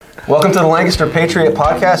Welcome to the Lancaster Patriot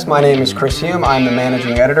podcast. My name is Chris Hume. I'm the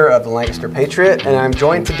managing editor of the Lancaster Patriot, and I'm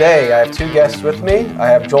joined today. I have two guests with me. I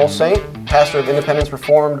have Joel Saint, pastor of Independence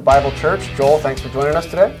Reformed Bible Church. Joel, thanks for joining us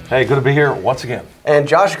today. Hey, good to be here once again. And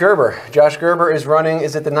Josh Gerber. Josh Gerber is running,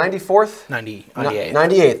 is it the 94th?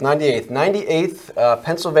 98th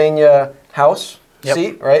Pennsylvania House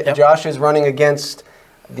seat, right? Yep. Josh is running against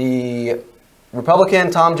the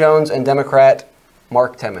Republican Tom Jones and Democrat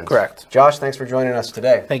Mark Timmons. Correct. Josh, thanks for joining us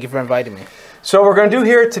today. Thank you for inviting me. So what we're going to do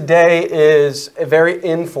here today is a very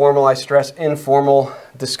informal, I stress informal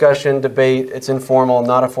discussion, debate. It's informal,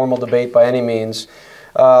 not a formal debate by any means.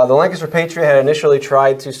 The Lancaster Patriot had initially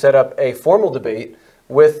tried to set up a formal debate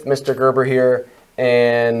with Mr. Gerber here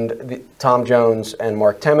and Tom Jones and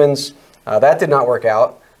Mark Timmons. That did not work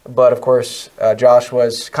out, but of course Josh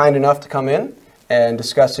was kind enough to come in and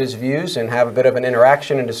discuss his views and have a bit of an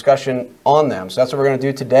interaction and discussion on them. So that's what we're going to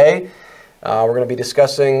do today. We're going to be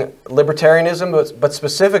discussing libertarianism, but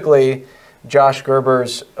specifically Josh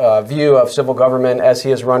Gerber's view of civil government as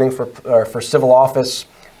he is running for civil office,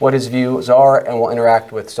 what his views are, and we'll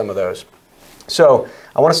interact with some of those. So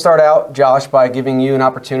I want to start out, Josh, by giving you an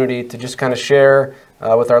opportunity to just kind of share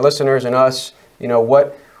with our listeners and us,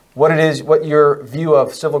 what it is, what your view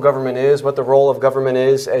of civil government is, what the role of government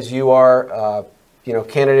is as you are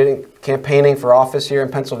campaigning for office here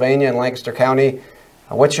in Pennsylvania and Lancaster County.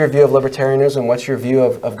 What's your view of libertarianism? What's your view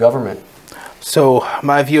of government? So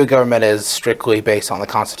my view of government is strictly based on the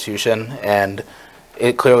Constitution, and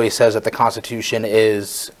it clearly says that the Constitution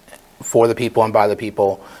is for the people and by the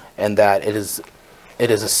people, and that it is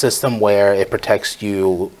a system where it protects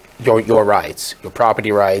your rights, your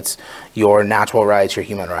property rights, your natural rights, your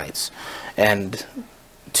human rights. And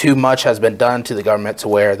too much has been done to the government to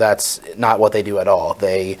where that's not what they do at all.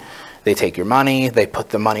 They take your money, they put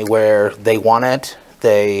the money where they want it,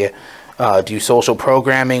 they do social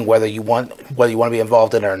programming whether you want to be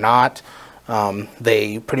involved in it or not.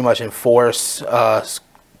 They pretty much enforce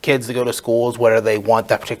kids to go to schools whether they want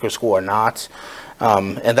that particular school or not.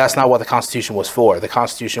 And that's not what the Constitution was for. The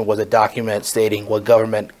Constitution was a document stating what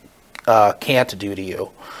government can't do to you.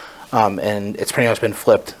 And it's pretty much been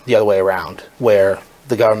flipped the other way around, where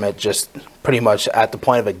the government just pretty much at the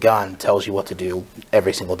point of a gun tells you what to do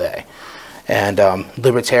every single day. And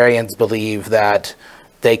libertarians believe that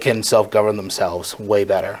they can self-govern themselves way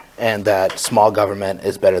better, and that small government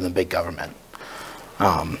is better than big government.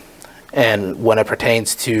 And when it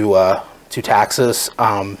pertains to taxes,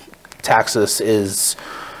 taxes is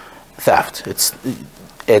theft.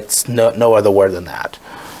 It's no other word than that.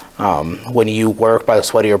 When you work by the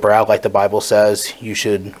sweat of your brow, like the Bible says, you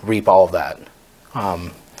should reap all of that.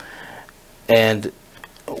 And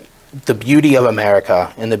the beauty of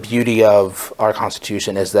America and the beauty of our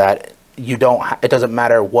Constitution is that it doesn't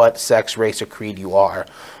matter what sex, race, or creed you are.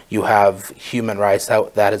 You have human rights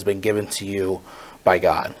that has been given to you by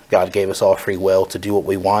God. God gave us all free will to do what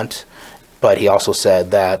we want, but he also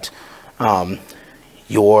said that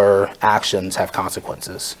your actions have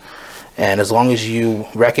consequences. And as long as you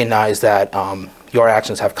recognize that your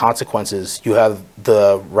actions have consequences, you have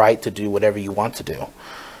the right to do whatever you want to do.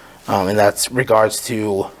 And that's regards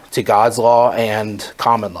to God's law and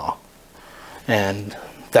common law. And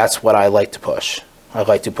that's what I like to push. I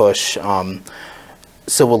like to push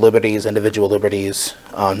civil liberties, individual liberties.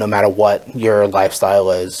 No matter what your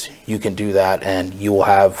lifestyle is, you can do that, and you will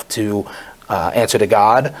have to answer to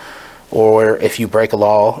God. Or if you break a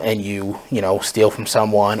law and you steal from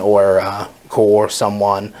someone or coerce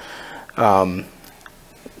someone,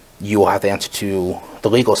 you will have to answer to the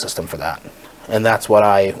legal system for that. And that's what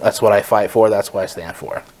I fight for. That's what I stand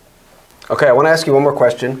for. Okay, I want to ask you one more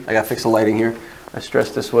question. I got to fix the lighting here. I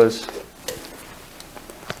stressed this was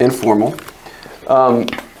informal.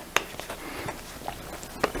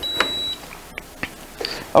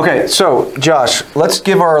 Okay, so Josh, let's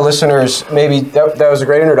give our listeners, maybe that was a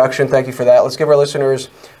great introduction. Thank you for that. Let's give our listeners,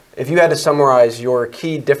 if you had to summarize your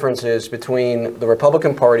key differences between the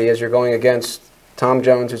Republican Party as you're going against Tom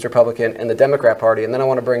Jones, who's Republican, and the Democrat Party, and then I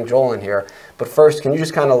want to bring Joel in here. But first, can you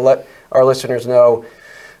just kind of let our listeners know,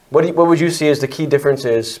 what would you see as the key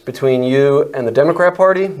differences between you and the Democrat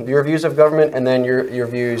Party, your views of government, and then your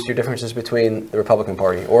differences between the Republican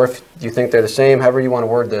Party? Or if you think they're the same, however you want to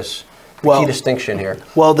word this, key distinction here.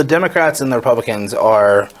 Well, the Democrats and the Republicans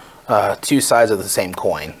are two sides of the same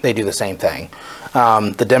coin. They do the same thing.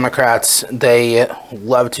 The Democrats, they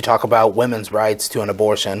love to talk about women's rights to an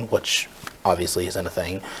abortion, which obviously isn't a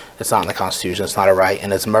thing. It's not in the Constitution. It's not a right,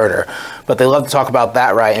 and it's murder. But they love to talk about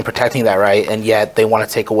that right and protecting that right, and yet they want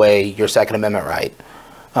to take away your Second Amendment right.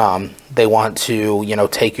 They want to,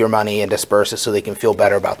 take your money and disperse it so they can feel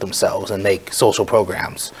better about themselves and make social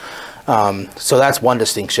programs. So that's one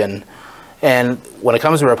distinction. And when it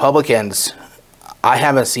comes to Republicans, I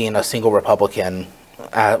haven't seen a single Republican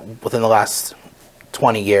within the last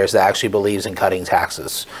 20 years that actually believes in cutting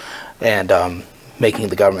taxes and making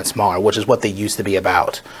the government smaller, which is what they used to be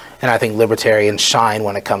about. And I think libertarians shine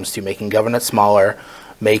when it comes to making government smaller,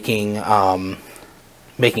 letting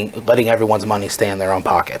everyone's money stay in their own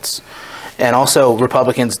pockets. And also,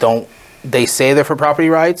 Republicans they say they're for property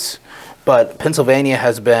rights, but Pennsylvania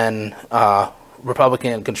has been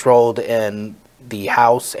Republican controlled in the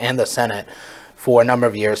House and the Senate for a number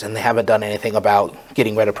of years, and they haven't done anything about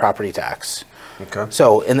getting rid of property tax. Okay.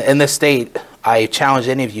 So in this state, I challenge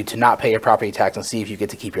any of you to not pay your property tax and see if you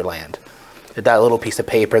get to keep your land. That little piece of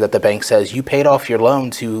paper that the bank says you paid off your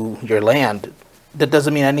loan to your land, that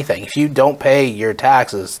doesn't mean anything. If you don't pay your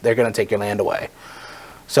taxes, they're going to take your land away.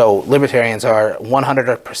 So libertarians are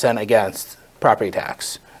 100% against property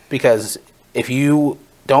tax, because if you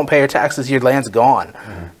don't pay your taxes, your land's gone.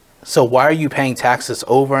 Mm-hmm. So why are you paying taxes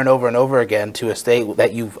over and over and over again to a state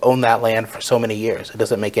that you've owned that land for so many years? It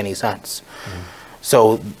doesn't make any sense. Mm-hmm.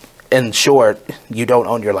 So in short, you don't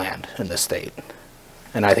own your land in this state.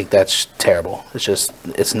 And I think that's terrible.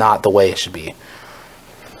 It's not the way it should be.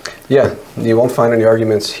 Yeah, you won't find any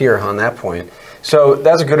arguments here on that point. So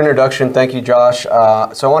that's a good introduction. Thank you, Josh. So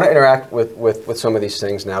I want to interact with some of these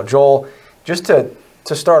things now. Joel, just to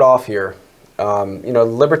start off here,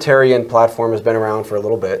 Libertarian platform has been around for a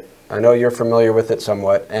little bit. I know you're familiar with it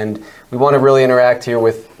somewhat, and we want to really interact here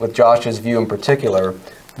with Josh's view in particular.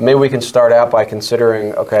 Maybe we can start out by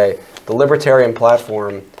considering, okay, the Libertarian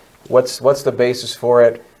platform, what's the basis for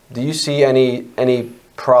it? Do you see any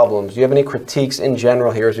problems? Do you have any critiques in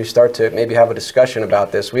general here as we start to maybe have a discussion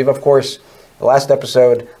about this? We've, of course, the last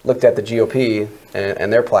episode looked at the GOP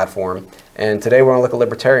and their platform, and today we're going to look at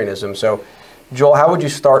libertarianism. So, Joel, how would you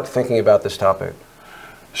start thinking about this topic?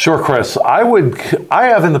 Sure, Chris. I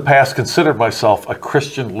have in the past considered myself a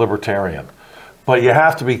Christian libertarian, but you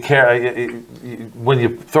have to be careful. When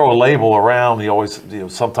you throw a label around,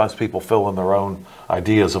 sometimes people fill in their own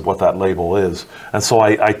ideas of what that label is. And so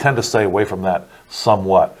I tend to stay away from that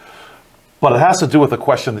somewhat. But it has to do with the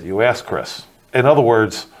question that you asked, Chris. In other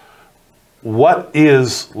words, what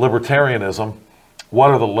is libertarianism?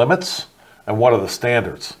 What are the limits? And what are the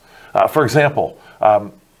standards? For example,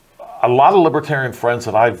 a lot of libertarian friends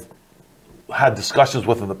that I've had discussions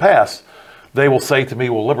with in the past, they will say to me,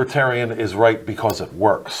 well, libertarian is right because it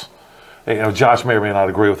works. Josh may or may not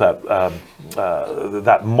agree with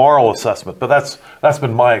that moral assessment, but that's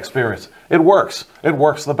been my experience. It works. It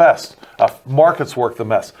works the best. Markets work the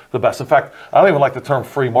best. In fact, I don't even like the term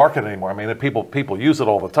free market anymore. I mean, people use it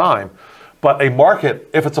all the time, but a market,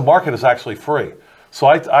 if it's a market, is actually free. So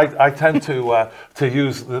I tend to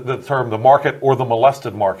use the term the market or the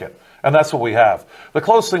molested market. And that's what we have. The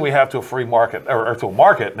closest thing we have to a free market or to a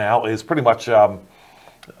market now is pretty much a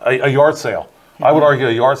yard sale. Mm-hmm. I would argue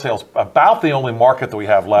a yard sale is about the only market that we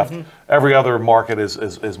have left. Mm-hmm. Every other market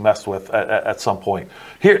is messed with at some point.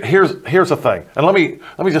 Here's the thing, and let me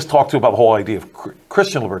just talk to you about the whole idea of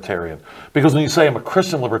Christian libertarian. Because when you say I'm a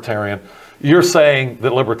Christian libertarian, you're saying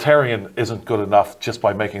that libertarian isn't good enough just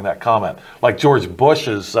by making that comment. Like George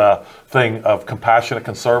Bush's thing of compassionate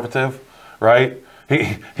conservative, right?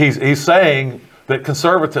 He's saying that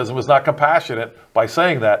conservatism is not compassionate by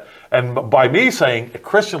saying that. And by me saying a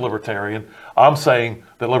Christian libertarian, I'm saying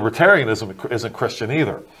that libertarianism isn't Christian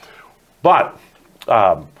either. But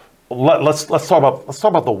let's talk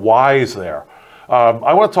about the whys there.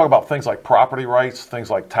 I want to talk about things like property rights, things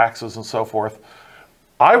like taxes and so forth.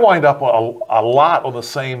 I wind up a lot on the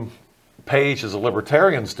same page as the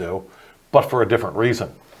libertarians do, but for a different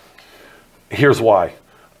reason. Here's why.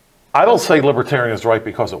 I don't say libertarian is right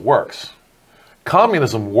because it works.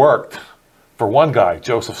 Communism worked for one guy,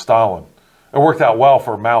 Joseph Stalin. It worked out well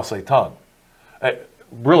for Mao Zedong.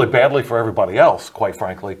 Really badly for everybody else, quite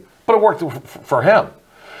frankly, but it worked for him.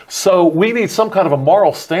 So we need some kind of a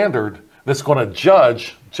moral standard that's going to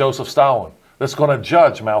judge Joseph Stalin, that's going to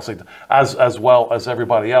judge Mao Zedong as well as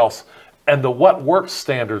everybody else. And the what works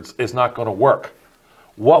standards is not going to work.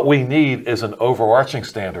 What we need is an overarching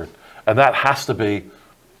standard, and that has to be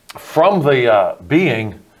from the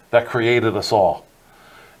being that created us all.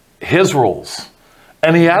 His rules.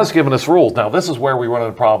 And he has given us rules. Now, this is where we run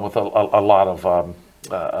into a problem with a lot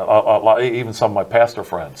of, even some of my pastor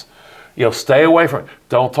friends. Stay away from it.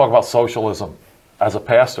 Don't talk about socialism as a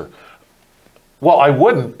pastor. Well, I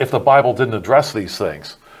wouldn't if the Bible didn't address these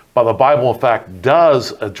things. But the Bible, in fact,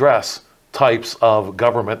 does address types of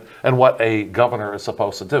government and what a governor is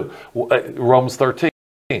supposed to do. Romans 13.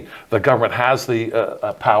 The government has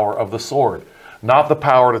the power of the sword, not the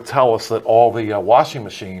power to tell us that all the washing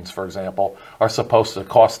machines, for example, are supposed to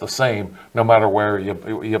cost the same no matter where you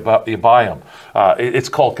buy them. It's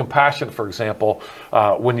called compassion, for example,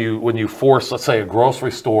 when you force, let's say, a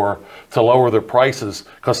grocery store to lower their prices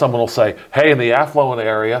because someone will say, hey, in the affluent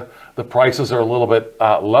area, the prices are a little bit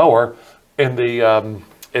lower.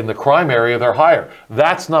 In the crime area, they're higher.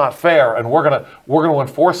 That's not fair, and we're gonna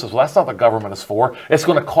enforce this. Well, that's not what the government is for. It's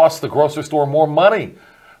going to cost the grocery store more money,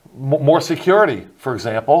 more security, for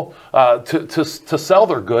example, to sell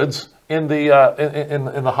their goods in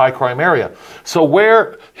the high crime area. So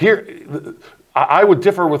I would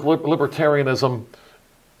differ with libertarianism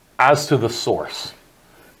as to the source,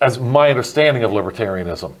 as my understanding of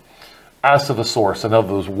libertarianism. As to the source, in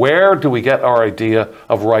other words, where do we get our idea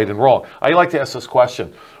of right and wrong? I like to ask this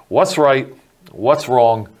question: what's right, what's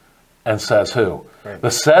wrong, and says who? Right.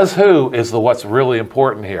 The says who is what's really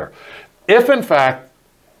important here. If in fact,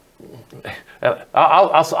 and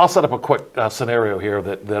I'll set up a quick scenario here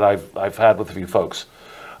that I've had with a few folks,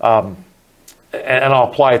 and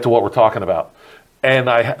I'll apply it to what we're talking about. And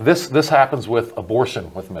this happens with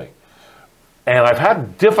abortion with me. And I've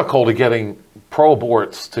had difficulty getting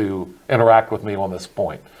pro-aborts to interact with me on this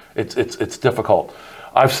point. It's difficult.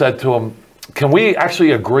 I've said to them, can we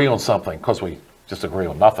actually agree on something? Because we just agree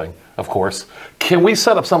on nothing, of course. Can we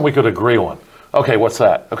set up something we could agree on? Okay, what's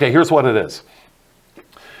that? Okay, here's what it is.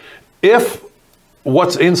 If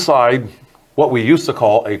what's inside what we used to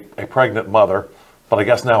call a pregnant mother, but I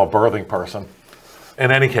guess now a birthing person,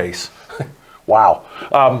 in any case, wow.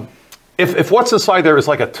 If what's inside there is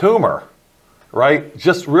like a tumor, right?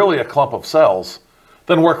 Just really a clump of cells,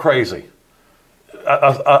 then we're crazy.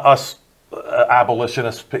 Us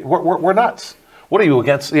abolitionists, we're nuts. What are you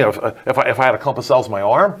against? You know, if I had a clump of cells in my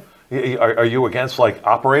arm, are you against like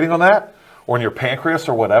operating on that, or in your pancreas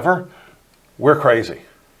or whatever? We're crazy.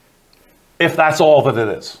 If that's all that it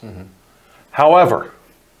is. Mm-hmm. However,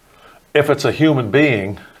 if it's a human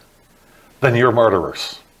being, then you're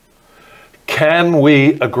murderers. Can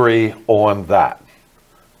we agree on that?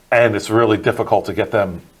 And it's really difficult to get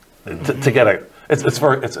them to get it.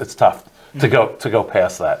 It's tough to go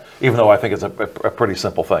past that, even though I think it's a pretty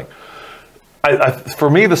simple thing. For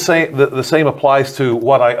me, the same applies to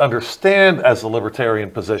what I understand as the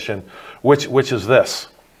libertarian position, which is this: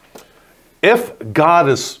 if God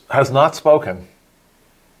has not spoken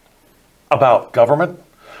about government,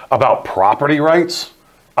 about property rights,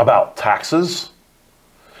 about taxes,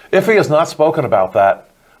 if He has not spoken about that,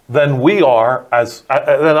 then we are, as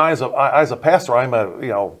a pastor, I'm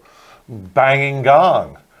a banging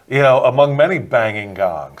gong, among many banging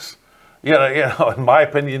gongs. And my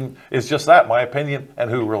opinion is just that, my opinion,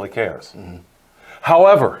 and who really cares? Mm-hmm.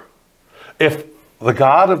 However, if the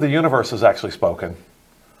God of the universe has actually spoken,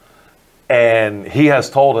 and He has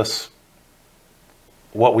told us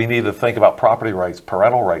what we need to think about property rights,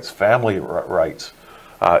 parental rights, family rights,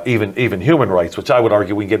 even human rights, which I would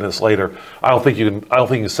argue, we can get into this later. I don't think you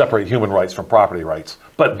can separate human rights from property rights.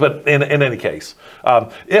 But in any case,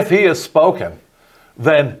 if He has spoken,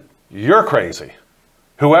 then you're crazy,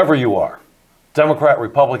 whoever you are, Democrat,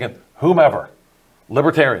 Republican, whomever,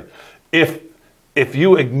 Libertarian. If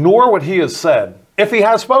you ignore what He has said, if He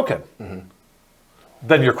has spoken, mm-hmm.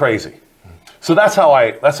 then you're crazy. So that's how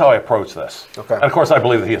I approach this. Okay. And of course, I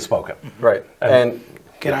believe that He has spoken. Right. And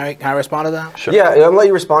Can I respond to that? Sure. Yeah, I'm gonna let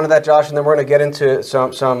you respond to that, Josh, and then we're gonna get into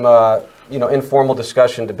some informal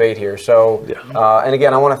discussion debate here. So, yeah. And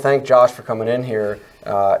again, I want to thank Josh for coming in here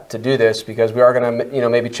to do this, because we are gonna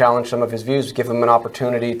maybe challenge some of his views, give him an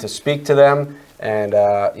opportunity to speak to them, and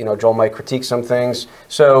Joel might critique some things.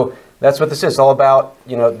 So that's what this is. It's all about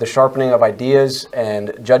the sharpening of ideas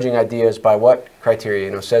and judging ideas by what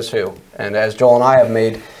criteria? Says who. And as Joel and I have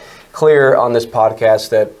made clear on this podcast,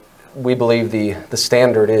 that we believe the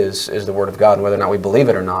standard is the Word of God, and whether or not we believe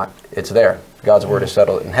it or not, it's there. God's Word is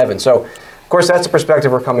settled in heaven. So, of course, that's the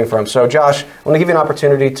perspective we're coming from. So, Josh, I want to give you an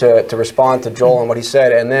opportunity to respond to Joel and what he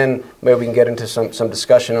said, and then maybe we can get into some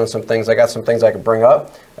discussion on some things. I got some things I could bring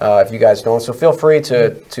up if you guys don't. So feel free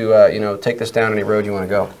to take this down any road you want to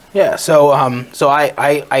go. Yeah. So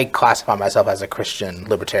I classify myself as a Christian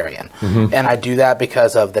libertarian, mm-hmm. and I do that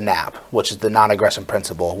because of the NAP, which is the non-aggression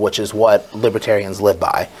principle, which is what libertarians live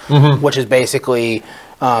by, mm-hmm. which is basically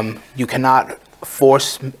you cannot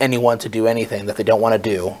force anyone to do anything that they don't want to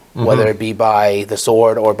do, mm-hmm. whether it be by the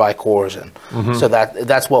sword or by coercion. Mm-hmm. So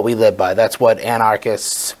that's what we live by. That's what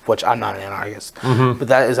anarchists, which I'm not an anarchist, mm-hmm. but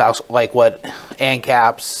that is also like what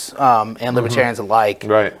ANCAPs and libertarians mm-hmm.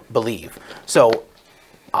 alike believe. So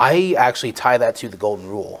I actually tie that to the golden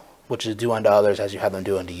rule, which is do unto others as you have them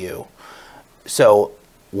do unto you. So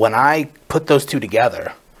when I put those two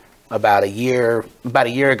together about a year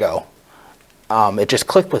ago, it just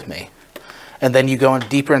clicked with me. And then you go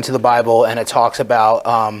deeper into the Bible, and it talks about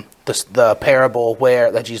the parable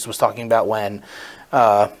that Jesus was talking about when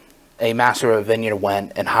a master of a vineyard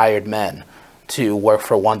went and hired men to work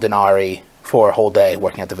for 1 denarii for a whole day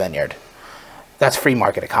working at the vineyard. That's free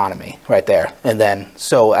market economy right there. And then,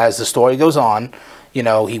 so as the story goes on, he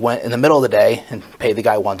went in the middle of the day and paid the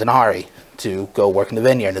guy 1 denarii to go work in the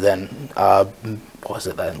vineyard. And then,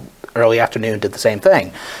 early afternoon did the same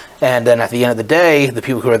thing. And then at the end of the day, the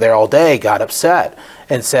people who were there all day got upset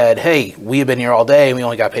and said, hey, we've been here all day and we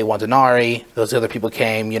only got paid 1 denarii. Those other people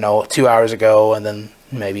came, 2 hours ago and then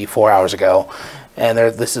maybe 4 hours ago. And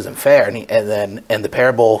this isn't fair. And then in the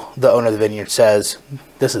parable, the owner of the vineyard says,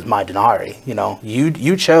 this is my denarii.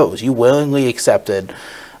 You willingly accepted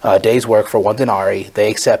a day's work for 1 denarii.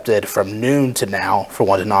 They accepted from noon to now for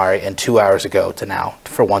 1 denarii and 2 hours ago to now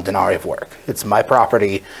for 1 denarii of work. It's my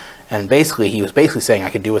property. And basically, he was saying I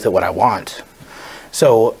can do with it what I want.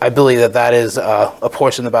 So I believe that is a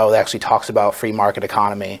portion of the Bible that actually talks about free market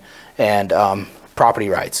economy and property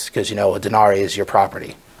rights, because, a denarii is your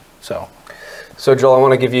property. So Joel,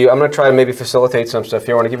 I'm going to try to maybe facilitate some stuff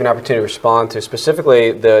here. I want to give you an opportunity to respond to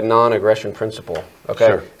specifically the non-aggression principle. Okay.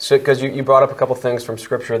 Sure. So, because you brought up a couple things from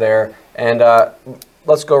Scripture there, and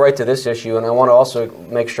let's go right to this issue. And I want to also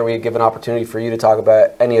make sure we give an opportunity for you to talk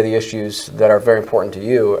about any of the issues that are very important to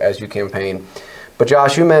you as you campaign. But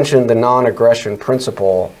Josh, you mentioned the non-aggression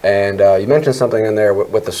principle, and you mentioned something in there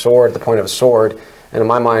with the sword, the point of a sword. And in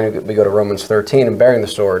my mind, we go to Romans 13 and bearing the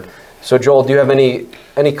sword. So Joel, do you have any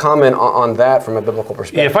comment on that from a biblical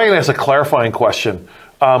perspective? Yeah, if I can ask a clarifying question,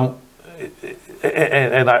 and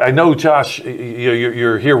I know Josh,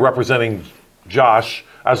 you're here representing Josh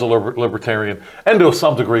as a libertarian, and to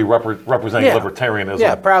some degree representing libertarianism.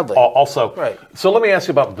 Yeah, proudly. Also, right. So let me ask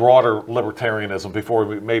you about broader libertarianism before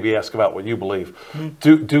we maybe ask about what you believe.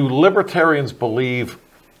 Mm-hmm. Do libertarians believe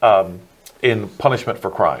in punishment for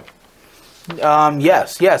crime?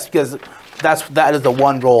 Yes, because that is the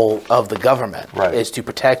one role of the government, right, is to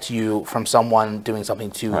protect you from someone doing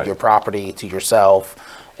something to your property, to yourself,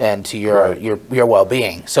 and to your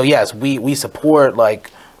well-being. So yes, we support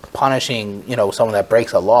punishing someone that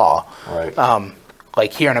breaks a law. Right.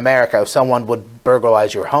 Like here in America, if someone would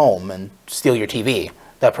burglarize your home and steal your TV,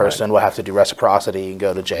 that person would have to do reciprocity and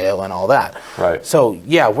go to jail and all that. Right. So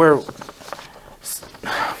yeah,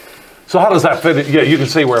 So how does that fit in? Yeah, you can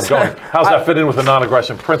see where I'm going. How does that fit in with the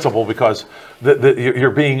non-aggression principle? Because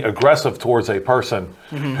you're being aggressive towards a person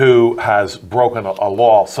who has broken a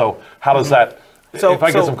law. So how does that, if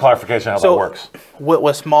I get some clarification how that works.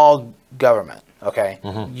 With small government, okay,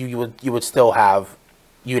 you would still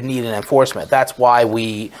you would need an enforcement. That's why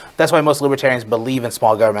most libertarians believe in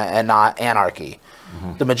small government and not anarchy.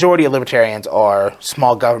 The majority of libertarians are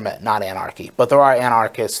small government, not anarchy. But there are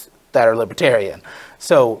anarchists that are libertarian.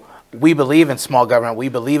 So we believe in small government. We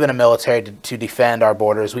believe in a military to defend our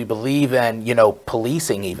borders. We believe in,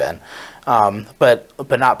 policing even, but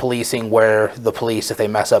not policing where the police, if they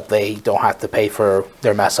mess up, they don't have to pay for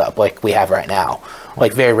their mess up like we have right now.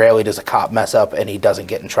 Like very rarely does a cop mess up and he doesn't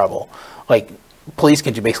get in trouble. Like police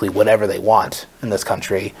can do basically whatever they want in this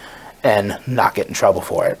country and not get in trouble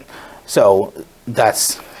for it. So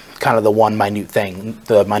that's kind of the one minute thing,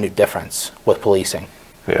 the minute difference with policing.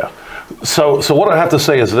 Yeah. So what I have to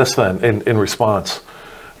say is this then, in response.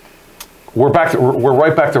 We're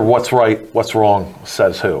right back to what's right, what's wrong,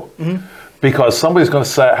 says who. Mm-hmm. Because somebody's going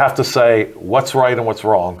to have to say what's right and what's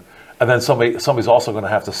wrong, and then somebody's also going to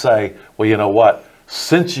have to say, well, you know what?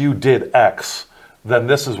 Since you did X, then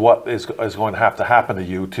this is what is going to have to happen to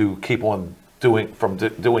you to keep on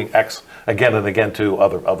doing X again and again to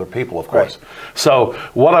other people, of course. Right. So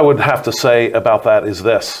what I would have to say about that is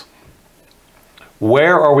this.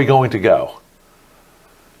 Where are we going to go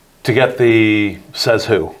to get the says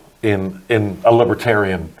who in a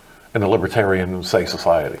libertarian say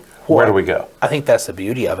society? Well, where do we go? I think that's the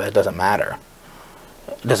beauty of it. It doesn't matter.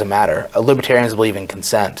 It doesn't matter. Libertarians believe in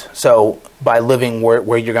consent. So by living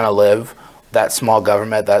where you're going to live, that small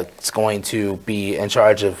government that's going to be in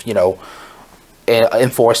charge of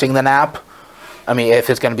enforcing the NAP. I mean, if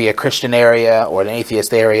it's going to be a Christian area or an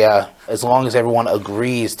atheist area, as long as everyone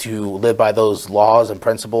agrees to live by those laws and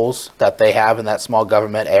principles that they have in that small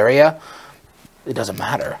government area, it doesn't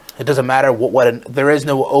matter. It doesn't matter there is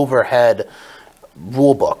no overhead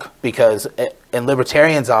rule book, because in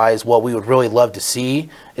libertarians' eyes, what we would really love to see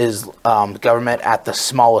is government at the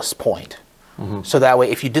smallest point. Mm-hmm. So that way,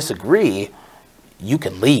 if you disagree, you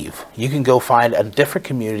can leave. You can go find a different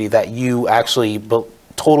community that you actually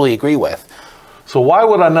totally agree with. So why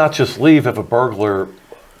would I not just leave if a burglar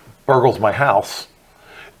burgles my house,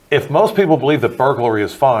 if most people believe that burglary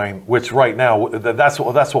is fine, which right now, that's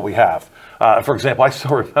what we have. For example, I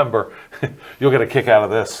still remember, you'll get a kick out of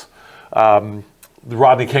this, the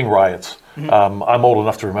Rodney King riots. I'm old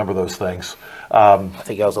enough to remember those things. I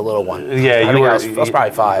think I was a little one. Yeah, I was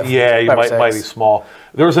probably 5. Yeah, you 5 or might be 6. small.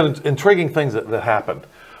 There was an intriguing things that happened.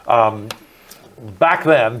 Back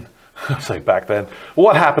then, I say back then,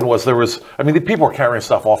 what happened was the people were carrying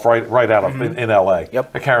stuff off right out of in LA.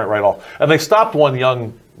 Yep. They're carrying it right off. And they stopped one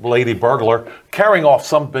young lady burglar carrying off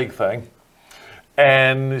some big thing.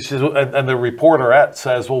 And and the reporter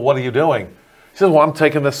says, well, what are you doing? She says, well, I'm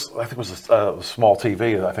taking this, I think it was a small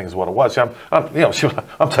TV, I think is what it was. I'm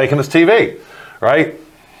taking this TV, right?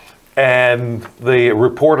 And the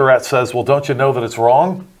reporter says, well, don't you know that it's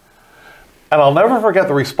wrong? And I'll never forget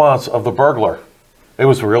the response of the burglar. It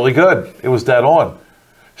was really good. It was dead on.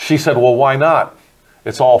 She said, well, why not?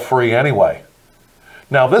 It's all free anyway.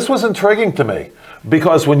 Now, this was intriguing to me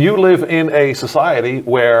because when you live in a society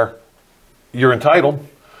where you're entitled,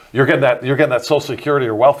 you're getting that Social Security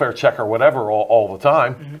or welfare check or whatever all the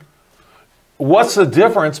time. What's the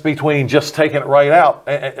difference between just taking it right out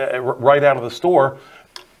of the store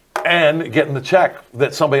and getting the check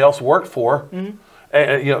that somebody else worked for?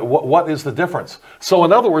 What is the difference? So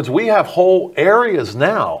in other words, we have whole areas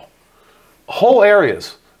now,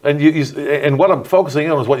 and and what I'm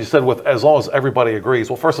focusing on is what you said with as long as everybody agrees.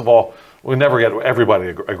 Well, first of all, we never get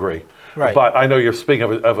everybody to agree. Right. But I know you're speaking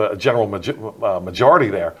of a general majority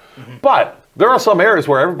there. But there are some areas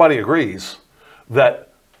where everybody agrees that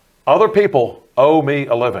other people owe me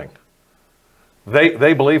a living.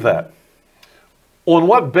 They believe that. On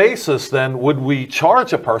what basis, then, would we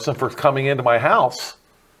charge a person for coming into my house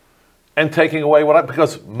and taking away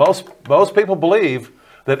because most people believe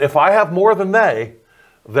that if I have more than they,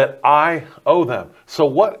 that I owe them. So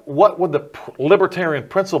what would the libertarian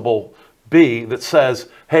principle be that says,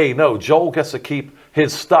 hey, no, Joel gets to keep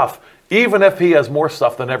his stuff, even if he has more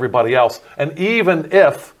stuff than everybody else, and even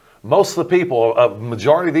if most of the people, a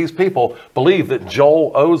majority of these people, believe that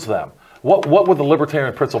Joel owes them? What would the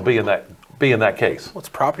libertarian principle be in that case? What's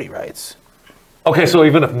property rights? Okay, so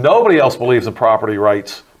even if nobody else believes in property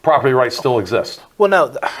rights still exist. Well,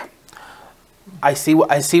 no, I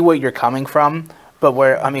see where you're coming from, but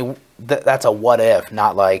that's a what if,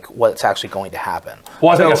 not like what's actually going to happen.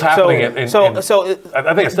 Well, I think it's happening I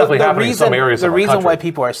think it's definitely happening in some areas of our country. The reason why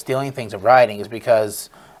people are stealing things and rioting is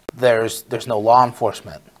because there's no law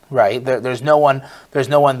enforcement, right? There's no one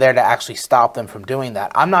there to actually stop them from doing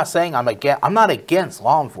that. I'm not saying I'm not against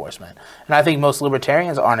law enforcement, and I think most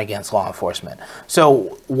libertarians aren't against law enforcement.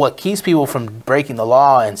 So what keeps people from breaking the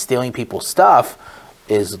law and stealing people's stuff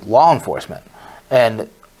is law enforcement. And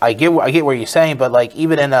I get what you're saying, but like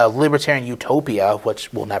even in a libertarian utopia,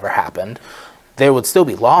 which will never happen, there would still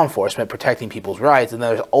be law enforcement protecting people's rights, and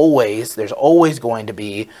there's always going to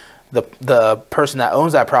be the person that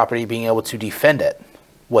owns that property being able to defend it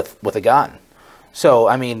with a gun. So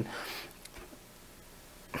I mean,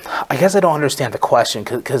 I guess I don't understand the question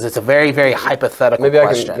because it's a very, very hypothetical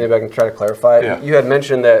question. Maybe I can try to clarify it. Yeah. You had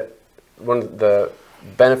mentioned that one of the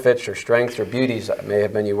benefits or strengths or beauties, may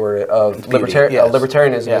have been you worded, of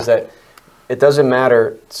libertarianism is that it doesn't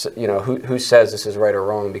matter, who says this is right or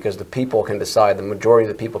wrong, because the people can decide. The majority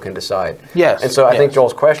of the people can decide. Yes. And so I think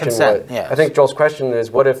Joel's question I think Joel's question is,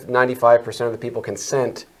 what if 95% of the people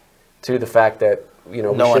consent to the fact that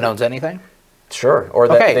no one owns anything? Sure. Or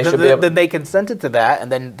that they should be able. Then they consented to that,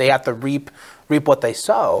 and then they have to reap what they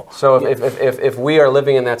sow. So if we are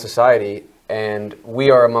living in that society, and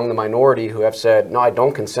we are among the minority who have said, no, I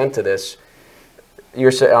don't consent to this,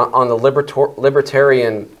 you're saying on the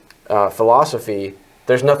libertarian philosophy,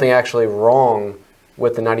 there's nothing actually wrong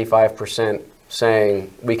with the 95%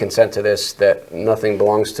 saying we consent to this, that nothing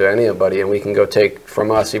belongs to anybody, and we can go take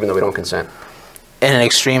from us even though we don't consent. In an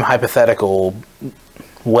extreme hypothetical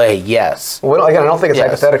way, yes. Well, again, I don't think it's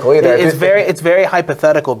hypothetical either. It's very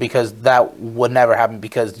hypothetical because that would never happen,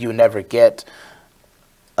 because you would never get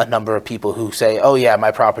a number of people who say, "Oh yeah, my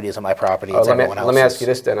property isn't my property; it's everyone else's." Let me ask you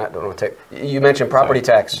this then. I don't want to take. You mentioned property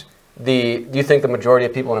tax. Do you think the majority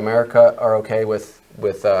of people in America are okay with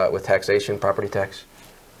taxation, property tax?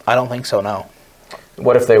 I don't think so. No.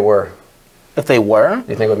 What if they were? If they were, do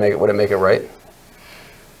you think would it make it right?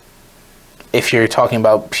 If you're talking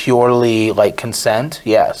about purely like consent,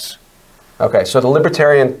 yes. Okay, so the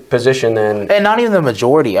libertarian position then, and not even the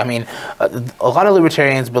majority. I mean, a lot of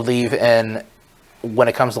libertarians believe in, when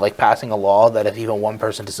it comes to like passing a law, that if even one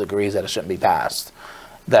person disagrees, that it shouldn't be passed.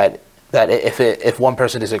 That if one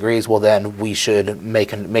person disagrees, well then we should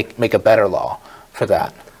make a better law for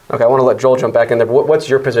that. Okay, I want to let Joel jump back in there, but what's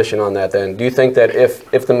your position on that then? Do you think that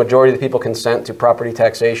if the majority of the people consent to property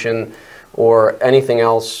taxation or anything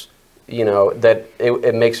else, you know, that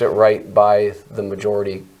it makes it right by the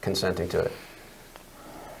majority consenting to it?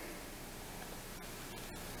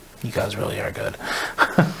 You guys really are good.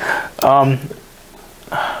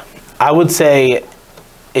 I would say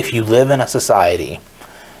if you live in a society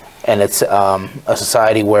and it's a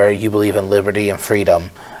society where you believe in liberty and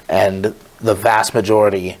freedom and the vast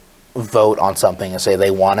majority vote on something and say they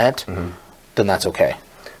want it, then that's okay.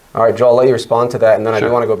 All right, Joel, I'll let you respond to that, and then I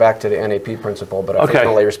do want to go back to the NAP principle, but I first want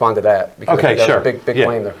to let you respond to that, because I think that's a big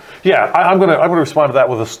claim there. Yeah, I'm gonna respond to that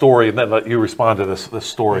with a story, and then let you respond to this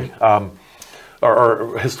story,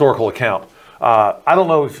 or historical account. I don't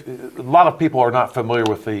know if a lot of people are not familiar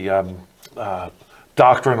with the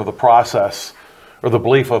doctrine of the process, or the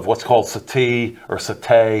belief of what's called sati or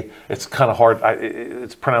sate. It's kind of hard.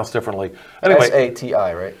 It's pronounced differently. Anyway,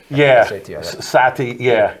 S-A-T-I, right? Yeah, S-A-T-I, right? sati.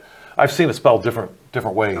 Yeah, I've seen it spelled different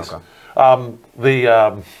ways. Okay.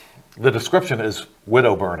 The description is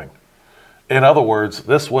widow burning. In other words,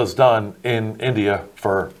 this was done in India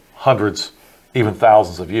for hundreds, even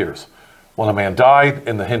thousands of years. When a man died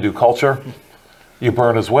in the Hindu culture, you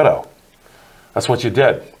burn his widow. That's what you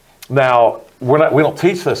did. Now, we don't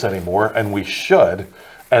teach this anymore, and we should,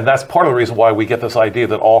 and that's part of the reason why we get this idea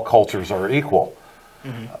that all cultures are equal.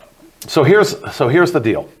 So here's the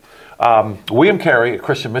deal. William Carey, a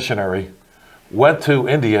Christian missionary, went to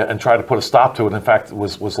India and tried to put a stop to it. In fact,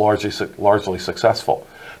 was largely successful.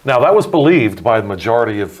 Now, that was believed by the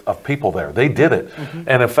majority of people there. They did it.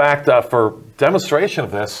 And in fact, for demonstration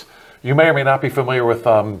of this, you may or may not be familiar with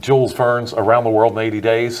Jules Verne's Around the World in 80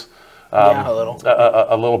 Days. Yeah, a little.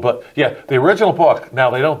 A little bit. Yeah, the original book, now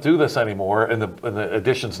they don't do this anymore in the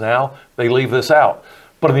editions now. They leave this out.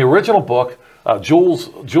 But in the original book, Jules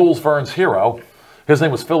Verne's hero, his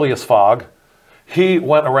name was Phileas Fogg. He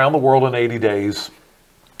went around the world in 80 days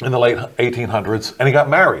in the late 1800s, and he got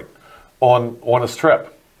married on his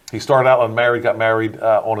trip. He started out unmarried, got married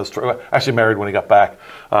on his trip. Actually married when he got back.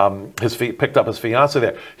 Picked up his fiancée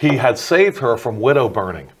there. He had saved her from widow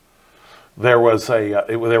burning. They were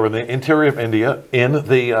in the interior of India in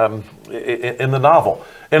the novel.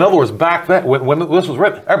 In other words, back then, when this was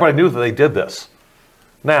written, everybody knew that they did this.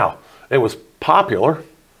 Now, it was popular.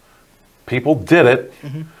 People did it,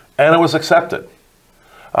 and it was accepted.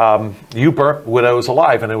 You burnt widows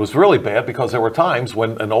alive, and it was really bad because there were times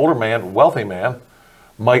when an older man, wealthy man,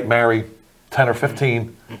 might marry 10 or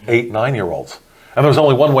 15, 8, 9-year-olds. And there was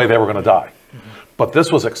only one way they were going to die. But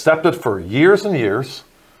this was accepted for years and years.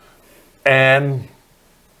 And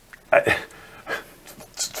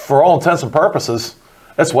for all intents and purposes,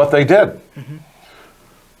 that's what they did.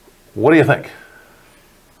 What do you think?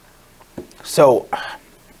 So,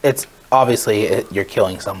 it's obviously you're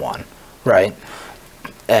killing someone, right?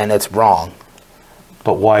 And it's wrong.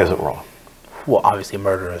 But why is it wrong? Well, obviously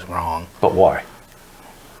murder is wrong. But why?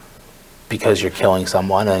 Because you're killing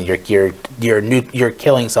someone, and you're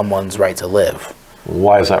killing someone's right to live.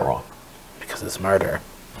 Why is that wrong? Because it's murder.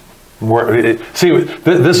 See,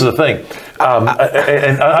 this is the thing,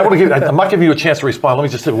 and I want to give. I'm not giving you a chance to respond. Let me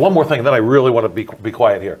just say one more thing, and then I really want to be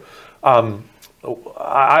quiet here.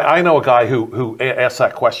 I know a guy who asks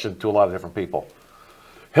that question to a lot of different people.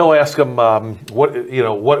 He'll ask them, what do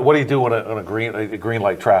you do on a green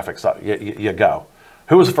light traffic stop? You go.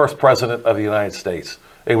 Who was the first president of the United States?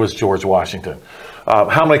 It was George Washington.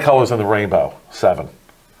 How many colors in the rainbow? 7.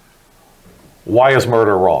 Why is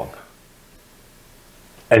murder wrong?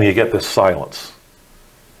 And you get this silence.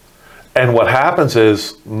 And what happens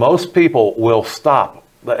is most people will stop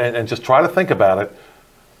and just try to think about it,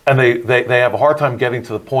 and they have a hard time getting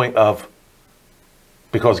to the point of,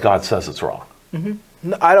 because God says it's wrong.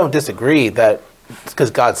 No, I don't disagree that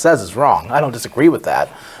because God says it's wrong. I don't disagree with that.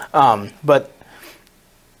 But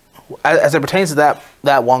as it pertains to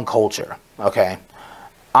that one culture, okay,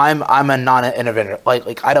 I'm a non-interventor.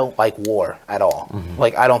 Like I don't like war at all.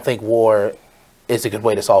 Like I don't think war is a good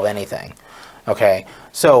way to solve anything. Okay,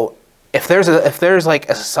 so if there's like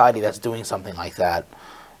a society that's doing something like that,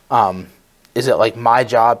 is it like my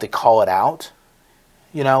job to call it out?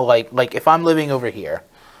 You know, like if I'm living over here,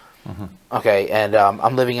 okay, and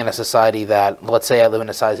I'm living in a society that, let's say I live in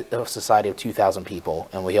a society of 2,000 people,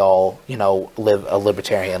 and we all, live a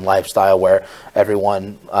libertarian lifestyle where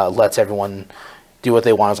everyone lets everyone do what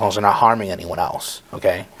they want as long as they're not harming anyone else,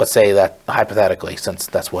 okay? Let's say that hypothetically, since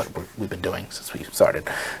that's what we've been doing since we started.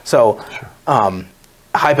 So,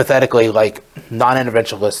 hypothetically, like,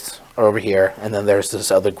 non-interventionists are over here, and then there's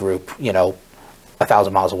this other group,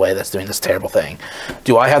 1,000 miles away that's doing this terrible thing.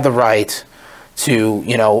 Do I have the right to,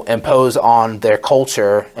 you know, impose on their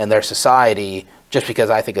culture and their society just because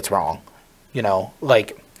I think it's wrong. You know,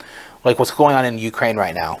 like what's going on in Ukraine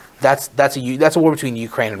right now. That's a war between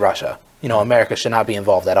Ukraine and Russia. You know, America should not be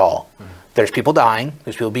involved at all. There's people dying.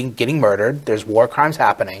 There's people getting murdered. There's war crimes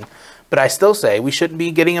happening. But I still say we shouldn't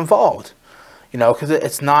be getting involved. You know, because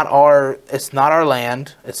it's not our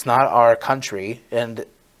land. It's not our country, and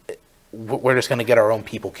we're just going to get our own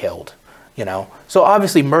people killed. You know, so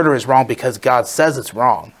obviously murder is wrong because God says it's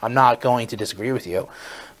wrong. I'm not going to disagree with you,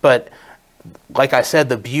 but like I said,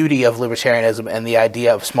 the beauty of libertarianism and the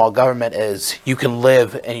idea of small government is you can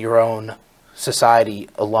live in your own society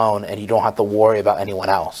alone and you don't have to worry about anyone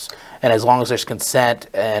else. And as long as there's consent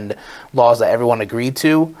and laws that everyone agreed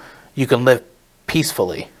to, you can live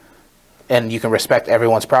peacefully and you can respect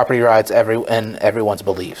everyone's property rights and everyone's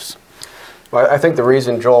beliefs. Well, I think the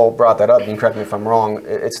reason Joel brought that up, you can correct me if I'm wrong,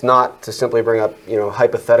 it's not to simply bring up, you know,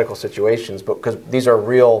 hypothetical situations, but because these are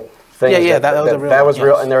real things. Yeah, that was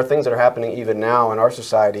real, and there are things that are happening even now in our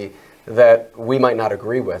society that we might not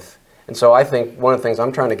agree with. And so I think one of the things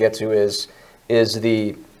I'm trying to get to is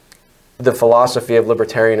the philosophy of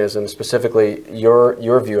libertarianism, specifically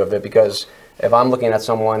your view of it, because if I'm looking at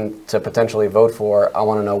someone to potentially vote for, I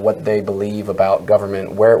want to know what they believe about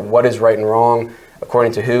government, what is right and wrong,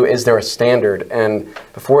 according to who, is there a standard? And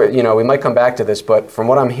before, you know, we might come back to this, but from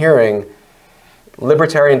what I'm hearing,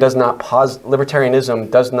 libertarianism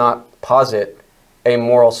does not posit a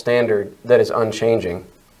moral standard that is unchanging,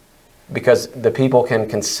 because the people can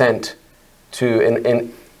consent to,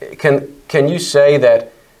 and can you say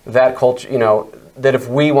that culture, you know, that if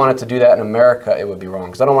we wanted to do that in America, it would be wrong?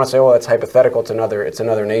 Because I don't want to say, well, it's hypothetical, it's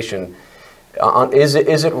another nation. Is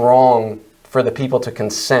it wrong for the people to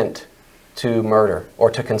consent to murder or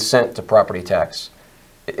to consent to property tax?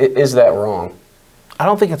 Is that wrong? I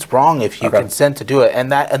don't think it's wrong if you consent to do it,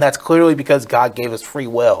 and that's clearly because God gave us free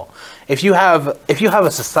will. If you have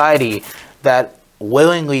a society that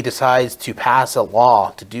willingly decides to pass a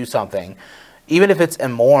law to do something, even if it's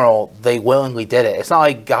immoral, they willingly did it. It's not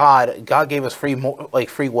like God gave us free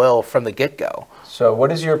will from the get-go.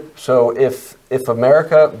 So if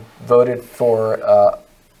America voted for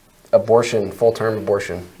abortion, full-term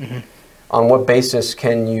abortion, on what basis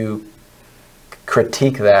can you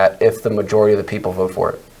critique that if the majority of the people vote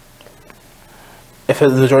for it? If the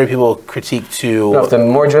majority of people critique to... No, if the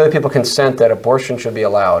majority of the people consent that abortion should be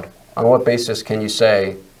allowed, on what basis can you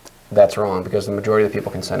say that's wrong? Because the majority of the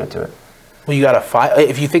people consented to it. Well, you got to fight.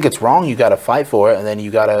 If you think it's wrong, you got to fight for it, and then you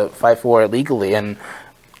got to fight for it legally. And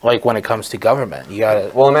like when it comes to government, you got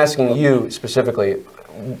to... Well, I'm asking you specifically,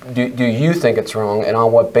 do you think it's wrong, and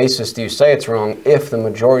on what basis do you say it's wrong if the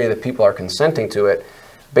majority of the people are consenting to it?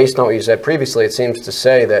 Based on what you said previously, it seems to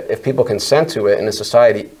say that if people consent to it in a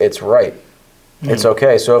society, it's right. It's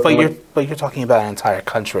okay. So, but you're talking about an entire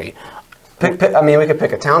country. I mean, we could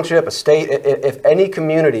pick a township, a state. If any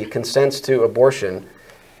community consents to abortion,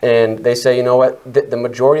 and they say, you know what, the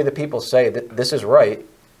majority of the people say that this is right,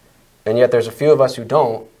 and yet there's a few of us who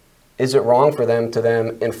don't, is it wrong for them to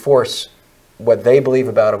then enforce what they believe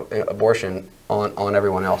about abortion on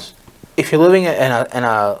everyone else? If you're living in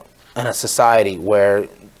a society where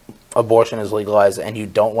abortion is legalized and you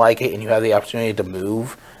don't like it and you have the opportunity to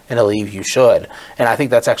move and to leave, you should. And I think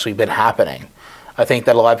that's actually been happening. I think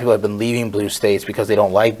that a lot of people have been leaving blue states because they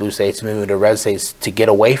don't like blue states, moving to red states to get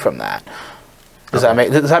away from that. Does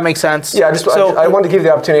that make sense? Yeah, I wanted to give you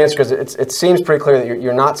the opportunity to answer because it seems pretty clear that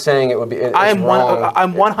you're not saying it would be. I'm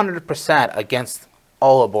 100% against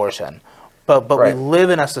all abortion, but right. We live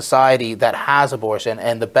in a society that has abortion,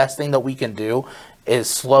 and the best thing that we can do is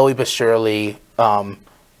slowly but surely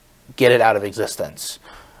get it out of existence.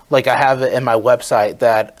 Like I have it in my website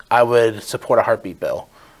that I would support a heartbeat bill.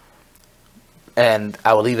 And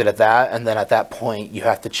I will leave it at that, and then at that point, you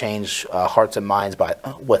have to change hearts and minds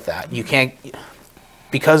with that. You can't,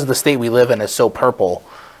 because the state we live in is so purple,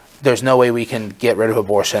 there's no way we can get rid of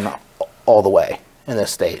abortion all the way in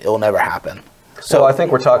this state. It will never happen. So I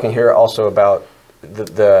think we're talking here also about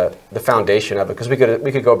the foundation of it, because we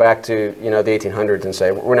could go back to the 1800s and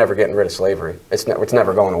say we're never getting rid of slavery. It's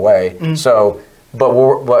never going away. Mm-hmm. So. But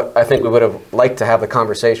what I think we would have liked to have the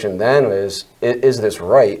conversation then is this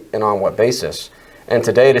right, and on what basis? And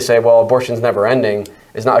today to say, well, abortion's never ending,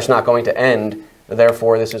 it's not going to end,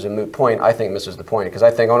 therefore this is a moot point, I think misses the point. Because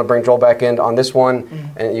I think I want to bring Joel back in on this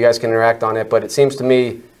one, and you guys can interact on it. But it seems to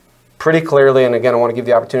me pretty clearly, and again, I want to give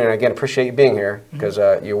you the opportunity, and again, appreciate you being here, because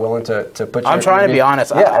you're willing to put your... I'm trying to be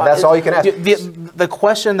honest. Yeah, that's all you can ask. The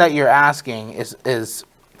question that you're asking is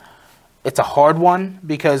it's a hard one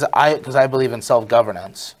because I believe in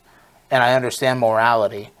self-governance and I understand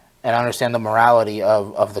morality, and I understand the morality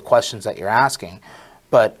of the questions that you're asking,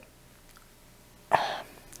 but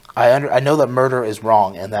I know that murder is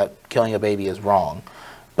wrong and that killing a baby is wrong.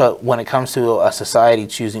 But when it comes to a society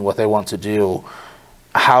choosing what they want to do,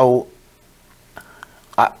 I'm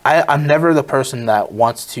never the person that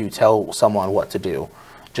wants to tell someone what to do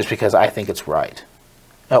just because I think it's right.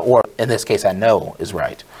 Or in this case, I know is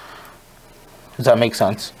right. Does that make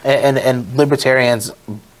sense? And libertarians,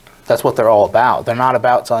 that's what they're all about. They're not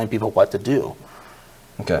about telling people what to do.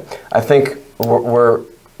 Okay. I think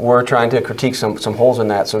we're trying to critique some holes in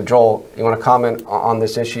that. So Joel, you want to comment on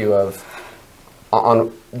this issue of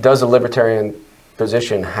does the libertarian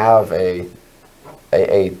position have a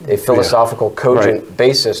philosophical cogent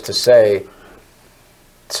basis to say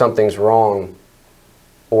something's wrong,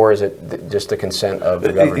 or is it just the consent of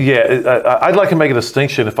the government? Yeah, I'd like to make a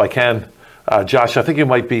distinction if I can. Josh, I think you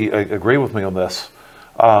might agree with me on this.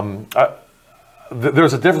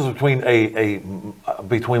 There's a difference between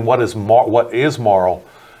what is moral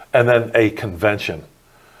and then a convention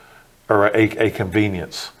or a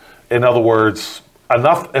convenience. In other words,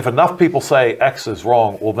 if enough people say X is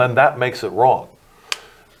wrong, well, then that makes it wrong.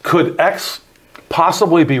 Could X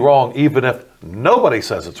possibly be wrong even if nobody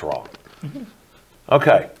says it's wrong? Mm-hmm.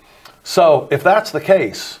 Okay, so if that's the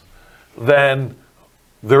case, then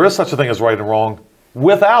there is such a thing as right and wrong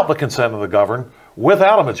without the consent of the governed,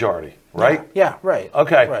 without a majority, right? Yeah, right.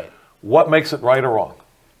 Okay, right. What makes it right or wrong?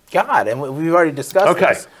 God, and we've already discussed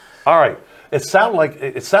this. All right. It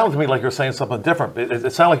sounded to me like you're saying something different.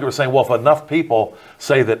 It sounded like you were saying, well, if enough people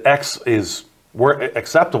say that X is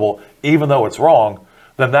acceptable, even though it's wrong,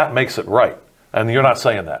 then that makes it right. And you're not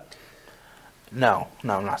saying that. No,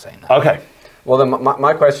 I'm not saying that. Okay. Well, then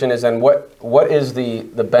my question is then what is the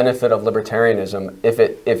benefit of libertarianism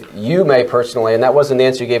if you may personally, and that wasn't the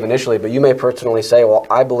answer you gave initially, but you may personally say, well,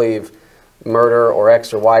 I believe murder or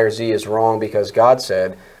X or Y or Z is wrong because God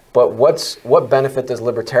said. But what benefit does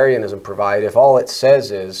libertarianism provide if all it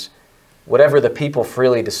says is whatever the people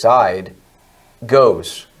freely decide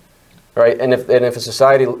goes, right? And if a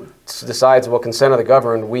society decides, well, consent of the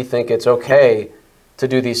governed, we think it's okay to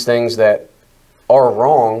do these things that are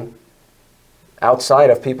wrong outside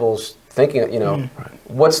of people's thinking,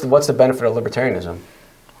 what's the benefit of libertarianism?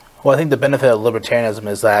 Well, I think the benefit of libertarianism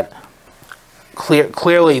is that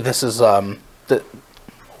clearly this is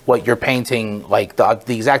what you're painting, like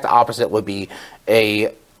the exact opposite would be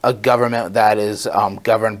a government that is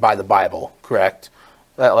governed by the Bible, correct?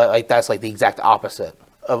 Like that's like the exact opposite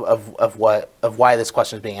of why this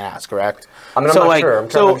question is being asked, correct? I'm not sure. I'm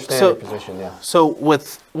trying to understand your position. Yeah. So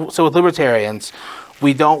with libertarians,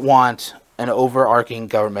 we don't want an overarching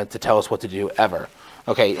government to tell us what to do ever.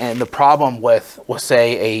 Okay, and the problem with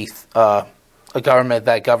say a government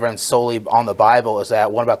that governs solely on the Bible is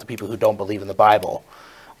that what about the people who don't believe in the Bible?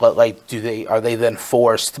 But like, are they then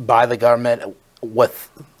forced by the government with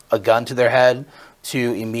a gun to their head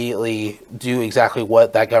to immediately do exactly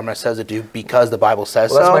what that government says to do because the Bible says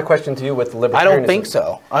so? Well, that's my question to you with libertarianism. I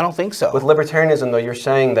don't think so. With libertarianism, though, you're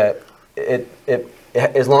saying that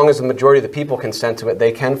as long as the majority of the people consent to it,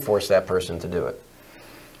 they can force that person to do it.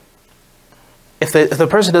 If the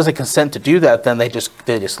person doesn't consent to do that, then they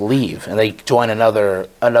just leave and they join another.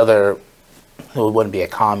 It wouldn't be a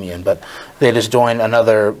commune, but they just join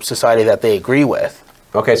another society that they agree with.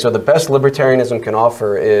 Okay, so the best libertarianism can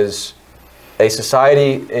offer is a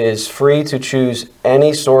society is free to choose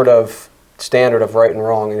any sort of standard of right and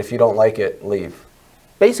wrong, and if you don't like it, leave.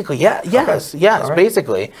 Basically, yes, right.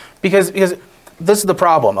 Basically. Because this is the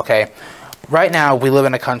problem, okay? Right now, we live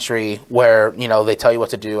in a country where, they tell you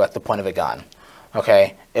what to do at the point of a gun,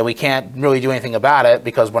 okay? And we can't really do anything about it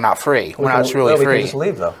because we're not free. We're not really free. We can just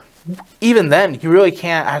leave, though. Even then, you really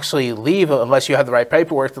can't actually leave unless you have the right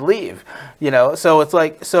paperwork to leave. So it's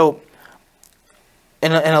like,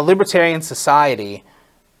 in a libertarian society,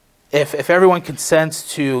 if everyone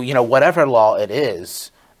consents to whatever law it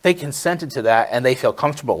is, they consented to that and they feel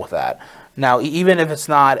comfortable with that. Now, even if it's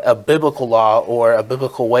not a biblical law or a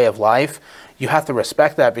biblical way of life, you have to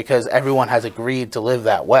respect that because everyone has agreed to live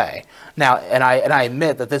that way. Now, and I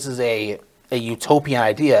admit that this is a utopian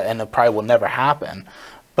idea and it probably will never happen.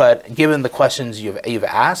 But given the questions you've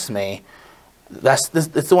asked me, that's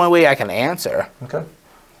the only way I can answer. Okay.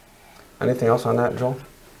 Anything else on that, Joel?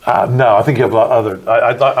 No, I think you have other.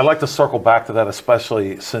 I'd like to circle back to that,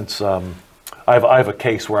 especially since I have a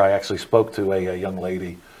case where I actually spoke to a young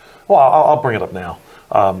lady. Well, I'll bring it up now.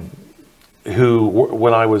 Who,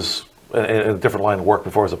 when I was in a different line of work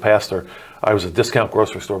before I was a pastor, I was a discount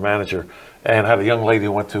grocery store manager, and had a young lady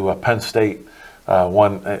who went to Penn State.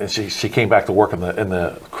 And she came back to work in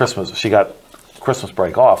the Christmas. She got Christmas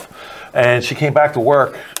break off, and she came back to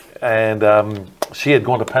work and she had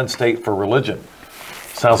gone to Penn State for religion.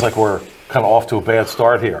 Sounds like we're kind of off to a bad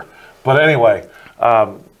start here. But anyway,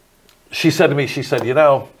 she said to me, she said, you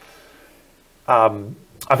know,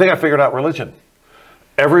 I think I figured out religion.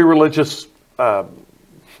 Every religious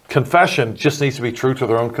confession just needs to be true to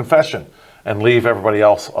their own confession and leave everybody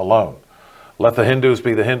else alone. Let the Hindus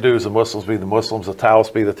be the Hindus, the Muslims be the Muslims, the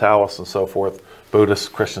Taoists be the Taoists, and so forth, Buddhists,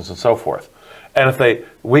 Christians, and so forth. And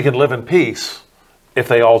we can live in peace if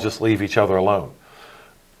they all just leave each other alone.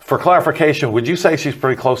 For clarification, would you say she's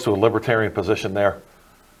pretty close to a libertarian position there?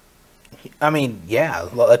 I mean, yeah,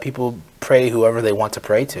 let people pray whoever they want to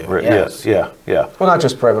pray to. Yes, yeah. Well, not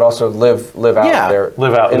just pray, but also live out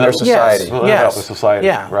in their society. Live out the society.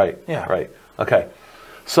 Right. Okay.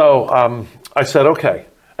 So I said, okay.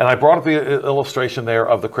 And I brought up the illustration there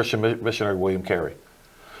of the Christian missionary William Carey,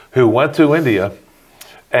 who went to India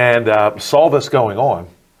and saw this going on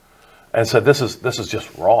and said, this is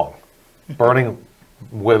just wrong. Burning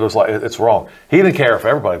widows, it's wrong. He didn't care if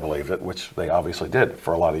everybody believed it, which they obviously did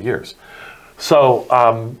for a lot of years. So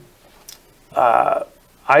I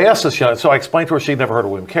asked this young, so I explained to her she'd never heard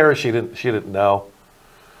of William Carey. She didn't know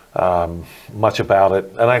much about it,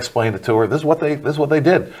 and I explained it to her. This is what they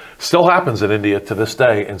did. Still happens in India to this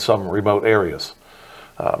day in some remote areas.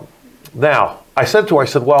 Now, I said to her, I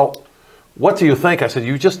said, well, what do you think? I said,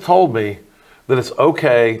 you just told me that it's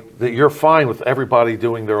okay, that you're fine with everybody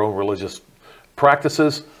doing their own religious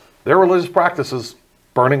practices. Their religious practices,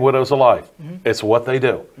 burning widows alive. Mm-hmm. It's what they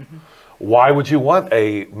do. Mm-hmm. Why would you want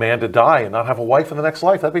a man to die and not have a wife in the next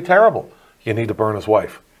life? That'd be terrible. You need to burn his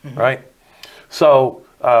wife, right? So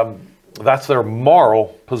that's their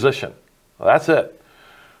moral position. That's it.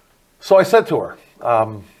 So I said to her,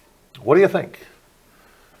 what do you think?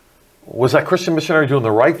 Was that Christian missionary doing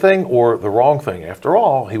the right thing or the wrong thing? After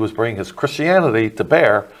all, he was bringing his Christianity to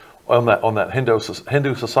bear on that Hindu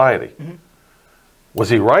society. Mm-hmm. Was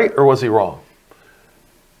he right or was he wrong?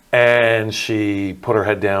 And she put her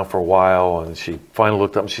head down for a while, and she finally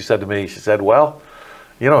looked up and she said to me, she said, well,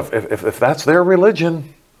 you know, if that's their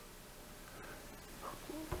religion.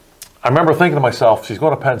 I remember thinking to myself, she's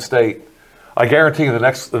going to Penn State. I guarantee you the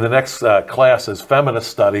next class is feminist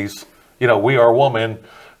studies. You know, we are woman.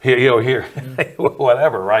 Here,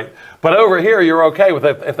 whatever, right? But over here, you're okay with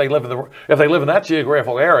it if they live in that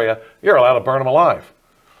geographical area. You're allowed to burn them alive.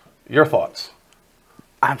 Your thoughts?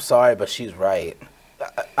 I'm sorry, but she's right.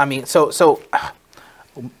 I mean, so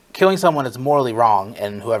killing someone is morally wrong,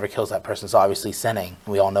 and whoever kills that person is obviously sinning.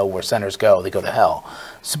 We all know where sinners go; they go to hell.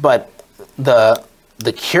 So, but the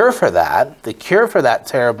cure for that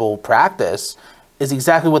terrible practice is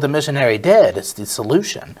exactly what the missionary did. It's the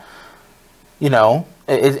solution. You know,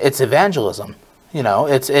 it's evangelism. You know,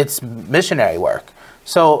 it's missionary work.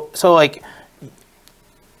 So like,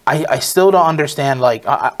 I still don't understand. Like,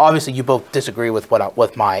 obviously, you both disagree with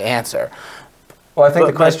with my answer. Well, I think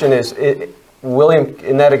the question is, William,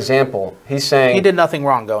 in that example, he's saying he did nothing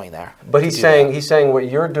wrong going there. But he's saying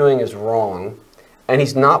what you're doing is wrong, and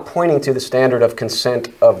he's not pointing to the standard of consent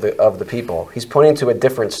of the people. He's pointing to a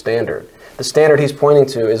different standard. The standard he's pointing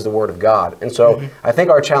to is the Word of God. And so I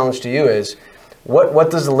think our challenge to you is, what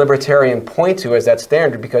does the libertarian point to as that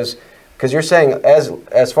standard? Because you're saying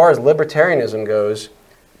as far as libertarianism goes,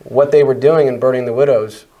 what they were doing in burning the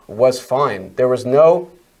widows was fine. They were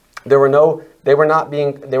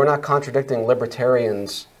not contradicting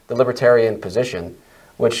the libertarian position,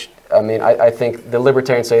 which, I mean, I think the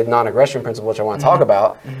libertarians say non-aggression principle, which I want to talk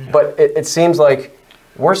about, but it seems like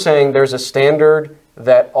we're saying there's a standard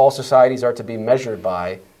that all societies are to be measured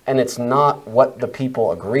by, and it's not what the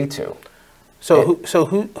people agree to. So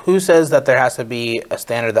who says that there has to be a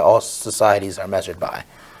standard that all societies are measured by?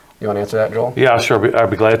 You want to answer that, Joel? Yeah, sure.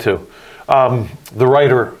 I'd be glad to. The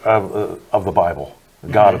writer of the Bible,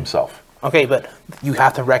 God himself. Okay, but you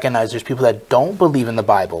have to recognize there's people that don't believe in the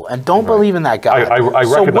Bible and don't believe in that God. I recognize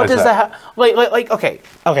so what does that like? Okay,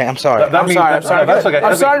 I'm sorry. I'm sorry. That's okay.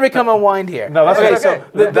 I'm starting to become unwind here. No, that's okay.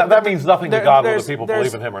 So that means nothing to God whether people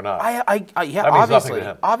believe in him or not. Yeah, that means nothing to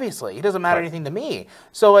him. Obviously, it doesn't matter anything to me.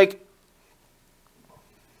 So like,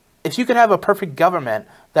 if you could have a perfect government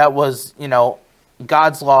that was, you know,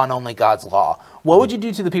 God's law and only God's law, what would you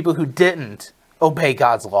do to the people who didn't obey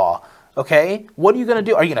God's law? Okay, what are you going to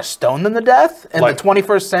do? Are you going to stone them to death in the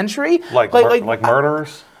 21st century? Like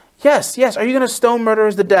murderers? Yes. Are you going to stone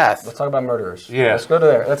murderers to death? Let's talk about murderers. Yeah. Let's go to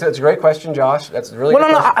there. That's a great question, Josh. That's a really good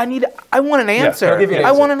question. No. I want an answer. I'll give you an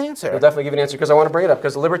answer. I want an answer. I'll definitely give you an answer because I want to bring it up.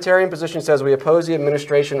 Because the libertarian position says we oppose the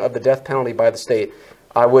administration of the death penalty by the state.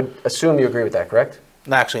 I would assume you agree with that, correct?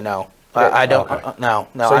 Actually, no. I don't. Okay. No.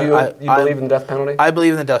 So you believe in the death penalty? I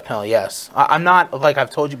believe in the death penalty. Yes. I'm not, like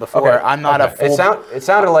I've told you before. Okay. I'm not a full. It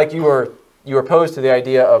sounded like you were opposed to the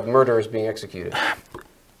idea of murderers being executed.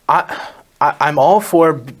 I'm all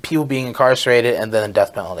for people being incarcerated and then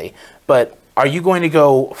death penalty. But are you going to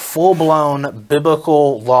go full-blown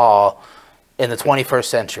biblical law in the 21st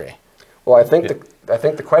century? Well, I think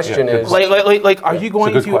the question is are you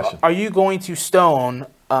going to stone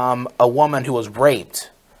a woman who was raped?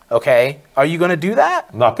 Okay, are you going to do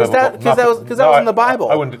that? Not because biblical. that was in the Bible.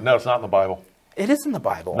 I wouldn't. No, it's not in the Bible. It is in the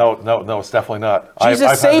Bible. No, it's definitely not.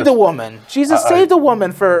 Jesus saved a woman. Jesus saved a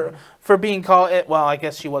woman for being called. Well, I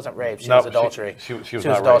guess she wasn't raped. She was adultery. She was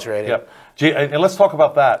not adulterated. Yep. And let's talk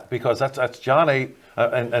about that, because that's John 8,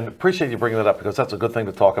 and appreciate you bringing that up, because that's a good thing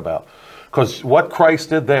to talk about. Because what Christ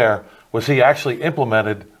did there was he actually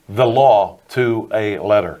implemented the law to a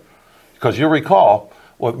letter. Because you recall,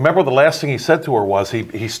 well, remember the last thing he said to her was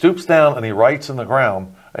he stoops down and he writes in the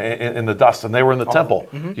ground in the dust, and they were in the temple.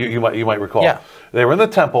 Mm-hmm. You might recall. Yeah. They were in the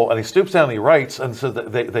temple, and he stoops down and he writes, and so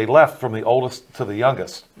they left from the oldest to the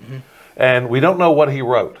youngest. Mm-hmm. And we don't know what he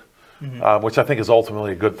wrote, which I think is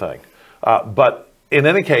ultimately a good thing. But in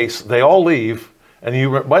any case, they all leave, and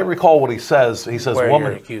you might recall what he says. He says, "Where are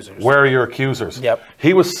woman, your accusers? Where are your accusers?" Yep.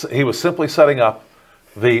 He was simply setting up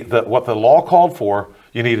what the law called for.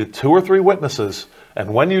 You needed 2 or 3 witnesses,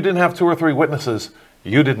 and when you didn't have 2 or 3 witnesses,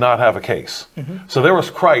 you did not have a case. Mm-hmm. So there was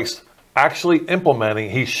Christ actually implementing.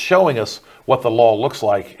 He's showing us what the law looks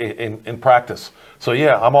like in practice. So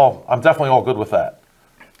yeah, I'm definitely all good with that.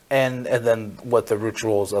 And then what the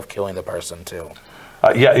rituals of killing the person too.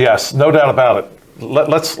 Yes, no doubt about it.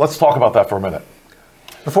 Let's talk about that for a minute.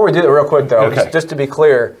 Before we do that, real quick though, Okay. just to be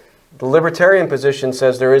clear, the libertarian position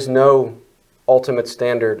says there is no ultimate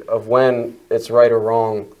standard of when it's right or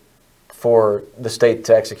wrong for the state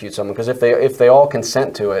to execute someone, because if they all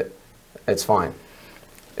consent to it, it's fine.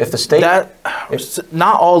 If the state,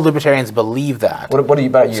 not all libertarians believe that. What do you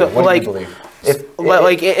believe?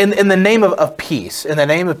 In the name of peace, in the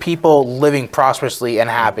name of people living prosperously and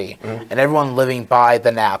happy, and everyone living by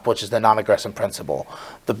the NAP, which is the non-aggression principle,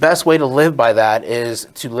 the best way to live by that is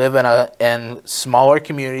to live in smaller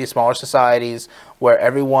communities, smaller societies, where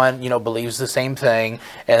everyone believes the same thing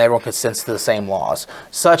and everyone consents to the same laws,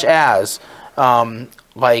 such as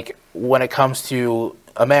when it comes to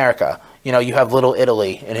America. You have Little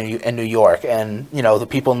Italy in New York, and the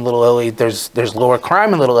people in Little Italy, there's lower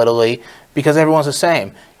crime in Little Italy because everyone's the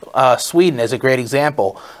same. Sweden is a great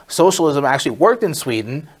example. Socialism actually worked in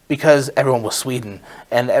Sweden because everyone was Sweden,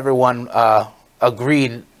 and everyone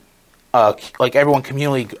agreed. Everyone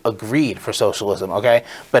communally agreed for socialism, okay?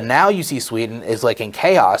 But now you see Sweden is in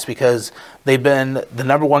chaos because they've been the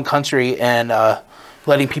 #1 country in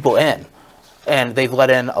letting people in. And they've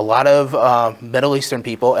let in a lot of Middle Eastern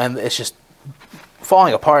people, and it's just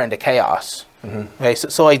falling apart into chaos. Mm-hmm. Okay,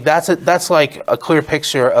 so that's a clear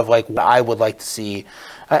picture of what I would like to see,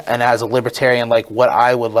 and as a libertarian, what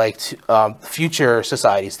I would like to, future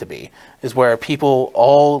societies to be, is where people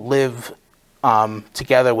all live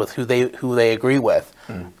together with who they agree with,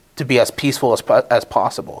 to be as peaceful as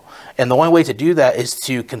possible. And the only way to do that is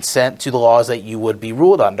to consent to the laws that you would be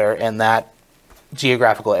ruled under in that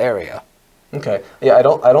geographical area. Okay. Yeah, I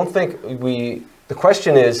don't think the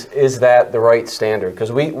question is that the right standard?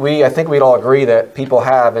 Because I think we'd all agree that people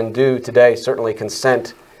have and do today certainly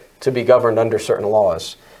consent to be governed under certain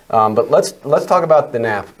laws. But let's talk about the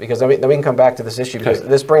NAP, because then we can come back to this issue, because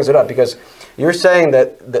this brings it up, because you're saying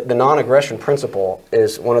that the non-aggression principle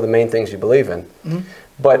is one of the main things you believe in. Mm-hmm.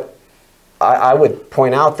 But I would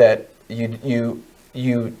point out that you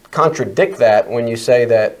contradict that when you say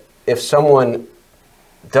that if someone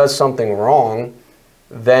does something wrong,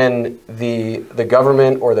 then the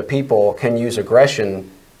government or the people can use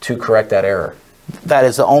aggression to correct that error. That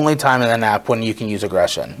is the only time in the NAP when you can use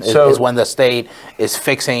aggression, is when the state is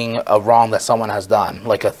fixing a wrong that someone has done,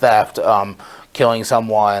 like a theft, killing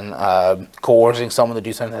someone, coercing someone to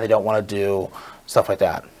do something that they don't want to do, stuff like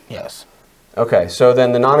that. Yes. Okay, so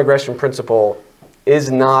then the non-aggression principle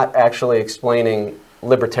is not actually explaining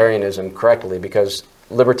libertarianism correctly, because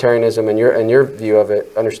libertarianism, in your view of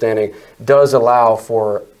it, understanding, does allow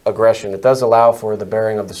for aggression. It does allow for the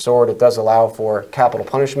bearing of the sword. It does allow for capital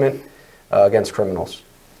punishment against criminals.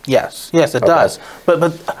 Yes, it does. But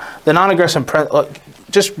the non-aggression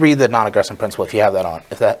just read the non-aggression principle if you have that on,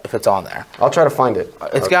 if it's on there. I'll try to find it.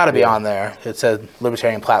 It's got to be on there. It's a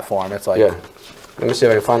libertarian platform. It's yeah. Let me see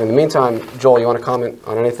if I can find it. In the meantime, Joel, you want to comment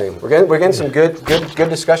on anything? We're getting some good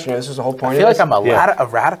discussion here. This is the whole point. I feel like I'm a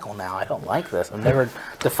radical now. I don't like this. I've never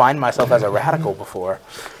defined myself as a radical before.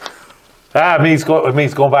 It means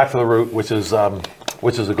going back to the root, which is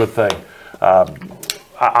which is a good thing.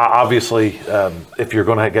 Obviously, if you're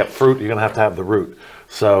going to get fruit, you're going to have the root.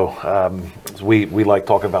 So we like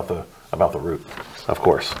talking about the root, of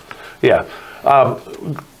course. Yeah,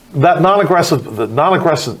 that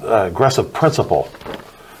aggressive principle.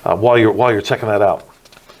 While you're checking that out,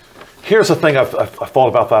 here's the thing. I've thought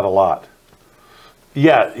about that a lot.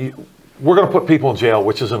 Yeah, we're going to put people in jail,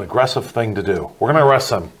 which is an aggressive thing to do. We're going to arrest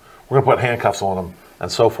them. We're going to put handcuffs on them,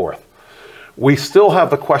 and so forth. We still have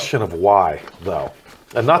the question of why, though.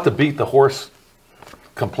 And not to beat the horse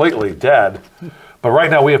completely dead, but right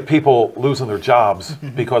now we have people losing their jobs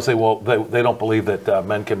because they don't believe that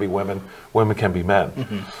men can be women, women can be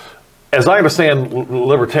men. As I understand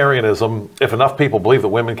libertarianism, if enough people believe that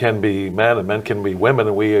women can be men and men can be women,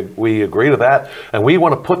 and we agree to that, and we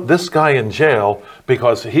want to put this guy in jail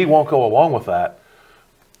because he won't go along with that,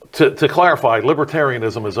 to clarify,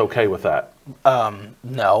 libertarianism is okay with that?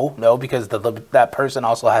 No, because that person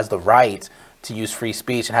also has the right to use free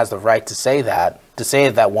speech and has the right to say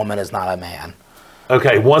that woman is not a man.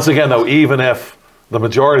 Okay, once again, though, even if the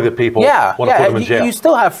majority of the people want to put them in jail. You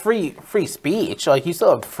still have free speech. Like, you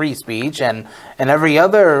still have free speech and every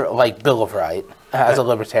other, like, Bill of Rights as a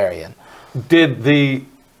libertarian. Let's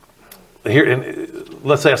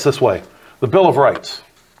ask this way. The Bill of Rights,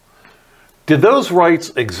 did those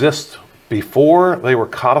rights exist before they were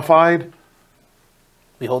codified?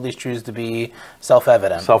 We hold these truths to be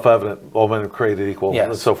self-evident. Self-evident, all men are created equal, yes,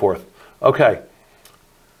 and so forth. Okay.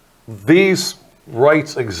 These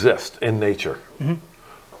rights exist in nature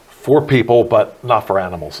for people, but not for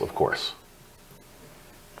animals, of course.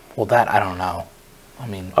 Well, that I don't know. I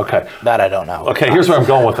mean, okay, that I don't know. Okay, here's where I'm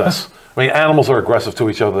going with this. I mean, animals are aggressive to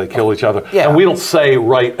each other. They kill each other. Yeah. And we don't say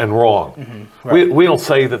right and wrong. Right. We don't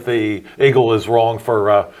say that the eagle is wrong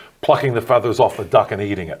for plucking the feathers off the duck and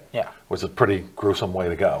eating it. Yeah. Which is a pretty gruesome way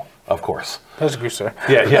to go, of course. That's gruesome.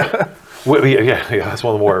 Yeah. Yeah, that's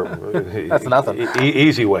one of the more that's nothing.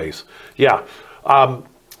 Easy ways. Yeah.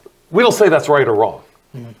 We don't say that's right or wrong.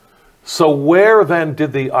 So where then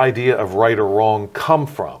did the idea of right or wrong come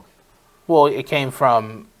from? Well, it came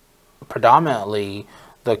from predominantly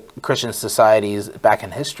the Christian societies back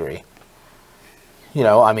in history. You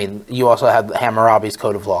know, I mean, you also have Hammurabi's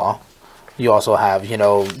Code of Law. You also have,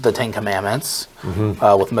 the Ten Commandments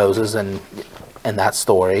with Moses and that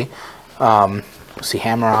story. See,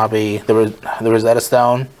 Hammurabi, the Rosetta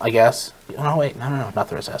Stone, I guess. No, wait, no, not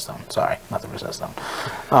the Rosetta Stone. Sorry, not the Rosetta Stone.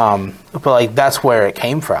 But, like, that's where it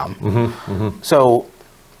came from. So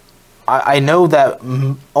I know that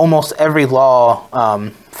almost every law,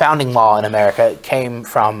 founding law in America, came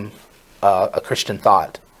from a Christian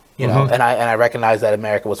thought. You know, and I recognize that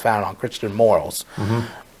America was founded on Christian morals.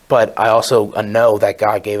 But I also know that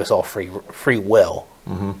God gave us all free will.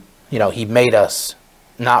 He made us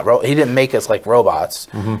he didn't make us like robots.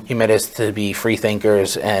 He made us to be free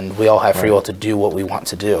thinkers, and we all have free will to do what we want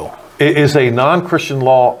to do. Is a non-Christian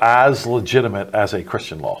law as legitimate as a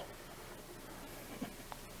Christian law?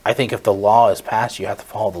 I think if the law is passed, you have to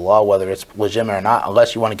follow the law, whether it's legitimate or not,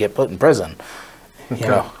 unless you want to get put in prison. You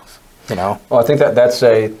know. Well, I think that's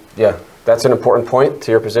an important point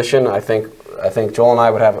to your position. I think Joel and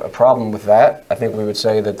I would have a problem with that. I think we would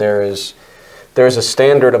say that there is a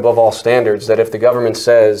standard above all standards, that if the government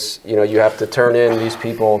says, you have to turn in these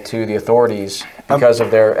people to the authorities because of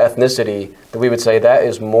their ethnicity, that we would say that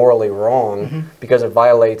is morally wrong because it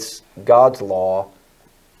violates God's law,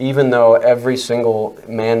 even though every single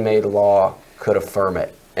man-made law could affirm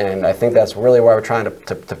it. And I think that's really why we're trying to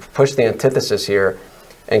push the antithesis here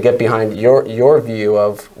and get behind your view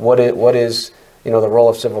of what is the role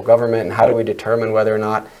of civil government, and how do we determine whether or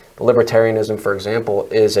not libertarianism, for example,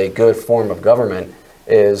 is a good form of government.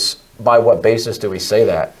 Is by what basis do we say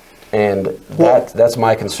that? And that's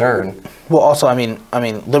my concern. Well, also, I mean,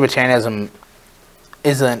 libertarianism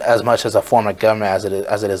isn't as much as a form of government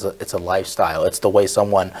as it is it's a lifestyle. It's the way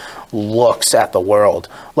someone looks at the world.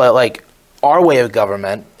 Like our way of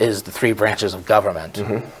government is the three branches of government.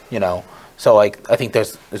 So I think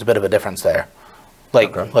there's a bit of a difference there.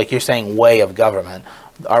 Like you're saying, way of government.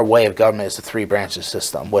 Our way of government is the three branches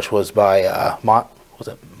system, which was by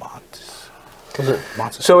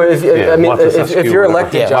So if you're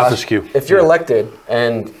elected, Josh, if you're elected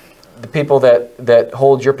and the people that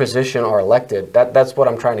hold your position are elected, that's what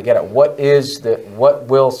I'm trying to get at. What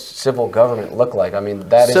will civil government look like? I mean,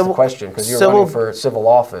 that is the question, because you're running for civil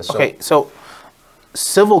office. Okay, so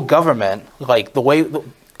civil government, like the way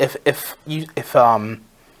if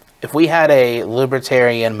we had a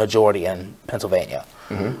libertarian majority in Pennsylvania,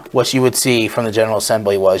 what you would see from the General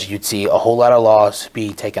Assembly you'd see a whole lot of laws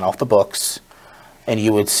be taken off the books, and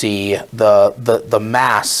you would see the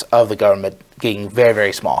mass of the government getting very,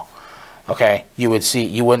 very small. Okay, you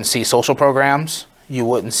wouldn't see social programs. You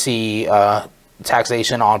wouldn't see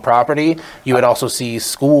taxation on property. You would also see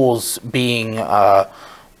schools being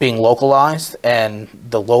localized, and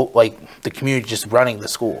the community just running the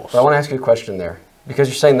schools. But I want to ask you a question there, because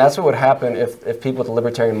you're saying that's what would happen if people with a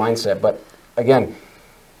libertarian mindset. But again,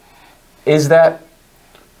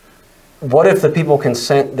 what if the people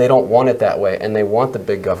consent, they don't want it that way, and they want the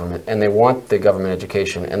big government, and they want the government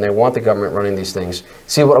education, and they want the government running these things?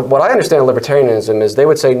 See, what I understand of libertarianism is they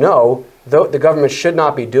would say, no, the government should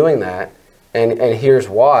not be doing that, and here's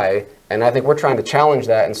why. And I think we're trying to challenge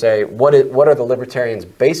that and say, what are the libertarians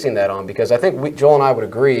basing that on? Because I think Joel and I would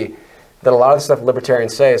agree that a lot of the stuff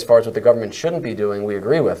libertarians say as far as what the government shouldn't be doing, we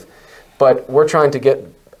agree with. But we're trying to get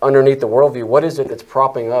underneath the worldview. What is it that's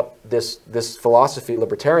propping up this philosophy,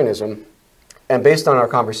 libertarianism? And based on our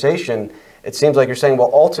conversation, it seems like you're saying,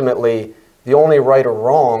 well, ultimately, the only right or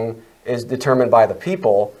wrong is determined by the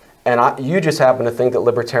people. And you just happen to think that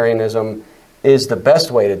libertarianism is the best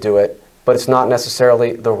way to do it, but it's not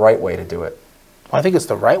necessarily the right way to do it. Well, I think it's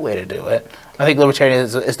the right way to do it. I think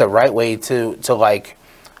libertarianism is the right way to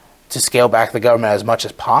scale back the government as much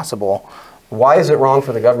as possible. Why is it wrong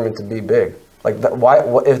for the government to be big?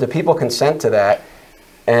 If the people consent to that,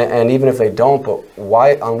 and even if they don't, but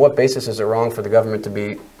why? On what basis is it wrong for the government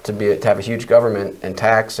to have a huge government and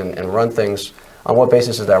tax and run things? On what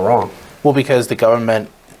basis is that wrong? Well, because the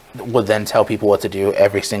government would then tell people what to do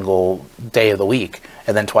every single day of the week,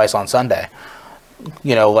 and then twice on Sunday.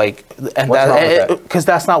 Because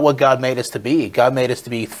that's not what God made us to be. God made us to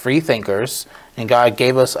be free thinkers, and God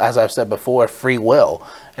gave us, as I've said before, free will,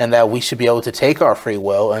 and that we should be able to take our free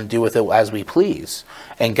will and do with it as we please.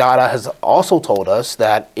 And God has also told us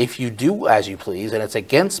that if you do as you please and it's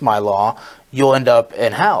against my law, you'll end up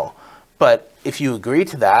in hell. But if you agree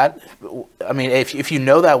to that, I mean, if you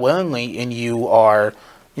know that willingly and you are,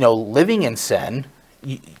 living in sin,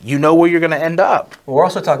 you know where you're going to end up. Well, we're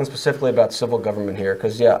also talking specifically about civil government here,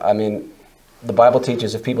 because, the Bible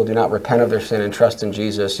teaches if people do not repent of their sin and trust in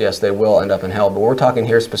Jesus, yes, they will end up in hell. But we're talking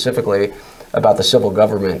here specifically about the civil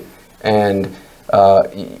government. And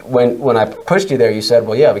when I pushed you there, you said,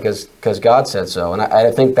 well, yeah, because God said so. And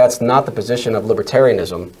I think that's not the position of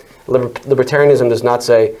libertarianism. Libertarianism does not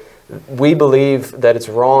say, we believe that it's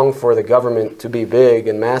wrong for the government to be big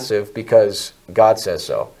and massive because God says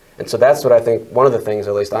so. And so that's what I think, one of the things,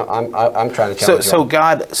 at least, I'm trying to challenge. So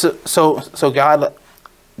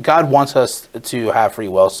God wants us to have free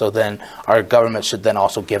will, so then our government should then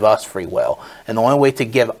also give us free will. And the only way to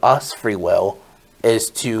give us free will is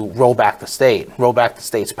to roll back the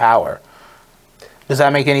state's power. Does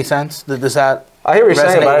that make any sense? Does that I hear what you're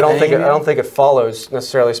saying, but I don't think it follows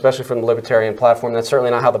necessarily, especially from the libertarian platform. That's certainly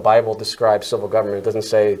not how the Bible describes civil government. It doesn't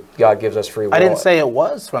say God gives us free will. I didn't say it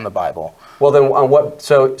was from the Bible. Well, then on what?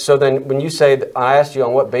 So then when you say, I asked you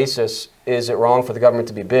on what basis is it wrong for the government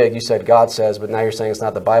to be big? You said God says, but now you're saying it's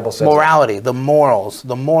not the Bible says. Morality, the morals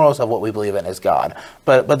of what we believe in is God.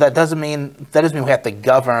 But that doesn't mean we have to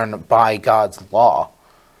govern by God's law.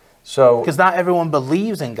 So, because not everyone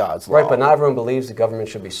believes in God's law. Right, but not everyone believes the government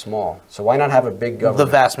should be small. So why not have a big government?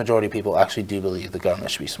 The vast majority of people actually do believe the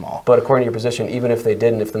government should be small. But according to your position, even if they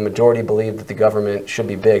didn't, if the majority believed that the government should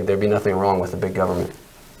be big, there'd be nothing wrong with a big government.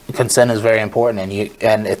 Consent is very important,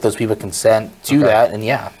 and if those people consent to that, and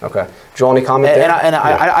yeah. Okay. Joel, any comment there?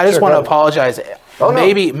 I just want to apologize. Oh,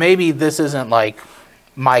 maybe this isn't like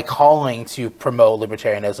my calling to promote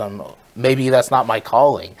libertarianism. Maybe that's not my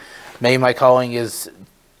calling. Maybe my calling is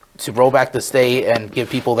to roll back the state and give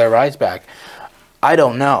people their rights back. I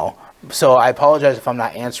don't know. So I apologize if I'm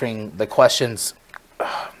not answering the questions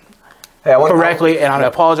correctly, and I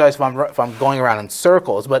apologize if I'm going around in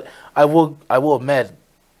circles. But I will admit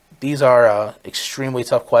these are extremely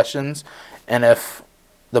tough questions, and if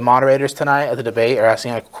the moderators tonight at the debate are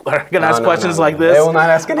going to ask questions like this, they will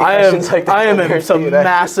not ask any questions like this. I am in some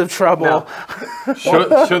massive trouble. No.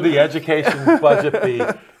 Should the education budget be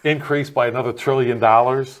increased by another $1 trillion?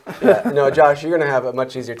 Yeah, no, Josh, you're going to have a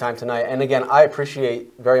much easier time tonight. And again, I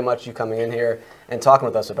appreciate very much you coming in here and talking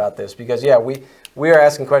with us about this, because we are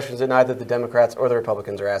asking questions that neither the Democrats or the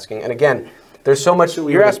Republicans are asking. And again, there's so much.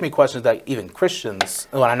 You're asking me questions that even Christians,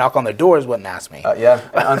 when I knock on their doors, wouldn't ask me. Yeah.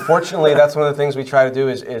 Unfortunately, that's one of the things we try to do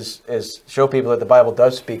is show people that the Bible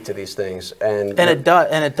does speak to these things, and it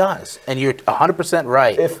does. And you're 100%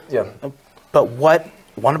 right. But what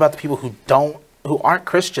about the people who aren't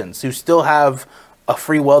Christians, who still have a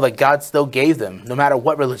free will that God still gave them, no matter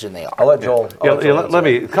what religion they are? I'll let Joel. Let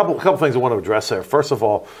me a couple things I want to address there. First of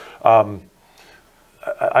all, I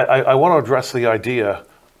want to address the idea.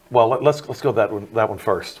 Well, let's go that one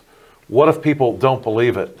first. What if people don't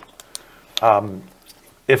believe it?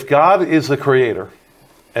 If God is the creator,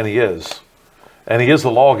 and he is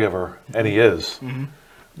the lawgiver, and he is,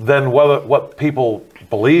 then what people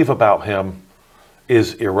believe about him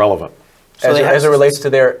is irrelevant. So as it relates to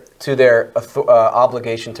their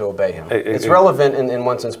obligation to obey him. It's relevant in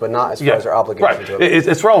one sense, but not as far as their obligation to obey him.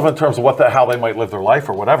 It's relevant in terms of how they might live their life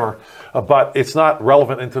or whatever, but it's not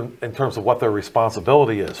relevant in terms of what their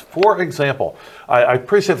responsibility is. For example, I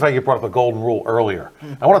appreciate the fact you brought up the golden rule earlier.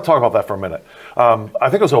 I want to talk about that for a minute. I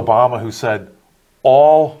think it was Obama who said,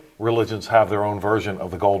 all religions have their own version of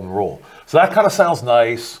the golden rule. So that kind of sounds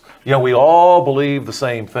nice. You know, we all believe the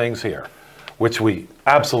same things here, which we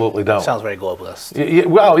absolutely don't. Sounds very globalist.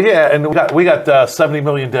 Well, yeah, and we got 70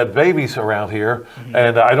 million dead babies around here,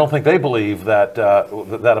 and I don't think they believe that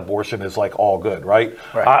that abortion is like all good, right?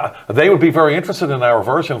 They would be very interested in our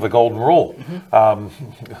version of the golden rule.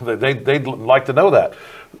 They'd like to know that.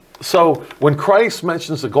 So when Christ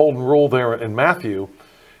mentions the golden rule there in Matthew,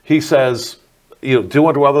 he says, do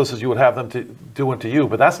unto others as you would have them to do unto you.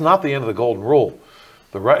 But that's not the end of the golden rule.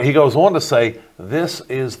 He goes on to say, this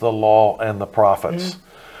is the law and the prophets.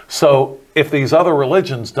 So if these other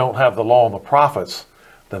religions don't have the law and the prophets,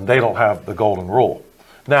 then they don't have the golden rule.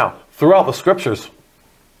 Now, throughout the scriptures,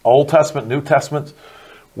 Old Testament, New Testament,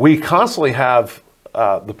 we constantly have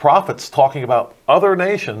the prophets talking about other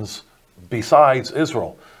nations besides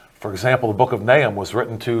Israel. For example, the book of Nahum was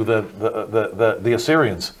written to the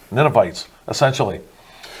Assyrians, Ninevites, essentially.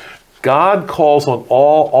 God calls on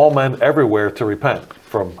all men everywhere to repent,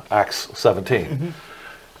 from Acts 17.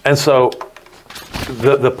 And so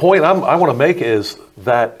the point I want to make is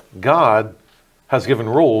that God has given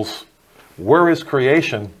rules. We're his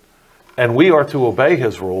creation, and we are to obey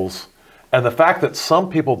his rules. And the fact that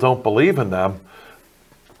some people don't believe in them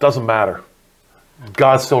doesn't matter.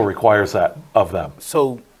 God still requires that of them.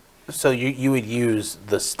 So you would use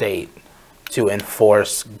the state to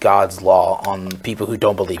enforce God's law on people who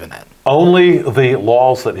don't believe in it? Only the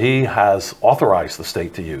laws that he has authorized the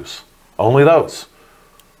state to use. Only those.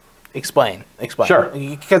 Explain. Sure.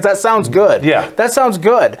 Because that sounds good. Yeah. That sounds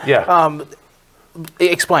good. Yeah.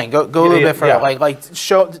 Explain. Go a little bit further. Yeah.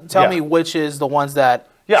 Tell me which is the ones that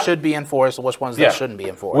should be enforced and which ones that shouldn't be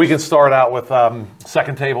enforced. We can start out with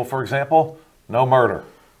second table, for example. No murder.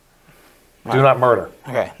 Right. Do not murder.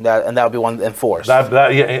 Okay, that would be one enforced.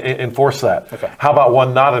 Enforce that. Okay. How about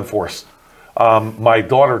one not enforced? My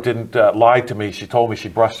daughter didn't lie to me. She told me she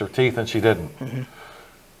brushed her teeth and she didn't.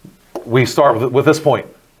 We start with this point.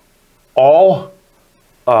 All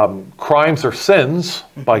crimes are sins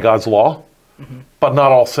by God's law, but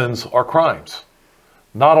not all sins are crimes.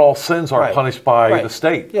 Not all sins are punished by the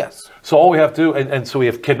state. Yes. So all we have to do, and so we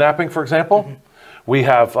have kidnapping, for example. We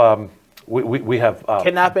have we have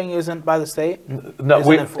kidnapping isn't by the state. No,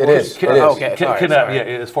 it is. Okay, kidnapping. Yeah,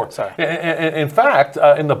 it is for. Sorry. In fact,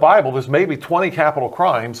 in the Bible, there's maybe 20 capital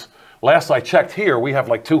crimes. Last I checked, here we have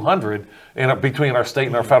like 200 between our state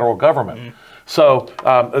and our federal government. So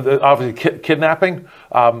obviously, kidnapping,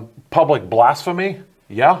 public blasphemy,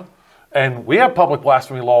 yeah. And we have public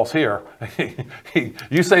blasphemy laws here.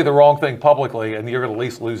 You say the wrong thing publicly, and you're going to at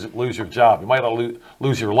least lose your job. You might not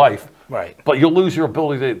lose your life, right? But you'll lose your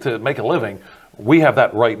ability to make a living. We have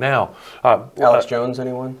that right now. Alex Jones,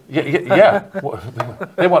 anyone? Yeah.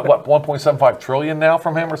 They want what, 1.75 trillion now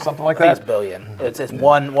from him, or something like that. I think it's billion. It's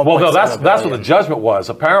one. Well, no, that's what the judgment was.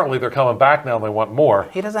 Apparently, they're coming back now, and they want more.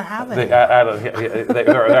 He doesn't have any.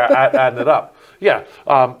 They're adding it up. Yeah,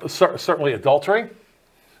 certainly adultery.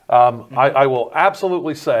 I will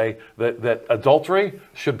absolutely say that adultery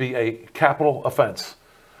should be a capital offense.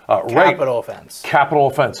 Capital offense. Capital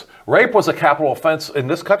offense. Rape was a capital offense in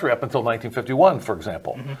this country up until 1951, for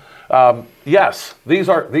example. Yes, these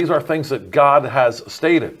are things that God has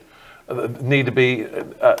stated need to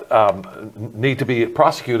be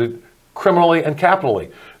prosecuted criminally and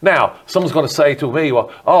capitally. Now, someone's going to say to me,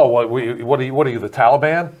 "Well, what are you, the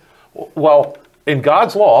Taliban?" Well, in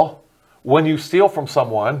God's law, when you steal from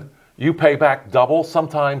someone, you pay back double.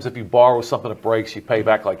 Sometimes if you borrow something that breaks, you pay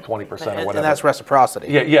back like 20% or whatever. And that's reciprocity.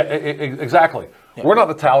 Yeah, exactly. Yeah. We're not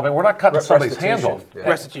the Taliban. We're not cutting somebody's hands off. Yeah.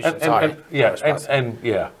 Restitution,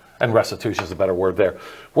 and restitution is a better word there.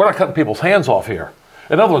 We're not cutting people's hands off here.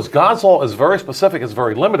 In other words, God's law is very specific, it's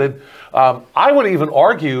very limited. I would even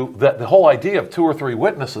argue that the whole idea of 2 or 3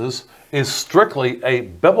 witnesses is strictly a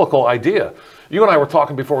biblical idea. You and I were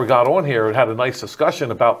talking before we got on here and had a nice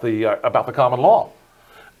discussion about the common law.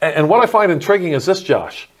 And what I find intriguing is this,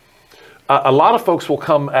 Josh. A lot of folks will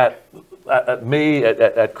come at me,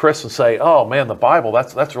 at Chris, and say, "Oh man, the Bible,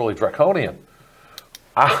 that's really draconian."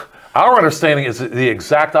 Our understanding is the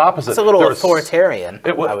exact opposite. It's a little authoritarian,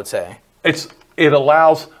 I would say. It's it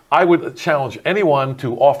allows, I would challenge anyone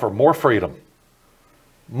to offer more freedom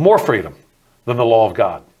than the law of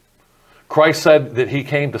God. Christ said that he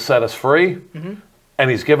came to set us free, and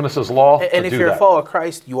he's given us his law to do that. And if you're a follower of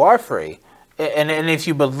Christ, you are free. And if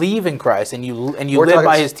you believe in Christ and you live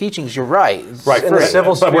by his teachings, you're right. Right, in the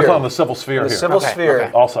civil sphere. But we're talking the civil sphere in the here. civil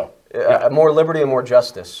sphere, Also. more liberty and more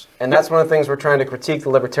justice. And that's one of the things we're trying to critique the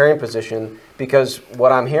libertarian position, because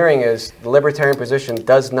what I'm hearing is the libertarian position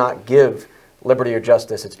does not give liberty or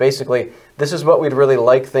justice. It's basically, this is what we'd really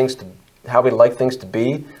like things to, how we'd like things to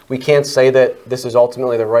be. We can't say that this is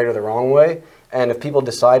ultimately the right or the wrong way. And if people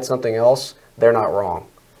decide something else, they're not wrong.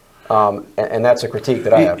 And that's a critique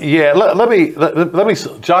that I have. Yeah, let me,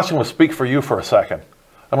 Josh, I'm going to speak for you for a second.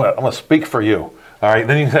 I'm going to speak for you. All right,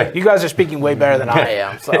 then you can say, you guys are speaking way better than I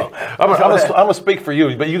am. So I'm going to speak for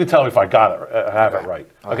you, but you can tell me if I got it, have it right.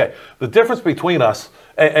 Okay. The difference between us,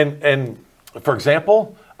 and for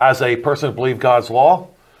example, as a person who believes God's law,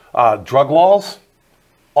 drug laws,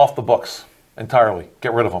 off the books entirely.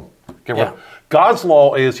 Get rid of them. Get rid of them. God's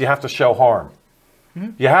law is you have to show harm.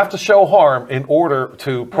 You have to show harm in order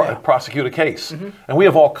to prosecute a case. And we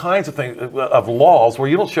have all kinds of things, of laws where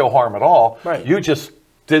you don't show harm at all. Right. You just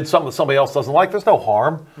did something that somebody else doesn't like. There's no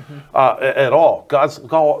harm at all. God's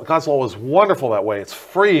law is wonderful that way. It's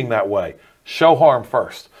freeing that way. Show harm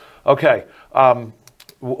first. Okay.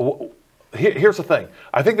 Here's the thing.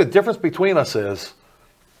 I think the difference between us is,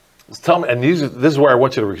 tell me, and this is where I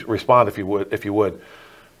want you to respond if you would.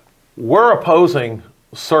 We're opposing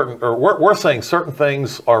certain, or we're saying certain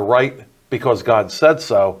things are right because God said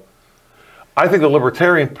so. I think the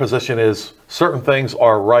libertarian position is certain things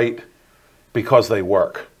are right because they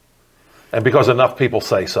work and because enough people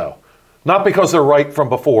say so. Not because they're right from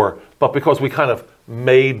before, but because we kind of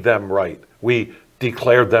made them right. We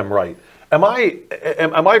declared them right. Am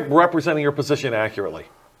I representing your position accurately?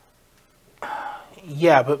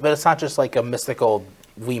 Yeah, but it's not just like a mystical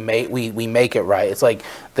we make it right. It's like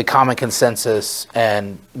the common consensus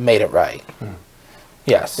and made it right.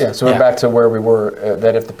 Yes. Yeah, so we're back to where we were,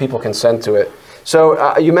 that if the people consent to it.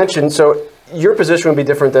 So you mentioned, so your position would be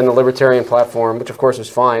different than the Libertarian platform, which of course is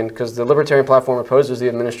fine, because the Libertarian platform opposes the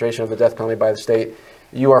administration of the death penalty by the state.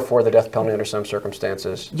 You are for the death penalty under some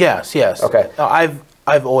circumstances. Yes, yes. Okay.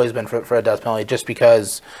 I've always been for a death penalty, just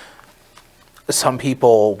because some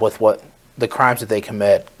people, with what the crimes that they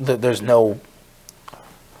commit, there's no...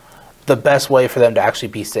 The best way for them to actually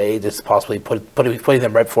be saved is possibly putting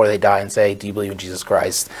them right before they die and say, "Do you believe in Jesus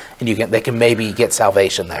Christ?" And they can maybe get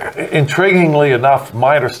salvation there. Intriguingly enough,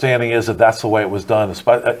 my understanding is that that's the way it was done,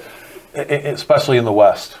 especially in the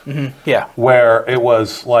West. Yeah. Where it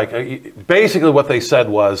was like, basically what they said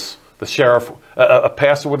was the sheriff, a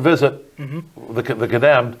pastor would visit the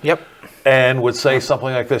condemned, and would say something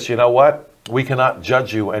like this: "You know what? We cannot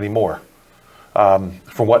judge you anymore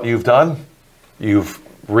for what you've done. You've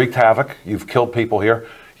wreaked havoc. You've killed people here.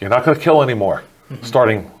 You're not going to kill anymore,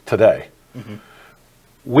 starting today.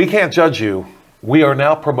 We can't judge you. We are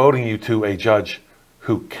now promoting you to a judge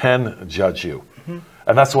who can judge you."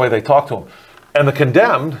 And that's the way they talk to him. And the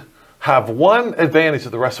condemned have one advantage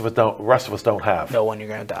that the rest of us don't have. Know when you're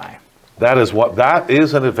going to die. That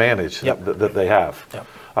is an advantage that they have.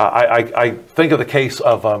 I think of the case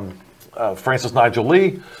of Francis Nigel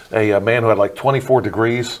Lee, a man who had like 24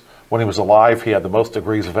 degrees. When he was alive, he had the most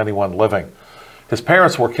degrees of anyone living. His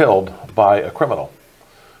parents were killed by a criminal.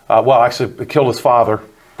 Actually, killed his father,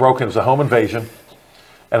 broke in. It was a home invasion,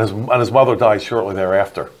 and his mother died shortly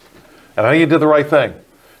thereafter. And I think he did the right thing.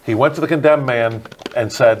 He went to the condemned man and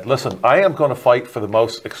said, "Listen, I am going to fight for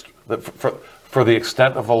for the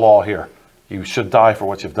extent of the law here. You should die for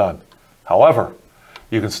what you've done. However,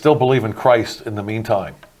 you can still believe in Christ in the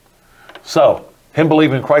meantime." So, him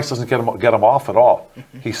believing in Christ doesn't get him off at all.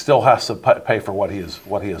 He still has to pay for what he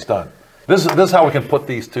has done. This is how we can put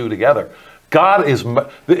these two together. God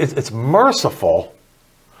it's merciful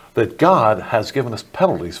that God has given us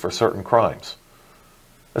penalties for certain crimes.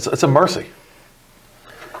 It's a mercy.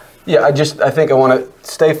 Yeah, I think I want to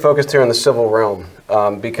stay focused here on the civil realm,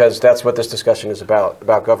 because that's what this discussion is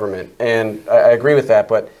about government. And I agree with that,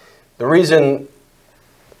 but the reason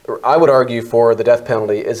I would argue for the death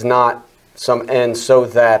penalty is not some end so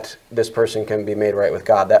that this person can be made right with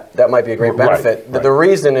God. That might be a great benefit. Right. The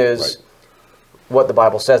reason is what the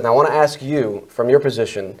Bible says. Now, I want to ask you, from your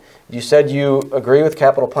position, you said you agree with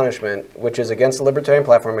capital punishment, which is against the Libertarian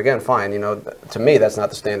platform. Again, fine. To me, that's not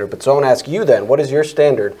the standard. But so I want to ask you then, what is your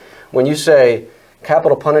standard when you say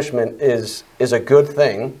capital punishment is a good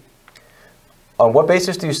thing? On what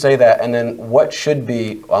basis do you say that? And then what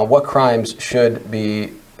crimes should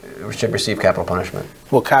be should receive capital punishment.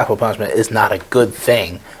 Well, capital punishment is not a good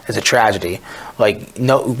thing. It's a tragedy. Like,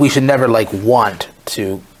 no, we should never like want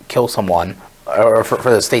to kill someone, or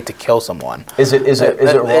for the state to kill someone. Is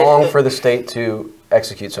it wrong for the state to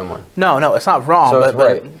execute someone? No, it's not wrong. So it's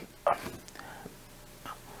right.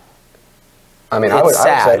 I mean, it's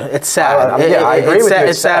sad. It's sad. I agree with you.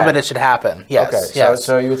 It's sad, but it should happen. Yes. Okay. Yes.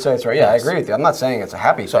 So you would say it's right. Yeah, yes. I agree with you. I'm not saying it's a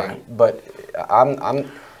happy thing, but I'm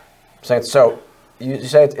saying so. You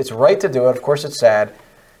say it's right to do it. Of course, it's sad.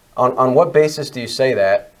 On what basis do you say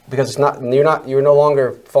that? Because it's not. You're no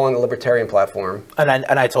longer following the libertarian platform. And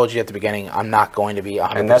I told you at the beginning, I'm not going to be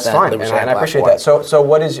 100%. And that's fine. And I appreciate that. So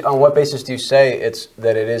on what basis do you say it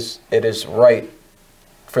is right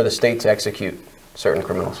for the state to execute certain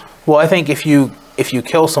criminals? Well, I think if you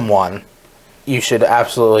kill someone, you should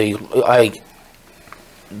absolutely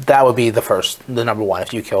that would be the number one.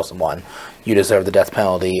 If you kill someone, you deserve the death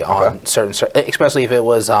penalty on certain, especially if it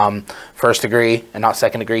was first degree and not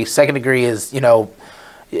second degree. Second degree is,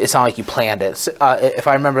 it's not like you planned it. If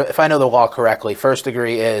I know the law correctly, first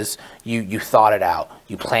degree is you thought it out,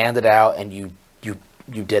 you planned it out, and you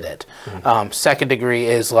did it. Mm-hmm. Second degree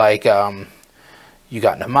is like you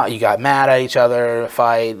got mad at each other,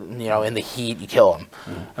 fight, in the heat, you kill them.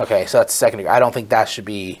 Mm-hmm. Okay, so that's second degree. I don't think that should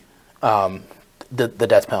be the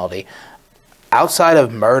death penalty. Outside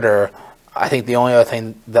of murder, I think the only other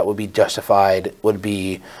thing that would be justified would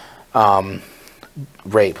be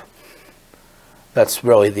rape. That's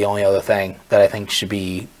really the only other thing that I think should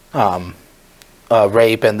be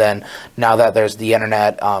rape. And then now that there's the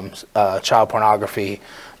internet, child pornography,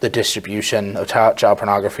 the distribution of child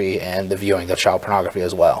pornography, and the viewing of child pornography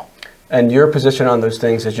as well. And your position on those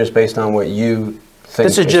things is just based on what you think?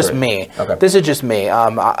 This is just me. Okay. This is just me.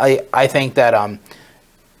 I think that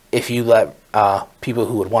if you let people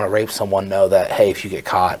who would want to rape someone know that, hey, if you get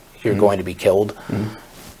caught, you're going to be killed,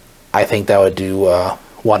 I think that would do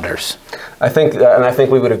wonders. I think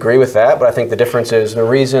we would agree with that, but I think the difference is the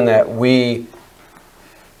reason that we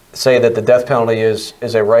say that the death penalty is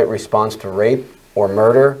a right response to rape or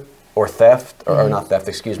murder or theft, or not theft,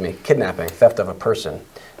 excuse me, kidnapping, theft of a person,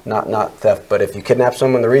 not theft, but if you kidnap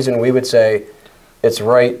someone, the reason we would say it's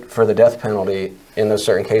right for the death penalty in those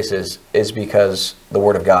certain cases is because the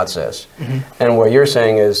Word of God says. And what you're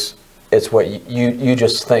saying is it's what you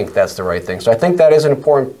just think that's the right thing. So I think that is an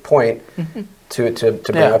important point to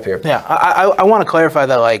bring up here. Yeah, I want to clarify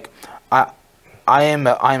that, like, I am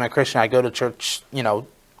a Christian. I go to church,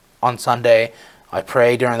 on Sunday. I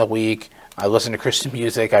pray during the week. I listen to Christian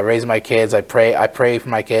music. I raise my kids. I pray for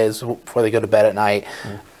my kids before they go to bed at night.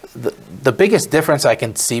 The biggest difference I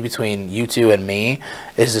can see between you two and me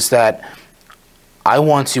is just that I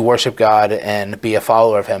want to worship God and be a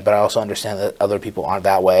follower of Him, but I also understand that other people aren't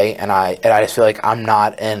that way, and I just feel like I'm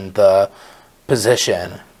not in the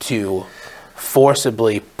position to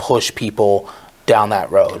forcibly push people down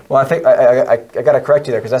that road. Well, I think I got to correct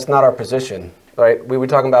you there, because that's not our position, right? We were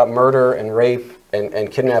talking about murder and rape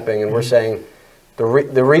and kidnapping, and we're saying the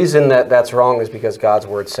reason that that's wrong is because God's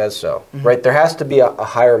Word says so, right? There has to be a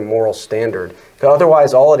higher moral standard, because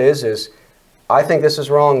otherwise all it is I think this is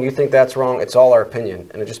wrong, you think that's wrong, it's all our opinion,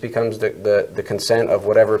 and it just becomes the consent of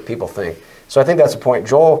whatever people think. So I think that's the point.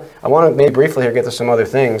 Joel, I want to maybe briefly here get to some other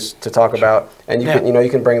things to talk about, and you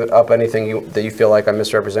can bring up anything that you feel like I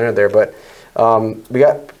misrepresented there, but we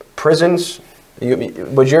got prisons.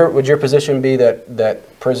 Would your position be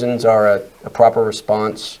that prisons are a proper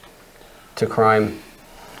response to crime?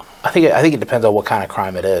 I think it depends on what kind of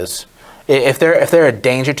crime it is. If they're a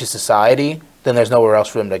danger to society, then there's nowhere else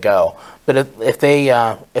for them to go. But if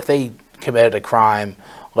they committed a crime,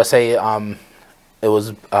 let's say it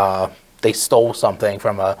was they stole something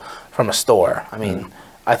from a store. I mean,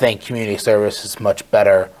 I think community service is much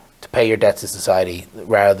better to pay your debts to society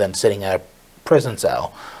rather than sitting in a prison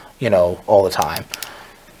cell, all the time.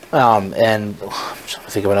 And I'm trying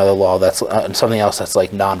to think of another law that's something else that's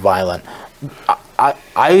like nonviolent. I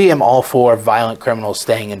am all for violent criminals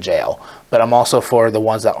staying in jail, but I'm also for the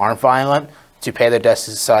ones that aren't violent to pay their debts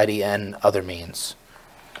to society and other means.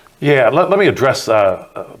 Yeah, let me address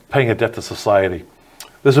paying a debt to society.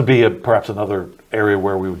 This would be perhaps another area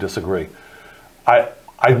where we would disagree.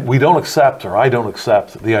 We don't accept, or I don't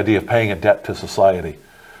accept, the idea of paying a debt to society.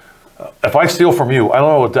 If I steal from you, I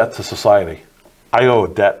don't owe a debt to society. I owe a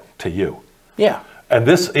debt to you. Yeah. And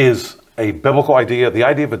this is a biblical idea. The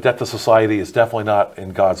idea of a debt to society is definitely not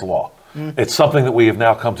in God's law. It's something that we have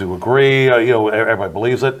now come to agree. Everybody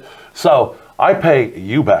believes it. So I pay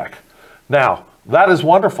you back. Now that is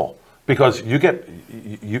wonderful because you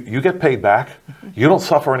get paid back. You don't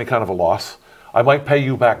suffer any kind of a loss. I might pay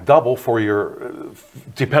you back double for your,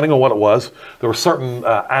 depending on what it was. There were certain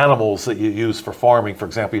animals that you used for farming. For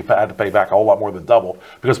example, you had to pay back a whole lot more than double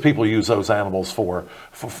because people use those animals for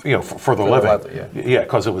their living. Yeah,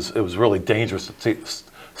 because it was really dangerous to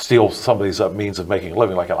steal somebody's means of making a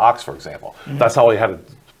living, like an ox, for example. That's all he had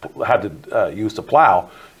to use to plow.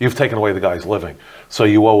 You've taken away the guy's living, so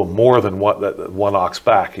you owe him more than one ox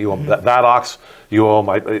back. You owe him that ox. You owe him,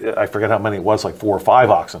 I forget how many it was, like 4 or 5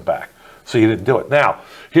 oxen back. So you didn't do it. Now,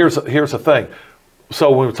 here's the thing.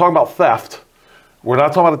 So when we're talking about theft, we're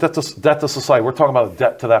not talking about a debt to society. We're talking about a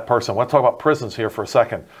debt to that person. We're talking about prisons here for a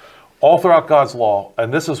second. All throughout God's law,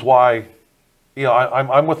 and this is why,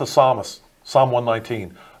 I'm with the psalmist, Psalm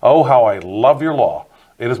 119. Oh, how I love your law.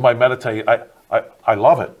 It is my meditation. I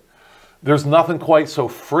love it. There's nothing quite so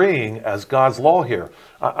freeing as God's law here.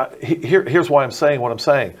 Here's why I'm saying what I'm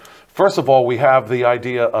saying. First of all, we have the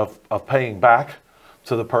idea of paying back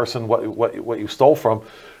to the person what you stole from.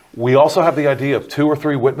 We also have the idea of 2 or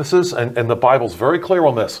 3 witnesses, and the Bible's very clear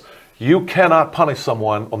on this. You cannot punish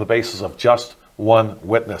someone on the basis of just one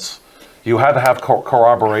witness. You had to have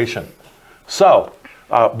corroboration. So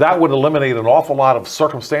that would eliminate an awful lot of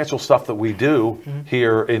circumstantial stuff that we do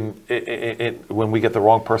here when we get the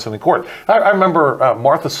wrong person in court. I remember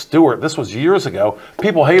Martha Stewart. This was years ago.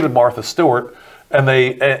 People hated Martha Stewart,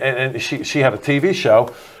 and she had a TV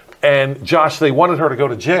show. And Josh, they wanted her to go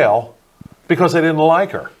to jail because they didn't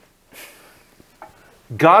like her.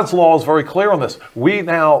 God's law is very clear on this. We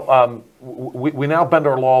now bend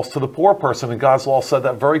our laws to the poor person, and God's law said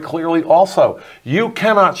that very clearly also. You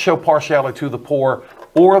cannot show partiality to the poor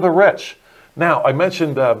or the rich. Now, I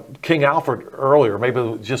mentioned King Alfred earlier,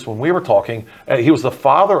 maybe just when we were talking. He was the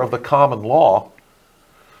father of the common law.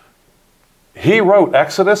 He wrote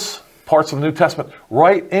Exodus, parts of the New Testament,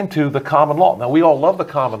 right into the common law. Now, we all love the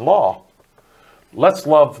common law. Let's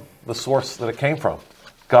love the source that it came from,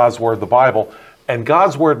 God's Word, the Bible. And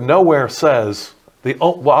God's Word nowhere says,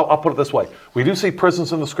 I'll put it this way. We do see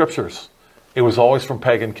prisons in the Scriptures. It was always from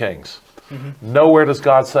pagan kings. Nowhere does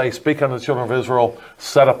God say, speak unto the children of Israel,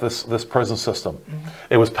 set up this prison system.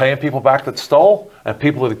 It was paying people back that stole, and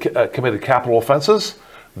people that committed capital offenses,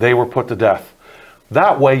 they were put to death.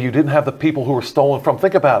 That way you didn't have the people who were stolen from.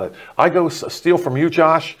 Think about it. I go steal from you,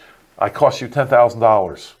 Josh, I cost you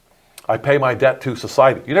 $10,000. I pay my debt to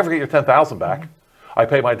society. You never get your $10,000 back. I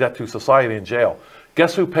pay my debt to society in jail.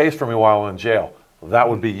 Guess who pays for me while I'm in jail? That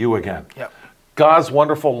would be you again. Yep. God's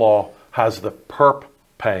wonderful law has the perp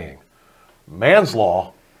paying. Man's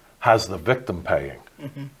law has the victim paying.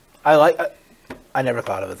 I never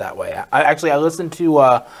thought of it that way. I listened to,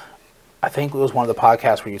 I think it was one of the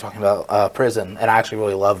podcasts where you were talking about prison, and I actually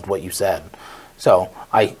really loved what you said. So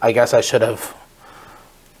I guess I should have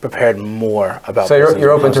prepared more about. So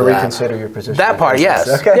you're open to reconsider your position. That part, yes,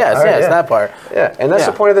 okay. yes, right, yes, that part. Yeah, and that's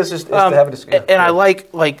the point of this is to have a discussion. And I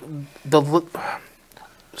like the.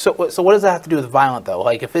 So what does that have to do with violent though?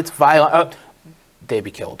 Like if it's violent. They'd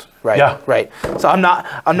be killed, right? Yeah. Right. So I'm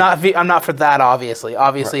not for that. Obviously,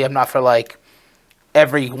 right. I'm not for like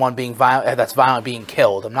everyone being violent. That's violent being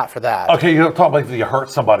killed. I'm not for that. Okay, you're talking about if you hurt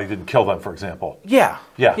somebody, didn't kill them, for example. Yeah.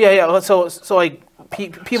 So like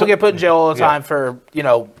people get put in jail all the time for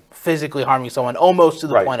physically harming someone, almost to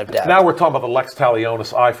the point of death. Now we're talking about the lex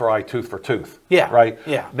talionis, eye for eye, tooth for tooth. Yeah. Right.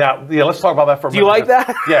 Yeah. Now, let's talk about that for a minute. Do you like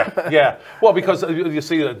that? Yeah. Well, because you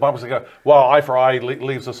see, the Bible's like, well, eye for eye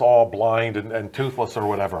leaves us all blind and toothless or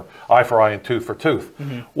whatever. Eye for eye and tooth for tooth.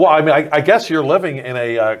 Well, I mean, I guess you're living in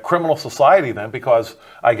a criminal society then, because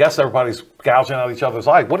I guess everybody's gouging out each other's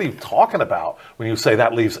eyes. What are you talking about when you say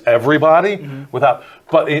that leaves everybody without?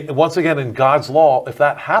 But once again, in God's law, if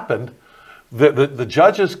that happened, the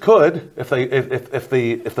judges could, if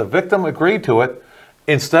the victim agreed to it,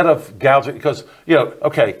 instead of gouging, because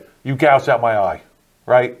you gouged out my eye,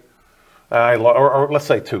 right? Or let's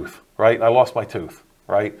say tooth, right? I lost my tooth,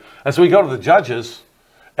 right? And so we go to the judges,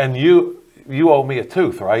 and you owe me a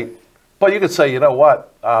tooth, right? But you could say, you know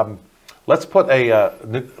what? Let's put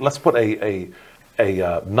a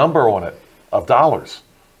number on it of dollars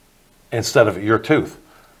instead of your tooth.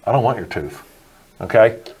 I don't want your tooth,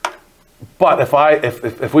 okay? But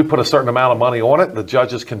if we put a certain amount of money on it, the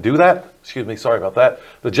judges can do that. Excuse me, sorry about that.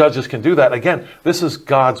 The judges can do that. Again, this is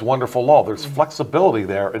God's wonderful law. There's flexibility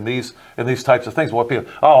there in these types of things. What people,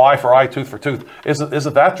 eye for eye, tooth for tooth,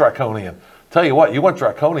 isn't that draconian? Tell you what, you went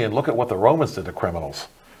draconian. Look at what the Romans did to criminals.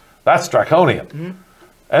 That's draconian.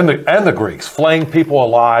 And the Greeks, flaying people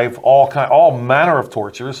alive, all manner of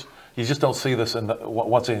tortures. You just don't see this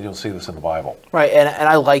once again, you don't see this in the Bible. Right, and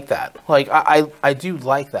I like that. Like I do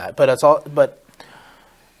like that, but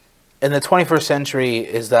in the 21st century,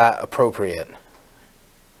 is that appropriate?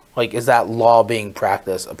 Like, is that law being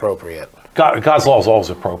practiced appropriate? God's law is always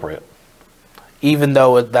appropriate. Even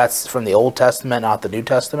though that's from the Old Testament, not the New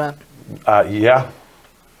Testament? Yeah.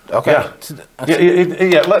 Okay. Yeah.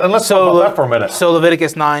 And let's talk about that for a minute. So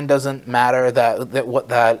Leviticus 9 doesn't matter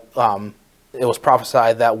it was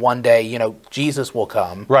prophesied that one day, Jesus will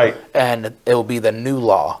come. Right. And it will be the new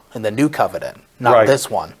law and the new covenant, not Right. this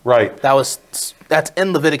one. Right. That's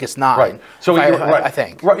in Leviticus 9. Right. So I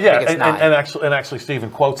think. Right. Yeah. Leviticus 9. And actually,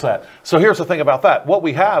 Stephen quotes that. So here's the thing about that. What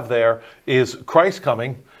we have there is Christ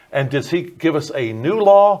coming, and does he give us a new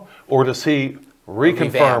law, or does he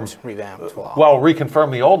reconfirm? Revamped law. Well,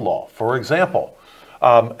 reconfirm the old law, for example,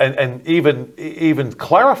 and even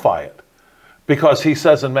clarify it. Because he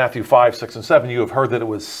says in Matthew 5, 6, and 7, you have heard that it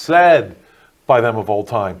was said by them of old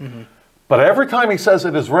time. Mm-hmm. But every time he says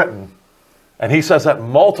it is written, and he says that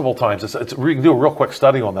multiple times, we can do a real quick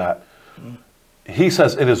study on that. Mm-hmm. He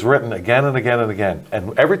says it is written again and again and again.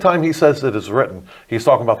 And every time he says it is written, he's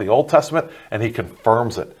talking about the Old Testament, and he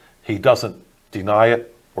confirms it. He doesn't deny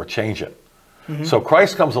it or change it. Mm-hmm. So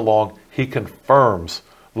Christ comes along, he confirms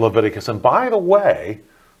Leviticus. And by the way,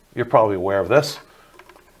 you're probably aware of this,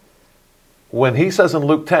 when he says in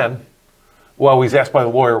Luke 10, well, he's asked by the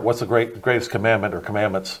lawyer, what's the greatest commandment or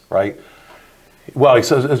commandments, right? Well, he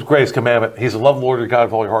says his greatest commandment, he's to love the Lord your God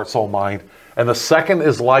with all your heart, soul, mind. And the second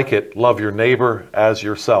is like it, love your neighbor as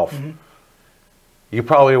yourself. Mm-hmm. You're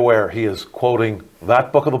probably aware he is quoting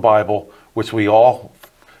that book of the Bible, which we all,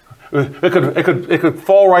 it could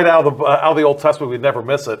fall right out of the Old Testament, we'd never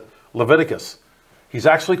miss it, Leviticus. He's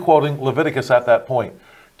actually quoting Leviticus at that point.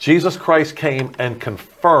 Jesus Christ came and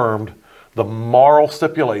confirmed the moral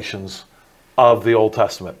stipulations of the Old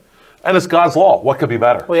Testament. And it's God's law. What could be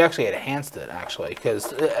better? Well, he actually enhanced it,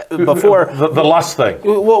 because before... The lust thing.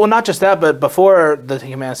 Well, not just that, but before the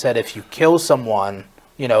Ten Commandments said, if you kill someone,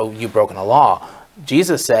 you've broken a law.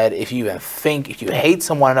 Jesus said, if you hate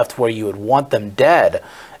someone enough to where you would want them dead,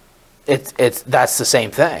 that's the same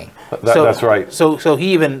thing. That's right. So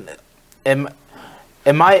he even... In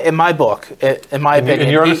my book, in my opinion...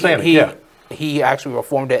 In your understanding, he actually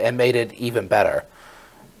reformed it and made it even better.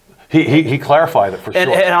 He clarified it for sure.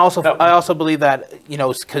 And I also believe that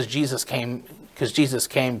because Jesus came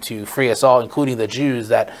to free us all, including the Jews,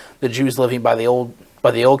 that the Jews living by the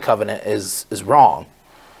old covenant is wrong.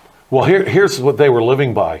 Well, here's what they were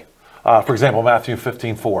living by. For example, Matthew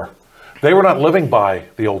 15:4. They were not living by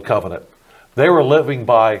the old covenant. They were living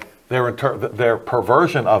by their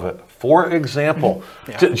perversion of it. For example,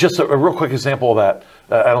 just a real quick example of that.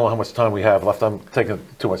 I don't know how much time we have left. I'm taking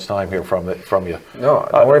too much time here from you. No,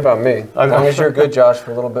 don't worry about me. As long as you're good, Josh,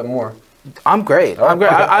 for a little bit more. I'm great. Oh, I'm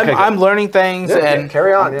great. okay. I'm learning things and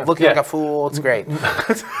carry on. Yeah. looking like a fool. It's great.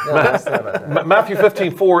 Matthew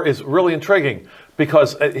 15:4 is really intriguing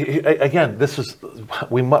because again,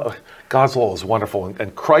 God's law is wonderful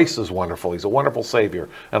and Christ is wonderful. He's a wonderful Savior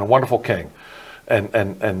and a wonderful King,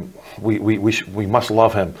 and we must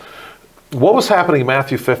love Him. What was happening in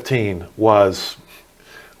Matthew 15 was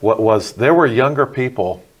there were younger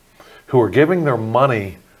people who were giving their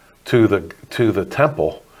money to the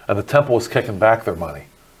temple, and the temple was kicking back their money.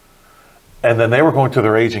 And then they were going to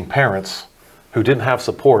their aging parents who didn't have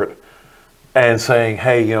support and saying,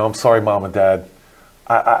 hey, I'm sorry, Mom and Dad,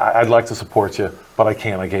 I'd like to support you, but I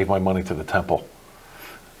can't. I gave my money to the temple.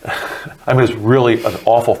 I mean, it's really an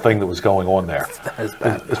awful thing that was going on there. That is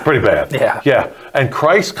bad. It's pretty bad. Yeah. Yeah. And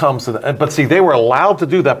Christ comes to but see, they were allowed to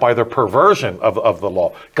do that by their perversion of the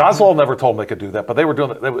law. God's law never told them they could do that, but they were doing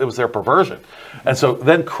it. It was their perversion. And so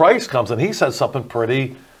then Christ comes and he says something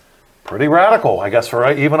pretty radical, I guess,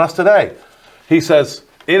 for even us today. He says,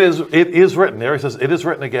 it is written. There he says, it is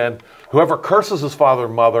written again, whoever curses his father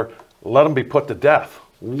and mother, let him be put to death.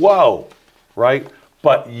 Whoa, right?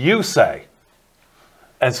 But you say,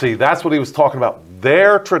 and see, that's what he was talking about,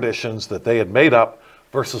 their traditions that they had made up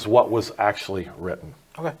versus what was actually written.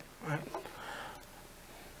 Okay. All right.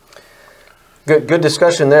 Good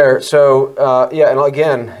discussion there. So, and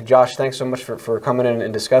again, Josh, thanks so much for coming in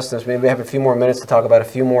and discussing this. Maybe we have a few more minutes to talk about a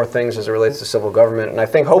few more things as it relates to civil government. And I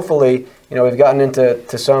think hopefully, we've gotten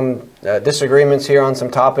into some disagreements here on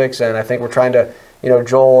some topics, and I think we're trying to,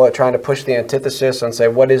 Joel, trying to push the antithesis and say,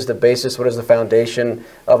 what is the basis, what is the foundation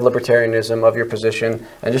of libertarianism, of your position,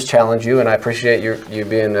 and just challenge you. And I appreciate you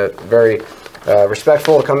being very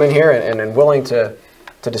respectful to come in here and willing to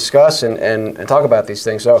discuss and talk about these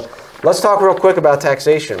things. So let's talk real quick about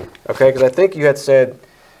taxation, okay? Because I think you had said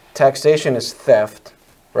taxation is theft,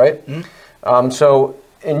 right? Mm-hmm. So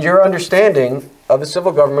in your understanding of the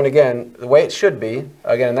civil government, again, the way it should be,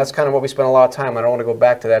 again, and that's kind of what we spent a lot of time. I don't want to go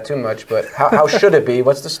back to that too much, but how should it be?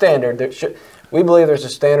 What's the standard? We believe there's a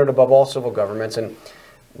standard above all civil governments, and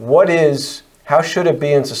how should it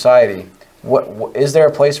be in society? What is there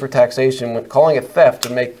a place for taxation? Calling it theft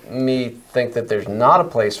would make me think that there's not a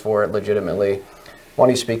place for it legitimately. Why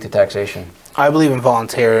don't you speak to taxation? I believe in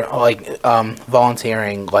volunteering,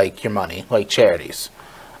 like your money, like charities.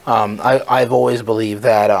 I've always believed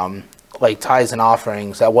that like tithes and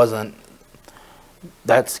offerings,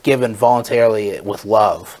 that's given voluntarily with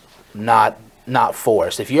love, not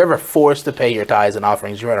forced. If you're ever forced to pay your tithes and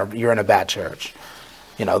offerings, you're in a bad church.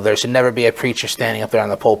 You know, there should never be a preacher standing up there on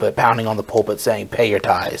the pulpit, pounding on the pulpit, saying "pay your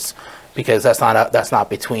tithes," because that's not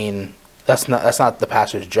the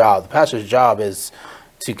pastor's job. The pastor's job is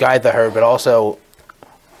to guide the herd, but also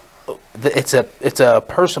it's a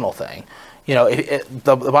personal thing. You know,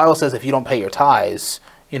 the Bible says if you don't pay your tithes,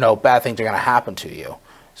 you know, bad things are going to happen to you.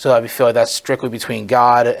 So I feel like that's strictly between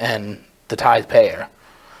God and the tithe payer.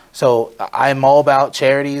 So I'm all about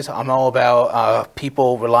charities. I'm all about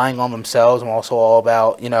people relying on themselves. I'm also all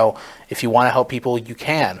about, you know, if you want to help people, you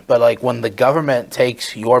can. But like when the government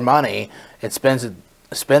takes your money and spends it,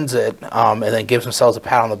 and then gives themselves a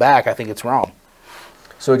pat on the back, I think it's wrong.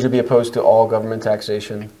 So would you be opposed to all government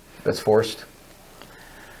taxation that's forced?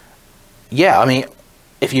 Yeah, I mean,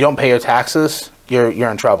 if you don't pay your taxes, you're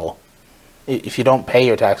in trouble. If you don't pay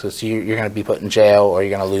your taxes, you're going to be put in jail or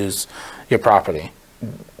you're going to lose your property.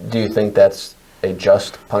 Do you think that's a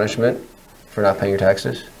just punishment for not paying your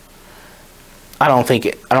taxes? I don't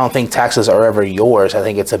think taxes are ever yours. I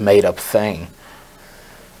think it's a made-up thing.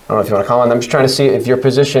 I don't know if you want to comment. I'm just trying to see if your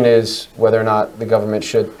position is whether or not the government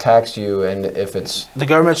should tax you, and if it's... The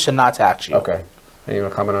government should not tax you. Okay. And you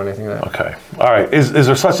want to comment on anything of that? Okay. All right. Is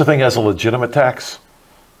there such a thing as a legitimate tax?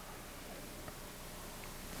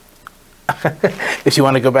 If you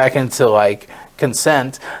want to go back into like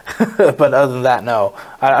consent, but other than that, no.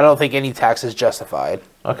 I don't think any tax is justified.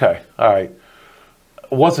 Okay. All right.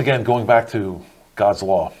 Once again, going back to God's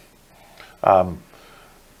law,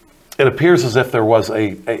 it appears as if there was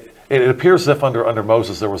it appears as if under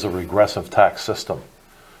Moses there was a regressive tax system.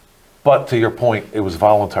 But to your point, it was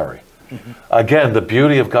voluntary. Mm-hmm. Again, the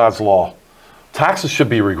beauty of God's law, taxes should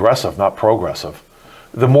be regressive, not progressive.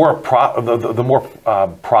 The more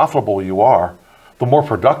profitable you are, the more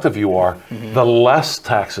productive you are, mm-hmm. the less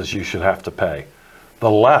taxes you should have to pay.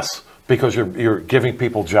 The less, because you're giving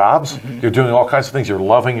people jobs, mm-hmm. you're doing all kinds of things, you're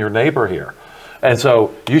loving your neighbor here. And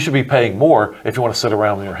so you should be paying more if you want to sit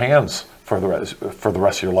around on your hands for the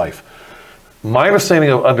rest of your life. My understanding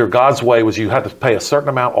of under God's way was you had to pay a certain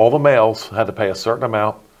amount, all the males had to pay a certain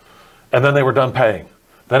amount, and then they were done paying.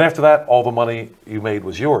 Then after that, all the money you made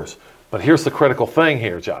was yours. But here's the critical thing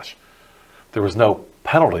here, Josh. There was no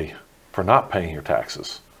penalty for not paying your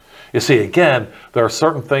taxes. You see, again, there are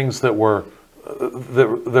certain things that were,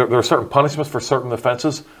 there are certain punishments for certain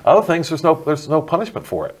offenses. Other things, there's no punishment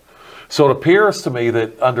for it. So it appears to me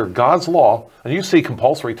that under God's law, and you see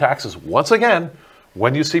compulsory taxes once again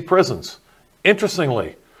when you see prisons.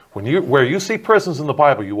 Interestingly, where you see prisons in the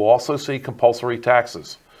Bible, you will also see compulsory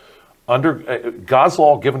taxes. Under God's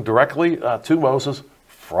law given directly to Moses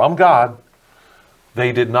from God,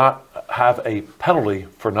 they did not have a penalty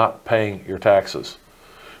for not paying your taxes.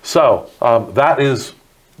 So that is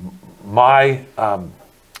my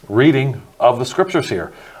reading of the scriptures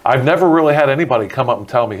here. I've never really had anybody come up and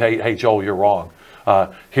tell me, hey Joel, you're wrong.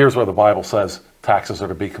 Here's where the Bible says taxes are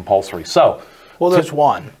to be compulsory. So, well, there's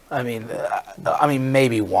one. I mean,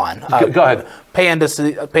 maybe one. Go ahead. Pay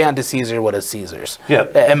unto Caesar what is Caesar's. Yeah.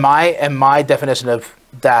 And my definition of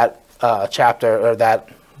that chapter or that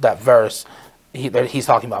verse, he's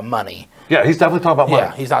talking about money. Yeah, he's definitely talking about money.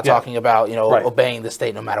 Yeah, he's not talking about right. obeying the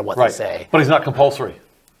state no matter what right. they say. But he's not compulsory.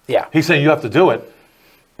 Yeah. He's saying you have to do it,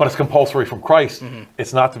 but it's compulsory from Christ. Mm-hmm.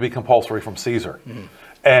 It's not to be compulsory from Caesar. Mm-hmm.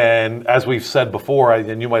 And as we've said before,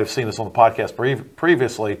 and you might have seen this on the podcast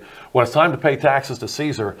previously, when it's time to pay taxes to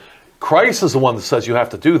Caesar, Christ is the one that says you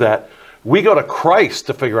have to do that. We go to Christ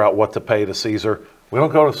to figure out what to pay to Caesar. We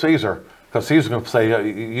don't go to Caesar, because Caesar's going to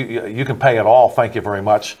say, you can pay it all, thank you very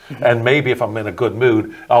much. Mm-hmm. And maybe if I'm in a good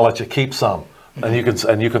mood, I'll let you keep some. Mm-hmm.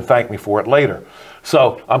 And you can thank me for it later.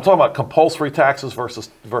 So I'm talking about compulsory taxes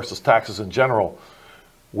versus taxes in general.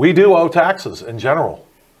 We do owe taxes in general,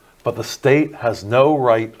 but the state has no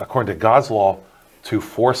right, according to God's law, to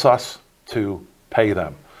force us to pay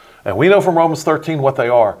them. And we know from Romans 13 what they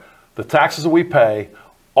are. The taxes that we pay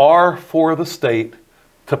are for the state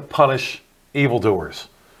to punish evildoers,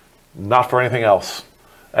 not for anything else.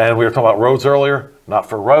 And we were talking about roads earlier, not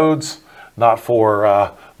for roads, not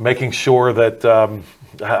for making sure that,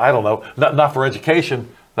 I don't know, not for education,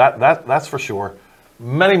 that's for sure.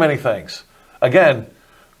 Many, many things. Again,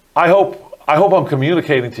 I hope I'm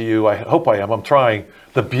communicating to you, I hope I am, I'm trying,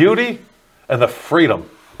 the beauty and the freedom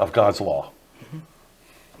of God's law.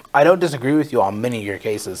 I don't disagree with you on many of your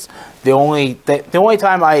cases. The only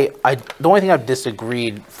thing I've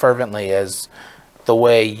disagreed fervently is the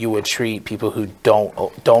way you would treat people who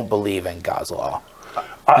don't believe in God's law.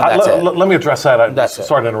 Let me address that. That's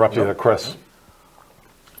sorry to interrupt you there, Chris.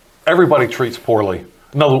 Everybody treats poorly.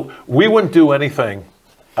 No, we wouldn't do anything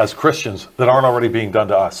as Christians that aren't already being done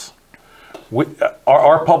to us.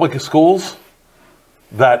 Our public schools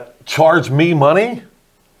that charge me money,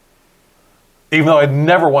 even though I'd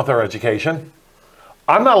never want their education,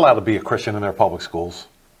 I'm not allowed to be a Christian in their public schools.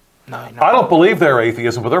 No, I don't believe they're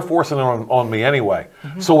atheism, but they're forcing it on me anyway.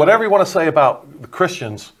 Mm-hmm. So whatever you want to say about the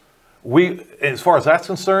Christians, as far as that's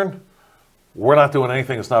concerned, we're not doing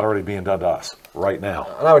anything that's not already being done to us right now.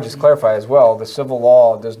 And I would just clarify as well, the civil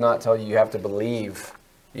law does not tell you have to believe.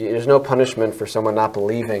 There's no punishment for someone not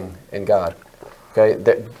believing in God. Okay.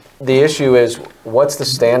 The issue is, what's the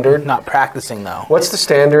standard? Not practicing, though. What's the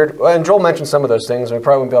standard? Well, and Joel mentioned some of those things, and we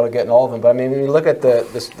probably won't be able to get into all of them. But I mean, when you look at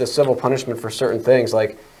the civil punishment for certain things,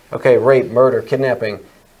 like, okay, rape, murder, kidnapping.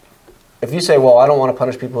 If you say, well, I don't want to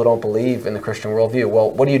punish people who don't believe in the Christian worldview,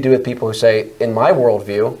 well, what do you do with people who say, in my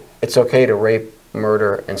worldview, it's okay to rape,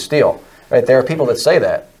 murder, and steal? Right? There are people that say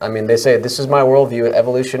that. I mean, they say, this is my worldview, an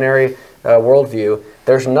evolutionary worldview.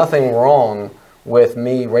 There's nothing wrong with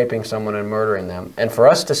me raping someone and murdering them. And for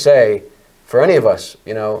us to say, for any of us,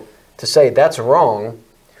 to say that's wrong,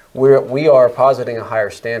 we are positing a higher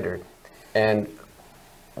standard. And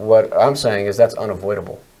what I'm saying is that's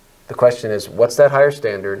unavoidable. The question is, what's that higher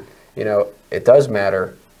standard? It does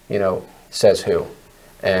matter, says who.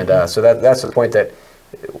 And so that's the point, that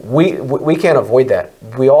we can't avoid that.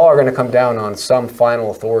 We all are going to come down on some final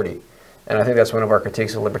authority. And I think that's one of our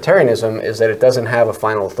critiques of libertarianism, is that it doesn't have a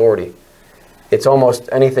final authority. It's almost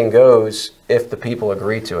anything goes if the people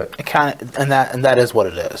agree to it. And that is what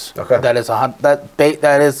it is. Okay. That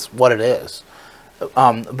is what it is.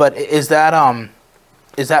 But is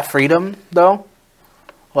that freedom, though?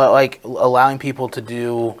 Like allowing people to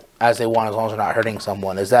do as they want as long as they're not hurting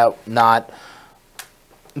someone. Is that not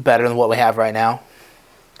better than what we have right now?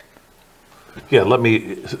 Yeah,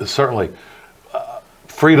 certainly.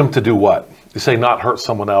 Freedom to do what? You say not hurt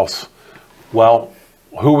someone else. Well,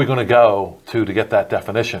 who are we going to go to get that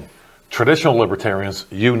definition? Traditional libertarians,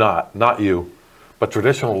 not you, but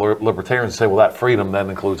traditional libertarians say, well, that freedom then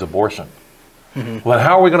includes abortion. Mm-hmm. Well,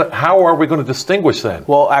 how are we going to distinguish then?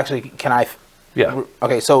 Well, actually, can I? Yeah.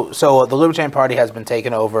 Okay, so the Libertarian Party has been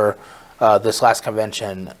taken over. This last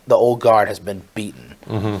convention, the old guard has been beaten,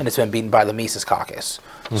 mm-hmm. and it's been beaten by the Mises Caucus.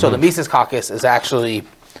 Mm-hmm. So the Mises Caucus is actually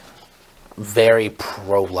very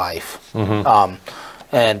pro-life, mm-hmm.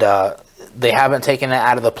 And they haven't taken it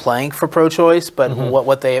out of the plank for pro-choice, but mm-hmm.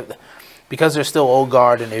 what they, because they're still old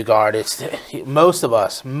guard and new guard, it's most of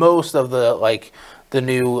the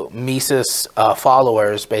new Mises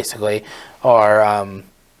followers basically are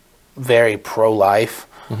very pro-life,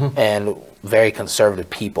 mm-hmm. and very conservative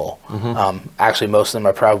people. Mm-hmm. Actually, most of them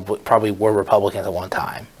are probably were Republicans at one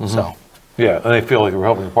time. Mm-hmm. So, yeah, and they feel like the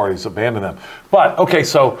Republican Party's abandoned them. But okay,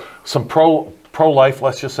 so some pro-life,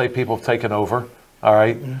 let's just say, people have taken over. All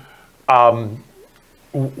right. Mm-hmm.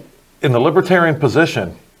 In the libertarian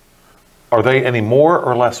position, are they any more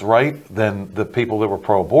or less right than the people that were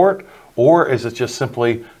pro-abort, or is it just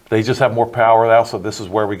simply they just have more power now, so this is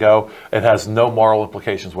where we go? It has no moral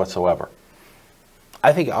implications whatsoever.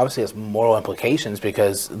 I think obviously it's moral implications,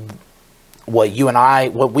 because what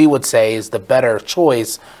we would say is the better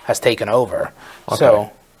choice has taken over. Okay.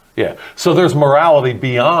 So, yeah. So there's morality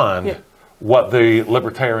beyond what the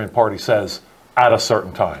Libertarian Party says at a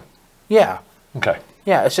certain time. Yeah. Okay.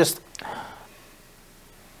 Yeah, it's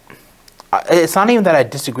not even that I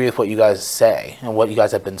disagree with what you guys say and what you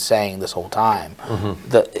guys have been saying this whole time. Mm-hmm.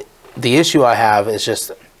 The issue I have is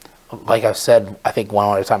just, like I've said, I think one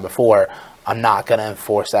other time before, I'm not going to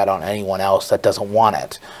enforce that on anyone else that doesn't want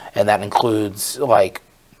it, and that includes like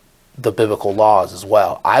the biblical laws as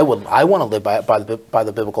well. I want to live by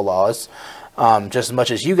the biblical laws, just as much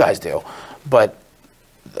as you guys do, but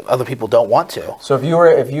other people don't want to. So if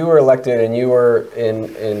you were elected and you were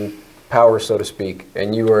in power, so to speak,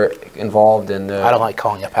 and you were involved in the... I don't like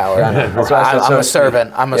calling it power. I'm a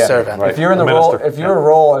servant. I'm a servant. Right. If you're in the role,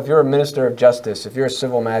 if you're a minister of justice, if you're a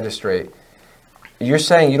civil magistrate, you're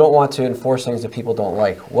saying you don't want to enforce things that people don't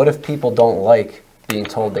like. What if people don't like being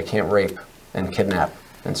told they can't rape and kidnap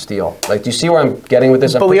and steal? Like, do you see where I'm getting with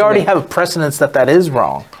this? But we already have precedents that is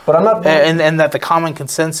wrong. But I'm not... And that the common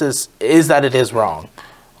consensus is that it is wrong.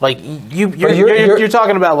 Like, you're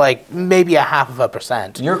talking about like maybe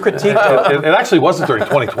 0.5%. Your critique... it actually wasn't during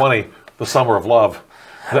 2020, the summer of love.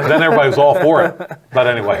 Then everybody's all for it. But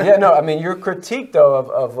anyway. Yeah, no, I mean, your critique, though,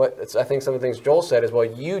 of what I think some of the things Joel said is, well,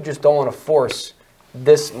 you just don't want to force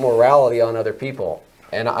this morality on other people.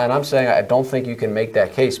 And I'm saying I don't think you can make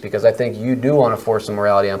that case, because I think you do want to force the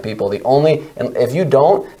morality on people. And if you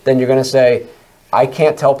don't, then you're going to say, I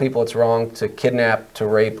can't tell people it's wrong to kidnap, to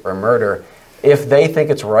rape, or murder. If they think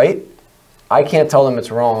it's right, I can't tell them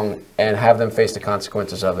it's wrong and have them face the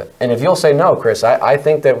consequences of it. And if you'll say, no, Chris, I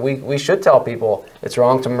think that we should tell people it's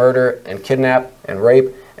wrong to murder and kidnap and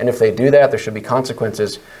rape, and if they do that, there should be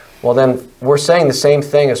consequences. Well, then we're saying the same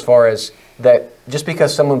thing, as far as that just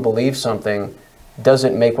because someone believes something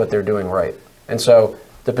doesn't make what they're doing right. And so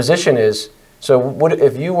the position is,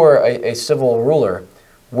 if you were a civil ruler,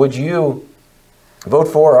 would you vote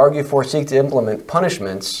for, argue for, seek to implement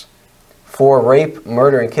punishments for rape,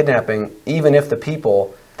 murder, and kidnapping, even if the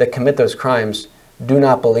people that commit those crimes do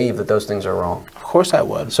not believe that those things are wrong? Of course I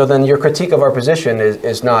would. So then your critique of our position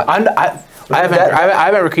is not... I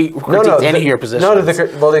haven't critiqued any of your positions. No,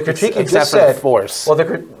 the critique you just said... force.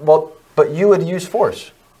 But you would use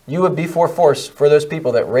force. You would be for force for those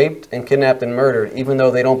people that raped and kidnapped and murdered, even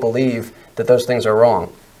though they don't believe that those things are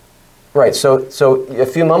wrong. Right, so a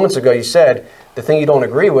few moments ago you said the thing you don't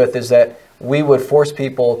agree with is that we would force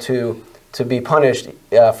people to be punished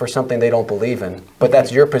for something they don't believe in. But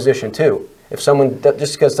that's your position too. If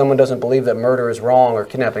just because someone doesn't believe that murder is wrong or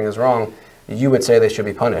kidnapping is wrong, you would say they should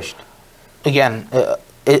be punished. Again,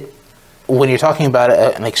 when you're talking about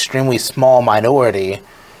an extremely small minority...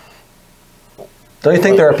 Don't you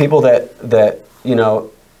think there are people that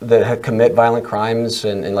commit violent crimes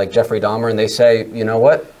and like Jeffrey Dahmer, and they say, you know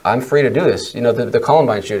what, I'm free to do this. The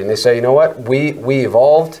Columbine shooting, they say, you know what, we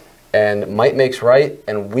evolved, and might makes right,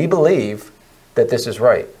 and we believe that this is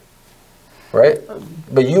right. Right?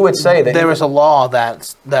 But you would say that... There was a law that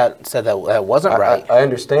said that wasn't right. I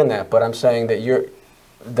understand that, but I'm saying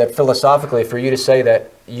that philosophically, for you to say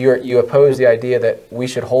that you oppose the idea that we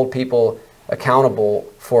should hold people accountable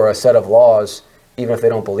for a set of laws, even if they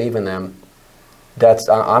don't believe in them,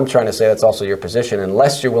 I'm trying to say that's also your position,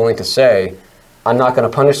 unless you're willing to say, I'm not going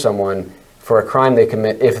to punish someone for a crime they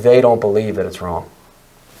commit if they don't believe that it's wrong.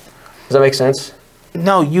 Does that make sense?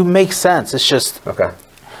 No, you make sense. It's just... Okay.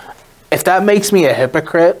 If that makes me a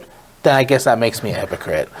hypocrite, then I guess that makes me a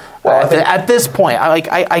hypocrite. Well, at this point,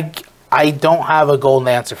 I don't have a golden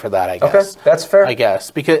answer for that, I guess. Okay, that's fair. I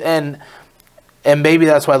guess. And maybe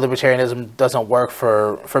that's why libertarianism doesn't work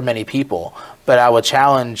for many people. But I would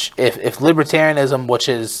challenge, if libertarianism, which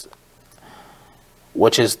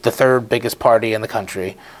is the third biggest party in the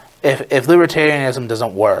country, if libertarianism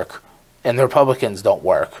doesn't work, and the Republicans don't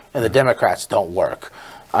work, and the Democrats don't work,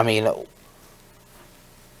 I mean,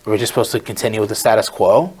 we're just supposed to continue with the status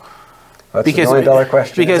quo? That's the million-dollar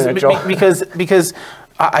question, isn't it, Joel? Because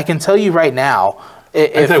I can tell you right now,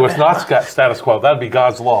 if it was not status quo, that'd be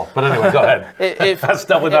God's law. But anyway, go ahead. That's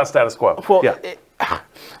definitely not status quo. Well,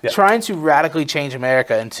 trying to radically change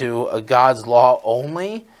America into a God's law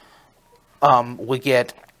only would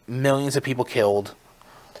get millions of people killed,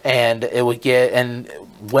 and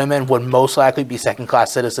women would most likely be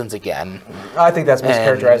second-class citizens again. I think that's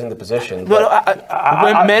mischaracterizing the position.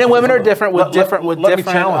 Men and women are different with different. Let me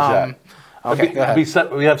challenge that. Okay, go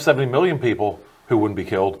ahead. We have 70 million people who wouldn't be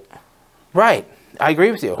killed. Right. I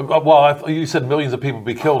agree with you. Well, you said millions of people would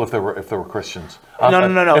be killed if they were Christians.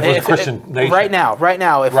 No. If it was a Christian nation. Right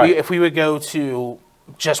now, if we would go to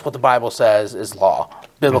just what the Bible says is law,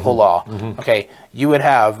 biblical law, okay, you would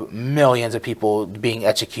have millions of people being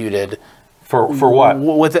executed. For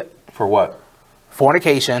what? For what?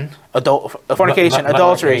 Fornication,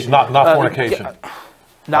 adultery. Not fornication.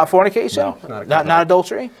 Not fornication? No. Not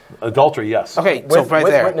adultery? Adultery, yes. Okay, so right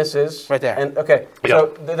there. With witnesses. Right there. And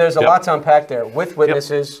so there's a lot to unpack there. With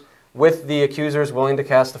witnesses, with the accusers willing to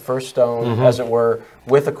cast the first stone, as it were,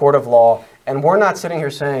 with a court of law. And we're not sitting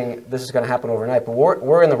here saying this is going to happen overnight, but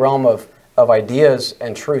we're in the realm of ideas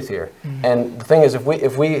and truth here. And the thing is,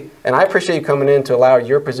 if we, and I appreciate you coming in to allow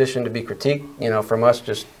your position to be critiqued, from us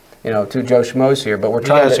just, two Joe Schmoes here, but we're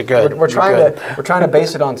trying we're trying to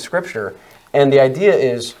base it on Scripture. And the idea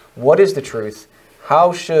is, what is the truth?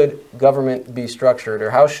 How should government be structured,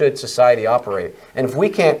 or how should society operate? And if we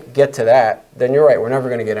can't get to that, then you're right, we're never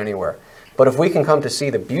going to get anywhere. But if we can come to see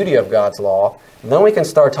the beauty of God's law, then we can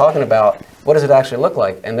start talking about what does it actually look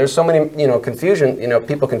like. And there's so many, confusion,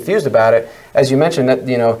 people confused about it. As you mentioned, that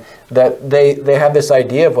that they have this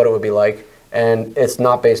idea of what it would be like, and it's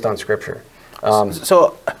not based on Scripture.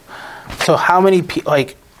 So how many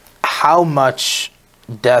how much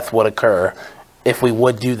death would occur if we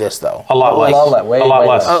would do this, though? A lot less. A lot way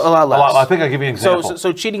less. A lot less. I think I'll give you an example.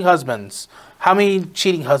 So cheating husbands. How many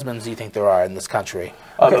cheating husbands do you think there are in this country?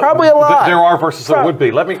 Probably a lot. There are versus there would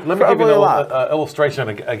be. Let me give you an illustration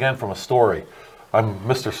again from a story. I'm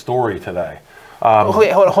Mr. Story today.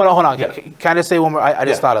 Wait, hold on. Yeah. Can I just say one more? I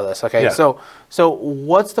just thought of this. Okay, Yeah. so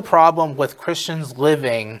what's the problem with Christians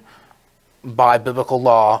living by biblical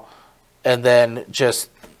law, and then just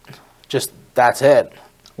that's it?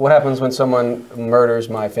 What happens when someone murders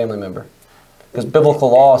my family member? Because biblical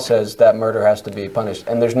law says that murder has to be punished,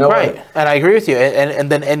 and there's no way. And I agree with you. And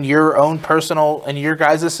then in your own personal, in your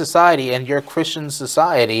guys' society, and your Christian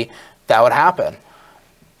society, that would happen.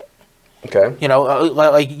 Okay. You know,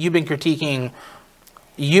 like you've been critiquing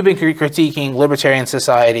libertarian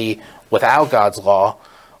society without God's law.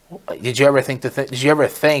 Did you ever think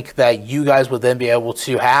that you guys would then be able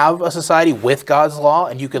to have a society with God's law,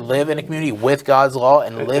 and you could live in a community with God's law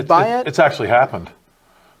and live by it? It's actually happened,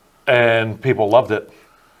 and people loved it.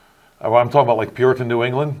 I'm talking about like Puritan New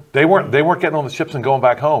England. They weren't getting on the ships and going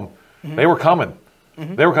back home. Mm-hmm. They were coming.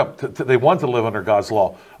 Mm-hmm. They wanted to live under God's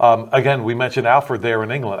law. Again, we mentioned Alfred there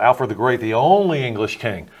in England. Alfred the Great, the only English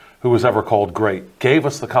king who was ever called great, gave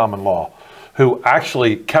us the common law, who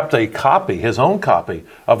actually kept a copy, his own copy,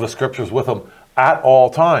 of the scriptures with him at all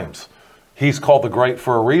times. He's called the Great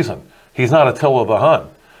for a reason. He's not Attila the Hun.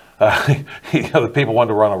 The people wanted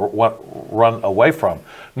to run away from.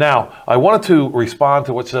 Now, I wanted to respond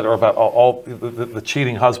to what you said about all the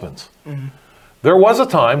cheating husbands. Mm-hmm. There was a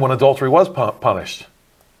time when adultery was punished.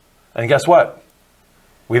 And guess what?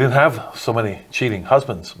 We didn't have so many cheating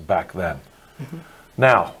husbands back then. Mm-hmm.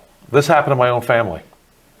 Now, this happened in my own family.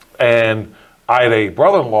 And I had a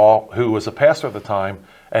brother-in-law who was a pastor at the time,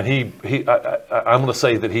 and I'm going to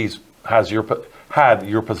say that had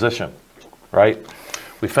your position, right?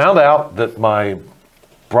 We found out that my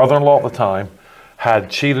brother-in-law at the time had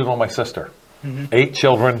cheated on my sister. Mm-hmm. 8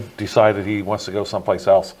 children, decided he wants to go someplace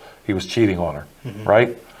else. He was cheating on her, mm-hmm.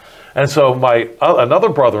 right? And so my another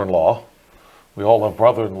brother-in-law, we all have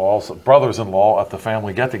brothers-in-law at the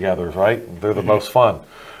family get-togethers, right? They're the mm-hmm. most fun.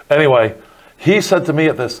 Anyway, he said to me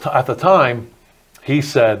at the time, he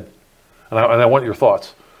said, and I want your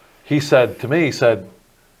thoughts. He said to me,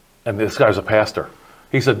 and this guy's a pastor.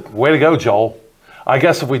 He said, "Way to go, Joel. I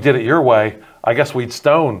guess if we did it your way, I guess we'd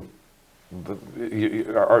stone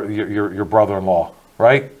your brother-in-law,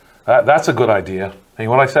 right? That's a good idea." And you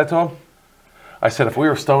know what I said to him? I said, if we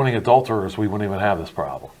were stoning adulterers, we wouldn't even have this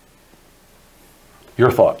problem. Your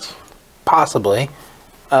thoughts? Possibly.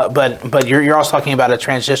 But you're also talking about a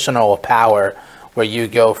transitional power where you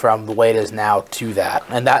go from the way it is now to that.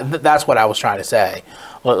 And that's what I was trying to say.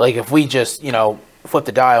 Like if we just, flip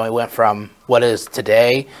the dial and we went from what is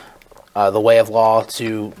today, the way of law,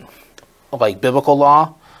 to like biblical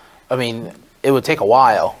law, I mean, it would take a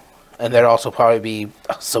while. And there'd also probably be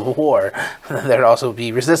a civil war. There'd also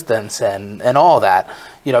be resistance and all that,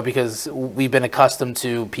 because we've been accustomed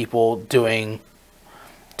to people doing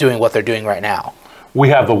what they're doing right now. We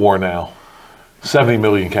have the war now. 70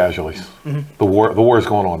 million casualties. Mm-hmm. The war is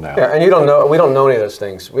going on now. Yeah, and we don't know any of those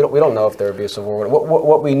things. We don't know if there would be a civil war.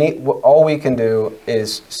 What we need, all we can do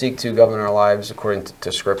is seek to govern our lives according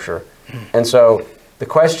to Scripture. Mm-hmm. And so the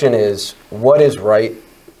question is, what is right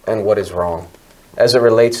and what is wrong, as it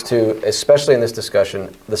relates to, especially in this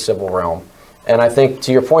discussion, the civil realm. And I think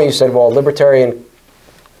to your point, you said, well, a libertarian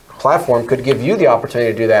platform could give you the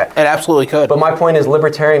opportunity to do that. It absolutely could. But my point is,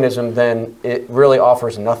 libertarianism, then, it really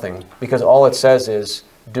offers nothing, because all it says is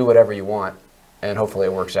do whatever you want, and hopefully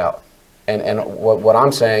it works out. And what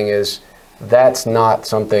I'm saying is that's not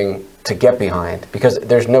something to get behind, because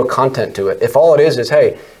there's no content to it. If all it is,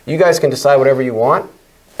 hey, you guys can decide whatever you want,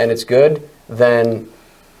 and it's good, then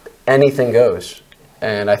anything goes.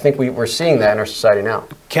 And I think we're seeing that in our society now.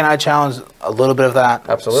 Can I challenge a little bit of that?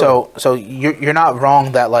 Absolutely. So you're not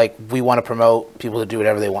wrong that we want to promote people to do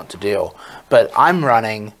whatever they want to do. But I'm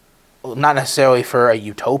running not necessarily for a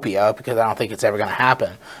utopia, because I don't think it's ever going to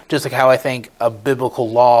happen. Just like how I think a biblical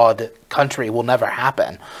lawed country will never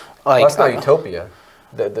happen. That's not utopia.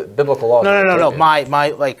 The biblical law. No. My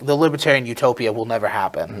the libertarian utopia will never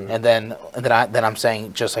happen. Mm-hmm. And then I'm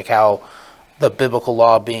saying, just like how the biblical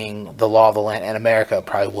law being the law of the land in America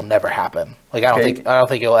probably will never happen. I don't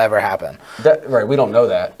think it'll ever happen. Right, we don't know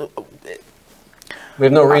that. We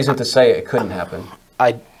have no reason to say it couldn't happen.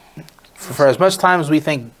 For as much time as we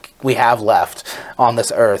think we have left on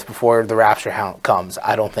this earth before the rapture comes,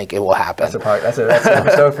 I don't think it will happen. That's an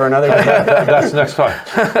episode for another day. That's next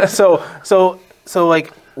time. So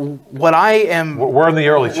what I am... We're in the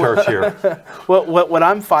early church here. What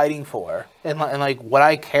I'm fighting for and what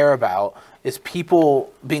I care about is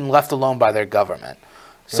people being left alone by their government.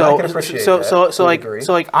 And I can appreciate that.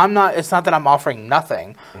 So I'm not. It's not that I'm offering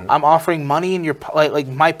nothing. I'm offering money in your like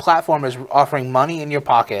my platform is offering money in your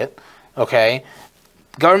pocket. Okay,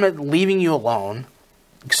 government leaving you alone,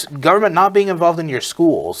 government not being involved in your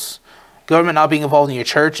schools, government not being involved in your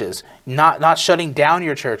churches, not shutting down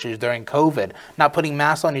your churches during COVID, not putting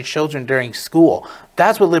masks on your children during school.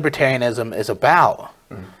 That's what libertarianism is about.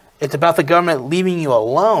 It's about the government leaving you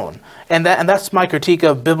alone, and that's my critique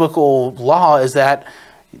of biblical law, is that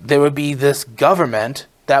there would be this government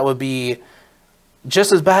that would be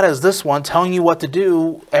just as bad as this one, telling you what to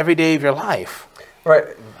do every day of your life. Right.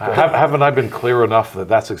 Haven't I been clear enough that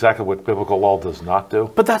that's exactly what biblical law does not do?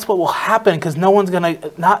 But that's what will happen, because no one's gonna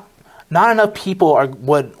not enough people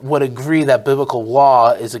would agree that biblical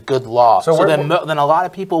law is a good law. So then a lot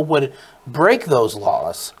of people would break those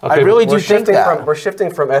laws. Okay, I really do think that. We're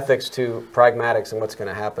shifting from ethics to pragmatics and what's going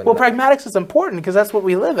to happen. Well, pragmatics is important because that's what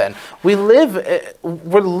we live in.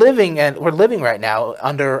 We're living right now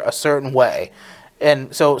under a certain way.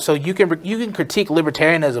 And so you can critique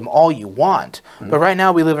libertarianism all you want, but right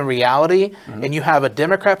now we live in reality, and you have a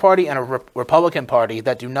Democrat Party and a Republican Party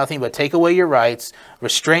that do nothing but take away your rights,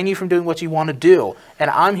 restrain you from doing what you want to do.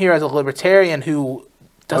 And I'm here as a libertarian who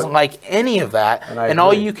doesn't like any of that, and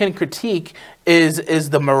all you can critique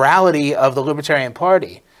is the morality of the Libertarian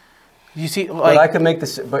Party. You see, but I could make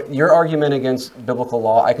this. But your argument against biblical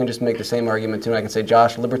law, I can just make the same argument too. I can say,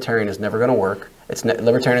 Josh, libertarian is never going to work.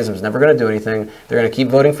 Libertarianism is never going to do anything. They're going to keep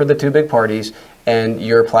voting for the two big parties, and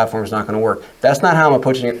your platform is not going to work. That's not how I'm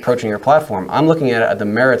approaching your platform. I'm looking at the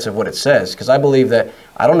merits of what it says, because I believe that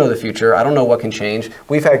I don't know the future. I don't know what can change.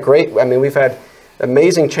 We've had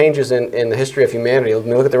amazing changes in the history of humanity. When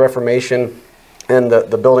we look at the Reformation and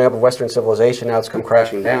the building up of Western civilization, now it's come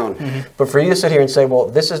crashing down. But for you to sit here and say, well,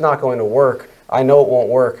 this is not going to work, I know it won't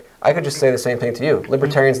work, I could just say the same thing to you.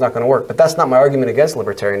 Libertarian's not going to work. But that's not my argument against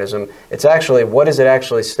libertarianism. It's actually, what does it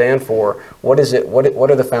actually stand for? What is it?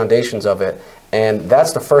 What are the foundations of it? And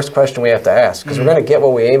that's the first question we have to ask, because we're going to get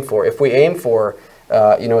what we aim for. If we aim for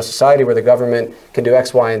a society where the government can do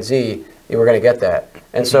X, Y, and Z, we're going to get that.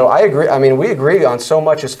 And so I agree. I mean, we agree on so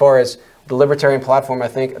much as far as the libertarian platform. I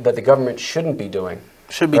think that the government shouldn't be doing.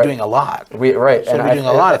 Should be doing a lot. Should be doing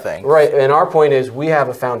a lot of things. Right. And our point is we have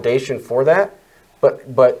a foundation for that.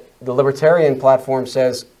 But the libertarian platform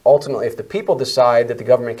says ultimately if the people decide that the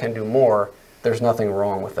government can do more, there's nothing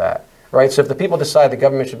wrong with that. Right. So if the people decide the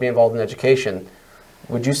government should be involved in education,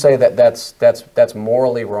 would you say that that's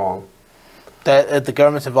morally wrong? That the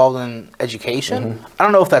government's involved in education? I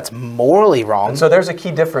don't know if that's morally wrong. And so there's a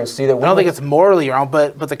key difference. See, that I don't think it's morally wrong,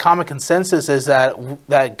 but the common consensus is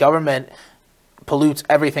that government pollutes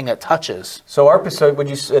everything it touches. So would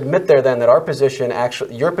you admit there then that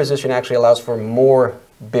your position actually allows for more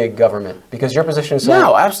big government? Because your position is saying...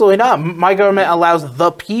 No, absolutely not. My government allows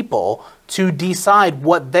the people to decide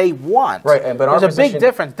what they want. Right, but there's a big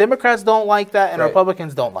difference. Democrats don't like that, and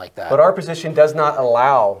Republicans don't like that. But our position does not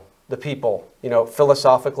allow the people,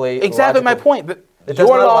 philosophically. Exactly my point. But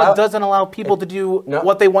your law doesn't allow people to do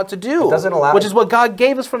what they want to do. It doesn't allow, which is what God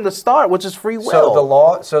gave us from the start, which is free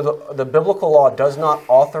will. So the biblical law does not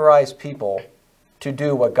authorize people to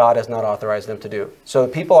do what God has not authorized them to do. So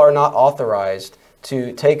the people are not authorized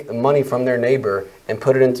to take money from their neighbor and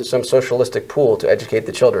put it into some socialistic pool to educate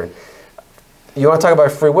the children. You want to talk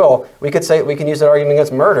about free will? We can use that argument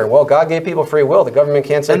against murder. Well, God gave people free will. The government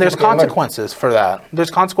can't say. And there's consequences for that. There's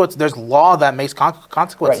consequences. There's law that makes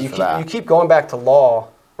consequences for that. You keep going back to law,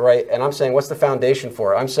 right? And I'm saying, what's the foundation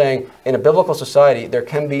for it? I'm saying, in a biblical society, there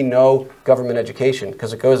can be no government education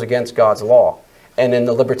because it goes against God's law. And in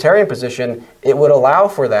the libertarian position, it would allow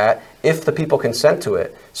for that if the people consent to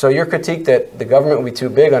it. So your critique that the government would be too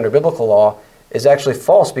big under biblical law is actually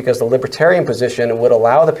false, because the libertarian position would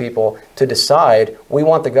allow the people to decide, we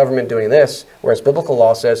want the government doing this, whereas biblical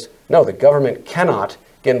law says, no, the government cannot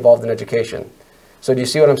get involved in education. So do you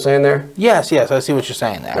see what I'm saying there? Yes, I see what you're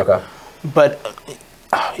saying there. Okay. But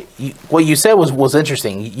what you said was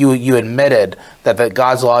interesting. You admitted that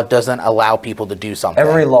God's law doesn't allow people to do something.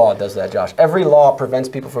 Every law does that, Josh. Every law prevents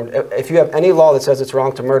people from... If you have any law that says it's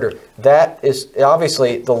wrong to murder, that is...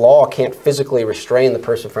 Obviously, the law can't physically restrain the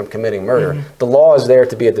person from committing murder. The law is there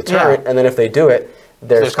to be a deterrent, and then if they do it,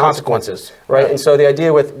 there's consequences. Right? And so the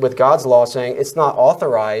idea with God's law saying it's not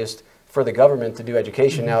authorized for the government to do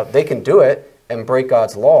education. Now, they can do it and break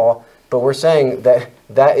God's law, but we're saying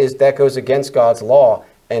that goes against God's law,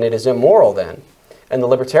 and it is immoral then. And the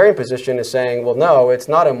libertarian position is saying, well, no, it's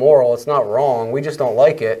not immoral, it's not wrong, we just don't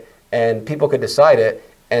like it, and people could decide it.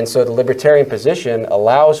 And so the libertarian position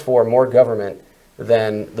allows for more government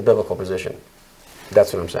than the biblical position.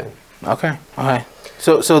 That's what I'm saying. Okay. Okay.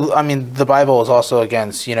 So I mean, the Bible is also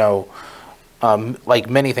against, like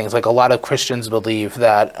many things. Like a lot of Christians believe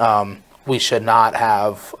that we should not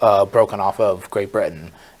have broken off of Great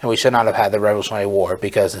Britain, and we should not have had the Revolutionary War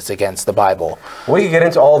because it's against the Bible. We could get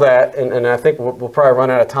into all that, and I think we'll probably run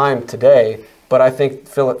out of time today. But I think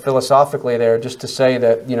philosophically, there, just to say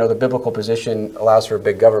that the biblical position allows for a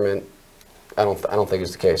big government, I don't think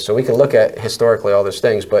is the case. So we can look at historically all those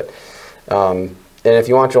things, but and if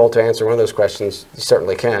you want Joel to answer one of those questions, you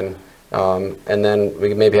certainly can. And then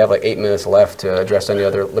we maybe have like 8 minutes left to address any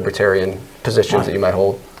other libertarian positions that you might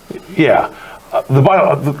hold. Yeah, the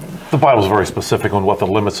Bible is very specific on what the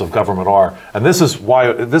limits of government are, and this is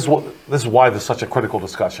why this is such a critical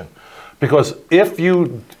discussion, because if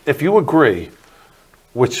you agree,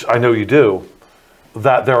 which I know you do,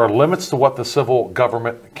 that there are limits to what the civil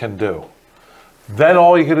government can do, then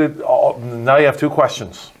all you could now you have two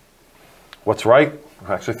questions: what's right?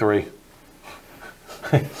 Actually, three.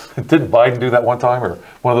 Didn't Biden do that one time, or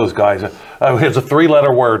one of those guys? It's a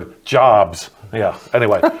three-letter word: jobs. Yeah.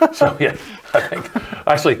 Anyway, so yeah, I think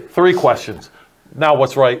actually three questions. Now,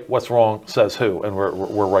 what's right? What's wrong? Says who? And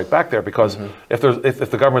we're right back there, because if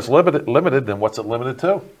the government's limited, then what's it limited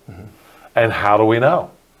to? And how do we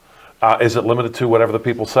know? Is it limited to whatever the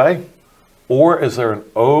people say, or is there an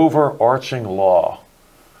overarching law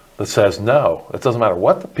that says no? It doesn't matter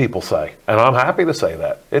what the people say, and I'm happy to say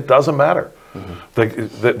that it doesn't matter.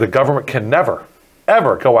 The government can never,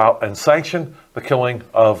 ever go out and sanction the killing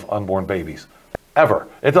of unborn babies. Ever.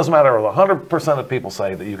 It doesn't matter if 100% of people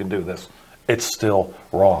say that you can do this. It's still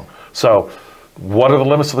wrong. So what are the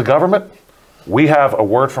limits of the government? We have a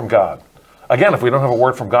word from God. Again, if we don't have a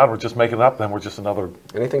word from God, we're just making it up, then we're just another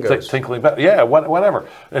anything goes. Tinkling bell. Yeah, whatever.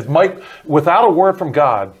 It might, without a word from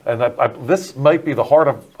God, and this might be the heart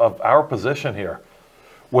of our position here.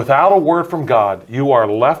 Without a word from God, you are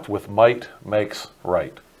left with might makes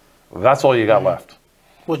right. That's all you got left.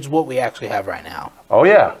 Which is what we actually have right now. Oh,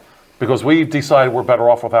 yeah, because we've decided we're better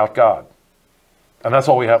off without God. And that's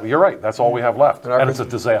all we have. You're right. That's all we have left. And it's a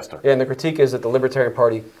disaster. Yeah, and the critique is that the Libertarian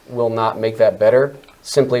Party will not make that better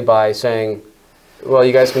simply by saying, well,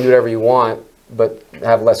 you guys can do whatever you want, but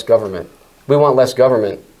have less government. We want less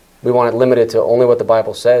government. We want it limited to only what the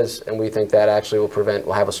Bible says, and we think that actually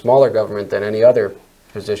will have a smaller government than any other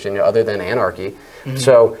position other than anarchy.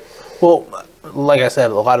 So, well, like I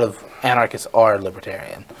said, a lot of anarchists are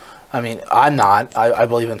libertarian. I mean, I'm not. I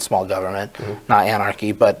believe in small government, not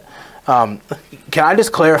anarchy. But can I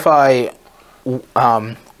just clarify,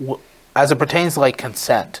 as it pertains to like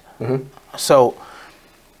consent? So,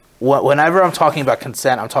 whenever I'm talking about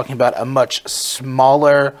consent, I'm talking about a much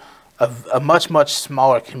smaller, a much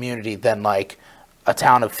smaller community than like a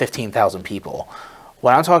town of 15,000 people.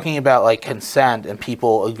 When I'm talking about like consent and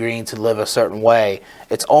people agreeing to live a certain way,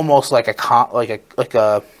 it's almost like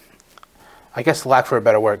a I guess, lack for a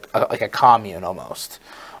better word, like a commune almost.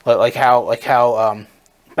 Like how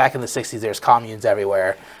back in the 60s there's communes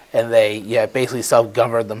everywhere, and they basically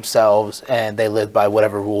self-governed themselves, and they lived by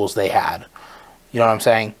whatever rules they had. You know what I'm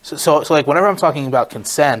saying? So like whenever I'm talking about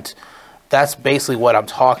consent, that's basically what I'm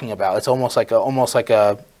talking about. It's almost like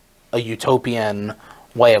a utopian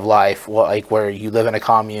way of life, like where you live in a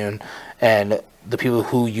commune and the people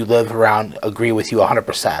who you live around agree with you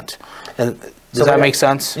 100%. And does that make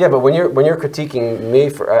sense? Yeah, but when you're critiquing me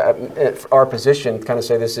for our position, kind of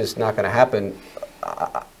say this is not going to happen,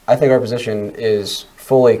 I think our position is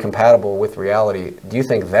fully compatible with reality. Do you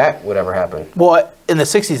think that would ever happen? Well, in the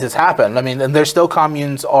 60s it's happened. I mean, and there's still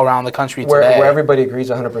communes all around the country today. Where everybody agrees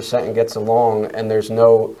 100% and gets along, and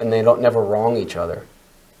they don't never wrong each other.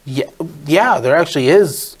 Yeah, there actually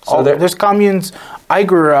is. So there's communes. I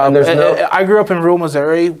grew up in rural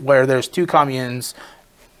Missouri, where there's two communes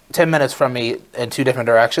 10 minutes from me in two different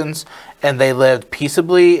directions, and they lived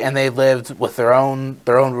peaceably, and they lived with their own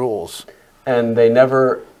rules. And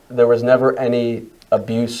there was never any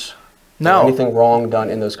abuse or anything wrong done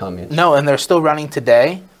in those communes. No, and they're still running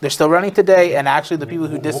today. And actually the people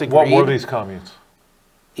who disagreed. What were these communes?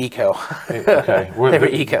 Eco. Okay. They were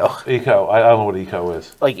eco. Eco. I don't know what eco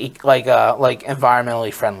is. Like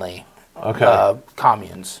environmentally friendly. Okay.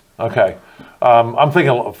 Communes. Okay. I'm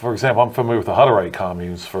thinking, for example, I'm familiar with the Hutterite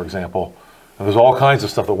communes, for example. And there's all kinds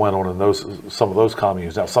of stuff that went on in some of those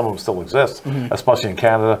communes. Now, some of them still exist, especially in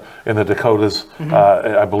Canada, in the Dakotas,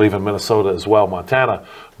 I believe in Minnesota as well, Montana.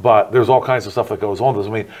 But there's all kinds of stuff that goes on. I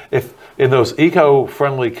mean, if in those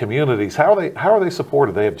eco-friendly communities, how are they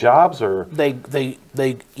supported? They have jobs, or they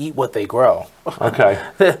eat what they grow. Okay.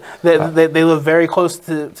 They live very close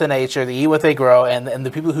to nature. They eat what they grow, and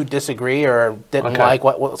the people who disagree or didn't like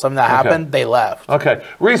what something that happened, they left. Okay.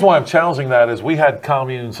 The reason why I'm challenging that is we had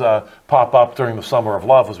communes pop up during the Summer of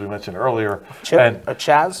Love, as we mentioned earlier.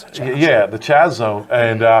 Chaz? Yeah, the Chaz zone.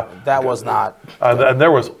 And that was not. And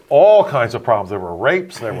there was all kinds of problems. There were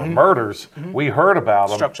rapes, there were murders. We heard about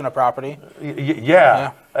them. Destruction of property.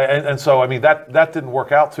 Yeah. And so, I mean, that didn't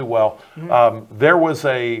work out too well. There was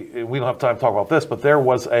we don't have time to talk about this, but there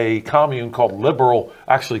was a commune called Liberal,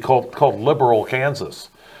 actually called Liberal, Kansas.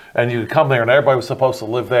 And you could come there and everybody was supposed to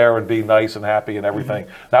live there and be nice and happy and everything.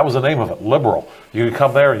 That was the name of it, Liberal. You could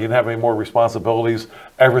come there and you didn't have any more responsibilities.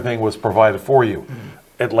 Everything was provided for you.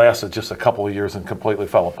 It lasted just a couple of years and completely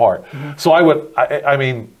fell apart. So I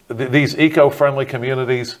mean, these eco-friendly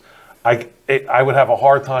communities, I would have a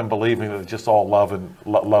hard time believing that it's just all love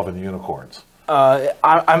and unicorns.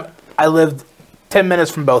 I lived 10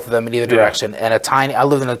 minutes from both of them in either direction, and I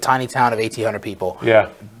lived in a tiny town of 1,800 people. Yeah.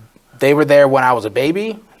 They were there when I was a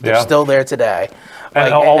baby. They're still there today.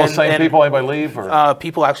 And all the same people, anybody leave? Or?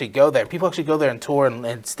 People actually go there. People actually go there and tour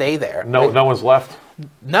and stay there. No one's left?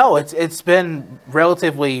 No, it's been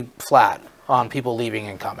relatively flat on people leaving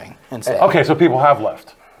and coming and staying. Okay, so people have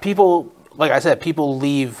left. People, like I said, people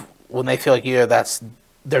leave when they feel like either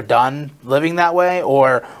they're done living that way,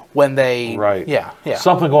 or when they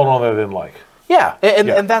something going on that they didn't like. Yeah,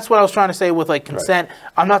 and that's what I was trying to say with like consent. Right.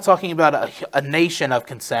 I'm not talking about a nation of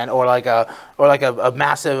consent or like a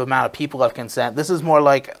massive amount of people of consent. This is more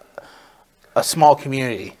like a small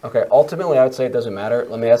community. Okay, ultimately I would say it doesn't matter.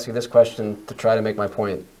 Let me ask you this question to try to make my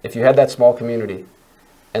point. If you had that small community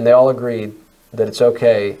and they all agreed that it's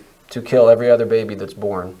okay to kill every other baby that's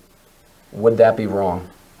born, would that be wrong?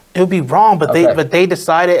 It would be wrong, but they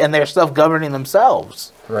decided and they're self-governing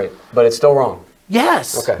themselves. Right, but it's still wrong.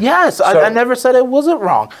 Yes. Okay. Yes. So, I never said it wasn't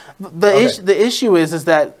wrong. The issue is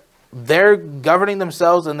that they're governing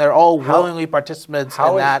themselves and they're all willingly participants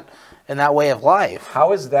in that way of life.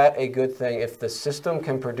 How is that a good thing if the system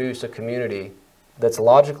can produce a community that's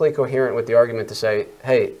logically coherent with the argument to say,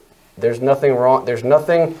 hey, there's nothing wrong, there's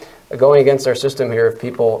nothing going against our system here if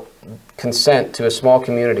people consent to a small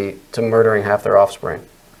community to murdering half their offspring?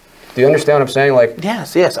 Do you understand what I'm saying? Like,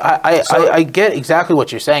 yes. I get exactly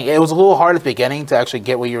what you're saying. It was a little hard at the beginning to actually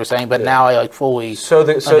get what you were saying, but now I like fully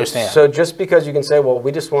understand. So just because you can say, well,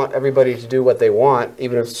 we just want everybody to do what they want,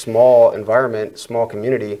 even if it's small environment, small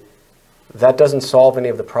community, that doesn't solve any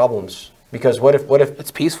of the problems. Because what if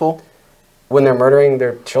it's peaceful? When they're murdering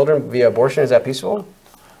their children via abortion, is that peaceful?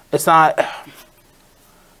 It's not. Man,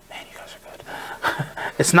 you guys are good.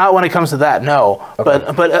 It's not when it comes to that, no.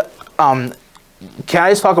 Okay. But can I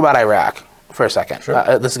just talk about Iraq for a second?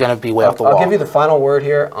 Sure. This is going to be way off the wall. I'll give you the final word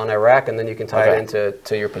here on Iraq, and then you can tie it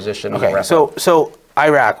into your position. Okay. So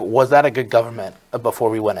Iraq, was that a good government before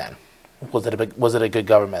we went in? Was it a good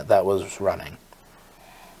government that was running?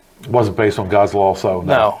 It wasn't based on God's law, so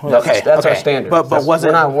no. That's our standard. But was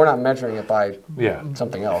it? We're not measuring it by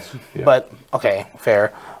something else. Yeah. But okay,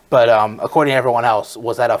 fair. But according to everyone else,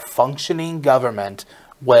 was that a functioning government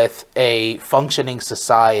with a functioning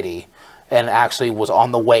society? And actually was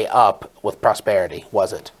on the way up with prosperity,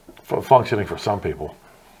 was it? Functioning for some people.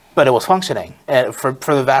 But it was functioning. And for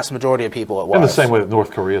the vast majority of people, it was. In the same way that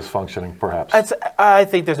North Korea is functioning, perhaps. I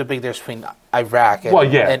think there's a big difference between Iraq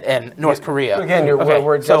and North Korea. Again,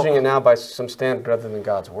 we're judging it now by some standard rather than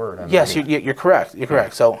God's word. Yes, you're correct. You're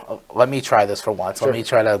correct. So let me try this for once. Sure. Let me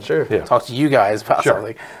try to talk to you guys about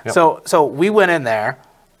something. Yep. So we went in there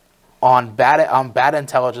on bad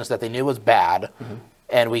intelligence that they knew was bad. Mm-hmm.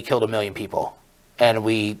 And we killed 1 million people, and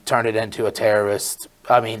we turned it into a terrorist.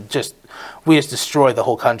 I mean, we just destroyed the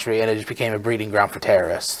whole country, and it just became a breeding ground for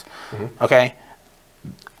terrorists. Mm-hmm. Okay,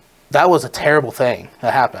 that was a terrible thing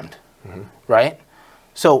that happened, right?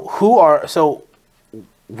 So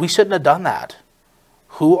we shouldn't have done that.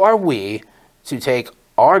 Who are we to take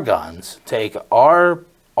our guns, take our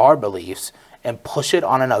beliefs, and push it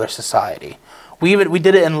on another society? We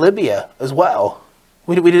did it in Libya as well.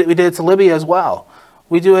 We did it to Libya as well.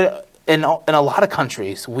 We do it in a lot of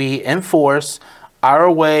countries. We enforce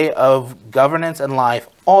our way of governance and life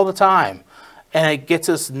all the time, and it gets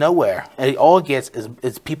us nowhere. And all it gets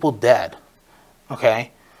is people dead.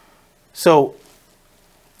 Okay, so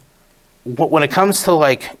when it comes to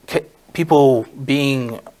like people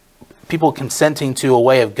consenting to a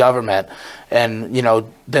way of government, and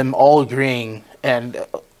them all agreeing, and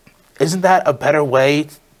isn't that a better way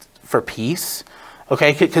for peace?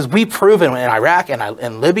 Okay, because we've proven in Iraq and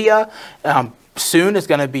in Libya, soon it's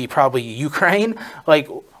going to be probably Ukraine. Like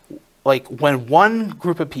when one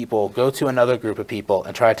group of people go to another group of people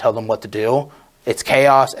and try to tell them what to do, It's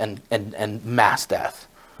chaos and mass death.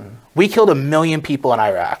 We killed 1 million people in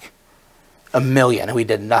Iraq. 1 million, and we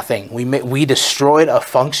did nothing. We destroyed a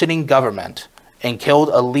functioning government and killed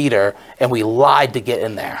a leader, and we lied to get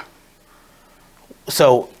in there.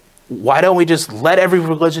 So why don't we just let every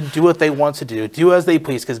religion do what they want to do as they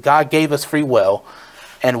please, because God gave us free will,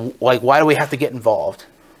 and like, why do we have to get involved?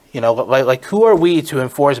 You know, like who are we to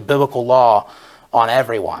enforce biblical law on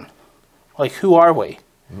everyone? Like, who are we?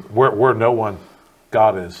 We're no one.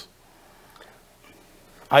 God is.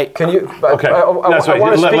 Can you? Okay. I want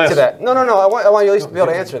to speak to that. No. I want you at least to be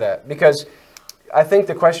able to answer that, because I think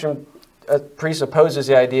the question presupposes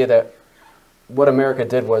the idea that what America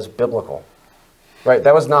did was biblical, right?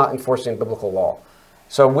 That was not enforcing biblical law.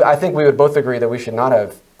 So I think we would both agree that we should not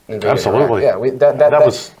have invaded Absolutely. Iraq. Yeah, that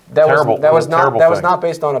was terrible. That was not not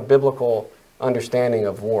based on a biblical understanding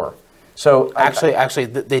of war. So actually,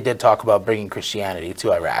 they did talk about bringing Christianity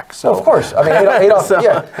to Iraq. So of course, I mean, Adolf,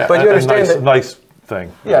 but you understand that. Nice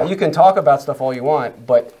thing. Yeah, you can talk about stuff all you want,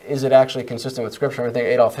 but is it actually consistent with Scripture? I think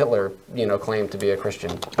Adolf Hitler, claimed to be a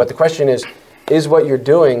Christian. But the question is what you're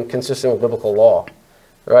doing consistent with biblical law,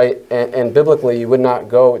 right? And biblically, you would not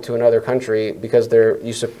go to another country because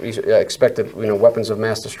you expected, weapons of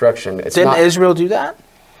mass destruction. Didn't Israel do that?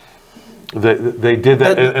 They did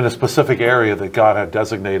that in a specific area that God had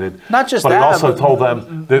designated. Not just but that, He also but told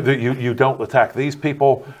them that you don't attack these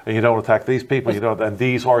people, and you don't attack these people, and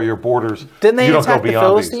these are your borders. Didn't they you don't attack go the beyond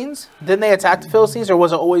Philistines? Didn't they attack the Philistines, or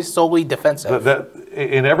was it always solely defensive?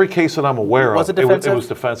 In every case that I'm aware of, Was it defensive? it was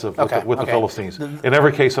defensive with the Philistines. In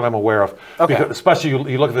every case that I'm aware of, Okay. because especially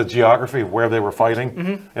you look at the geography of where they were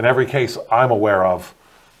fighting. In every case I'm aware of,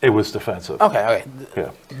 it was defensive. Okay. Yeah.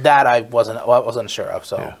 That I wasn't sure of.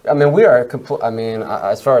 So I mean, we are.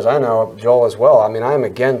 As far as I know, Joel as well. I mean, I am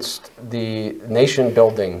against the nation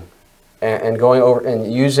building and going over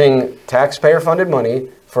and using taxpayer-funded money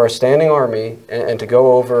for a standing army and to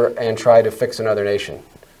go over and try to fix another nation.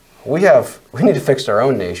 We need to fix our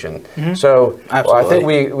own nation. So I think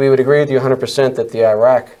we would agree with you 100% that the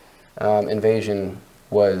Iraq invasion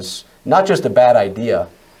was not just a bad idea,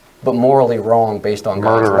 but morally wrong based on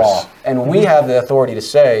God's law. And we have the authority to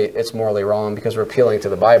say it's morally wrong because we're appealing to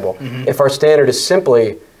the Bible. If our standard is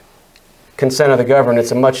simply consent of the governed,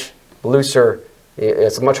 it's a much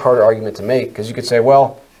harder argument to make, because you could say,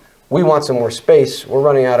 well, we want some more space. We're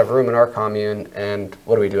running out of room in our commune, and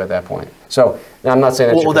what do we do at that point? So now I'm not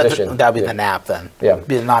saying that's your position. That would be the NAP then. Yeah.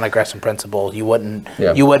 Be the non-aggression principle. You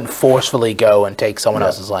wouldn't forcefully go and take someone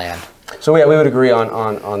else's land. So we would agree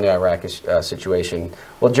on the Iraq situation.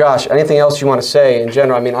 Well, Josh, anything else you want to say in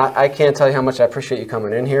general? I mean, I can't tell you how much I appreciate you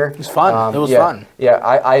coming in here. It was fun. It was fun. Yeah,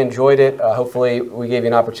 I enjoyed it. Hopefully we gave you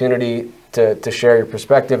an opportunity to share your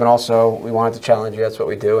perspective, and also we wanted to challenge you. That's what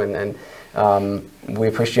we do, and we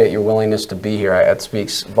appreciate your willingness to be here. It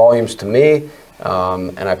speaks volumes to me,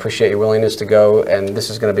 and I appreciate your willingness to go, and this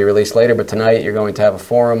is going to be released later, but tonight you're going to have a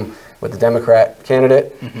forum with the Democrat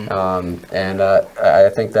candidate, and I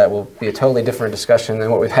think that will be a totally different discussion than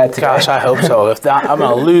what we've had today. Gosh, I hope so. If not, I'm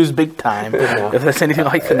going to lose big time if there's anything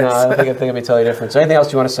like this. No, I think it'll be totally different. So anything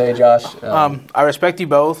else you want to say, Josh? I respect you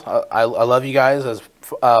both. I love you guys as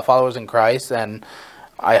followers in Christ, and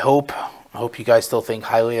I hope you guys still think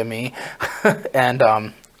highly of me. And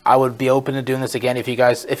I would be open to doing this again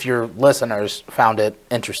if your listeners found it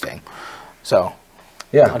interesting. So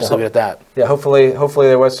yeah, I'll just leave it at that. Yeah, hopefully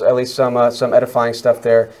there was at least some edifying stuff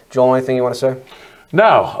there. Joel, anything you want to say?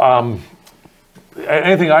 No.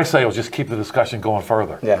 Anything I say will just keep the discussion going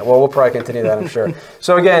further. Yeah, well, we'll probably continue that, I'm sure.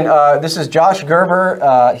 So again, this is Josh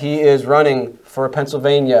Gerber. He is running for a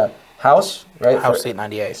Pennsylvania House, right? House State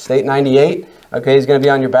 98. State 98. Okay, he's going to be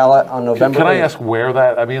on your ballot on November 8th. Can I ask where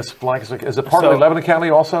that? I mean, it's Lancaster. Is it part of Lebanon County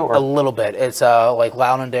also? Or? A little bit. It's like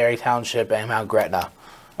Loudonderry Township and Mount Gretna.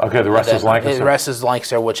 Okay, the rest is Lancaster. The rest is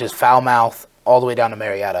Lancaster, which is Falmouth all the way down to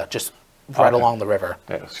Marietta, just right along the river,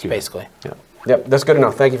 basically. Yeah. Yep, that's good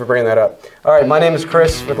enough. Thank you for bringing that up. All right, my name is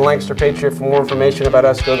Chris with the Lancaster Patriot. For more information about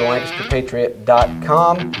us, go to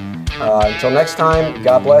lancasterpatriot.com. Until next time,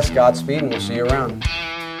 God bless, Godspeed, and we'll see you around.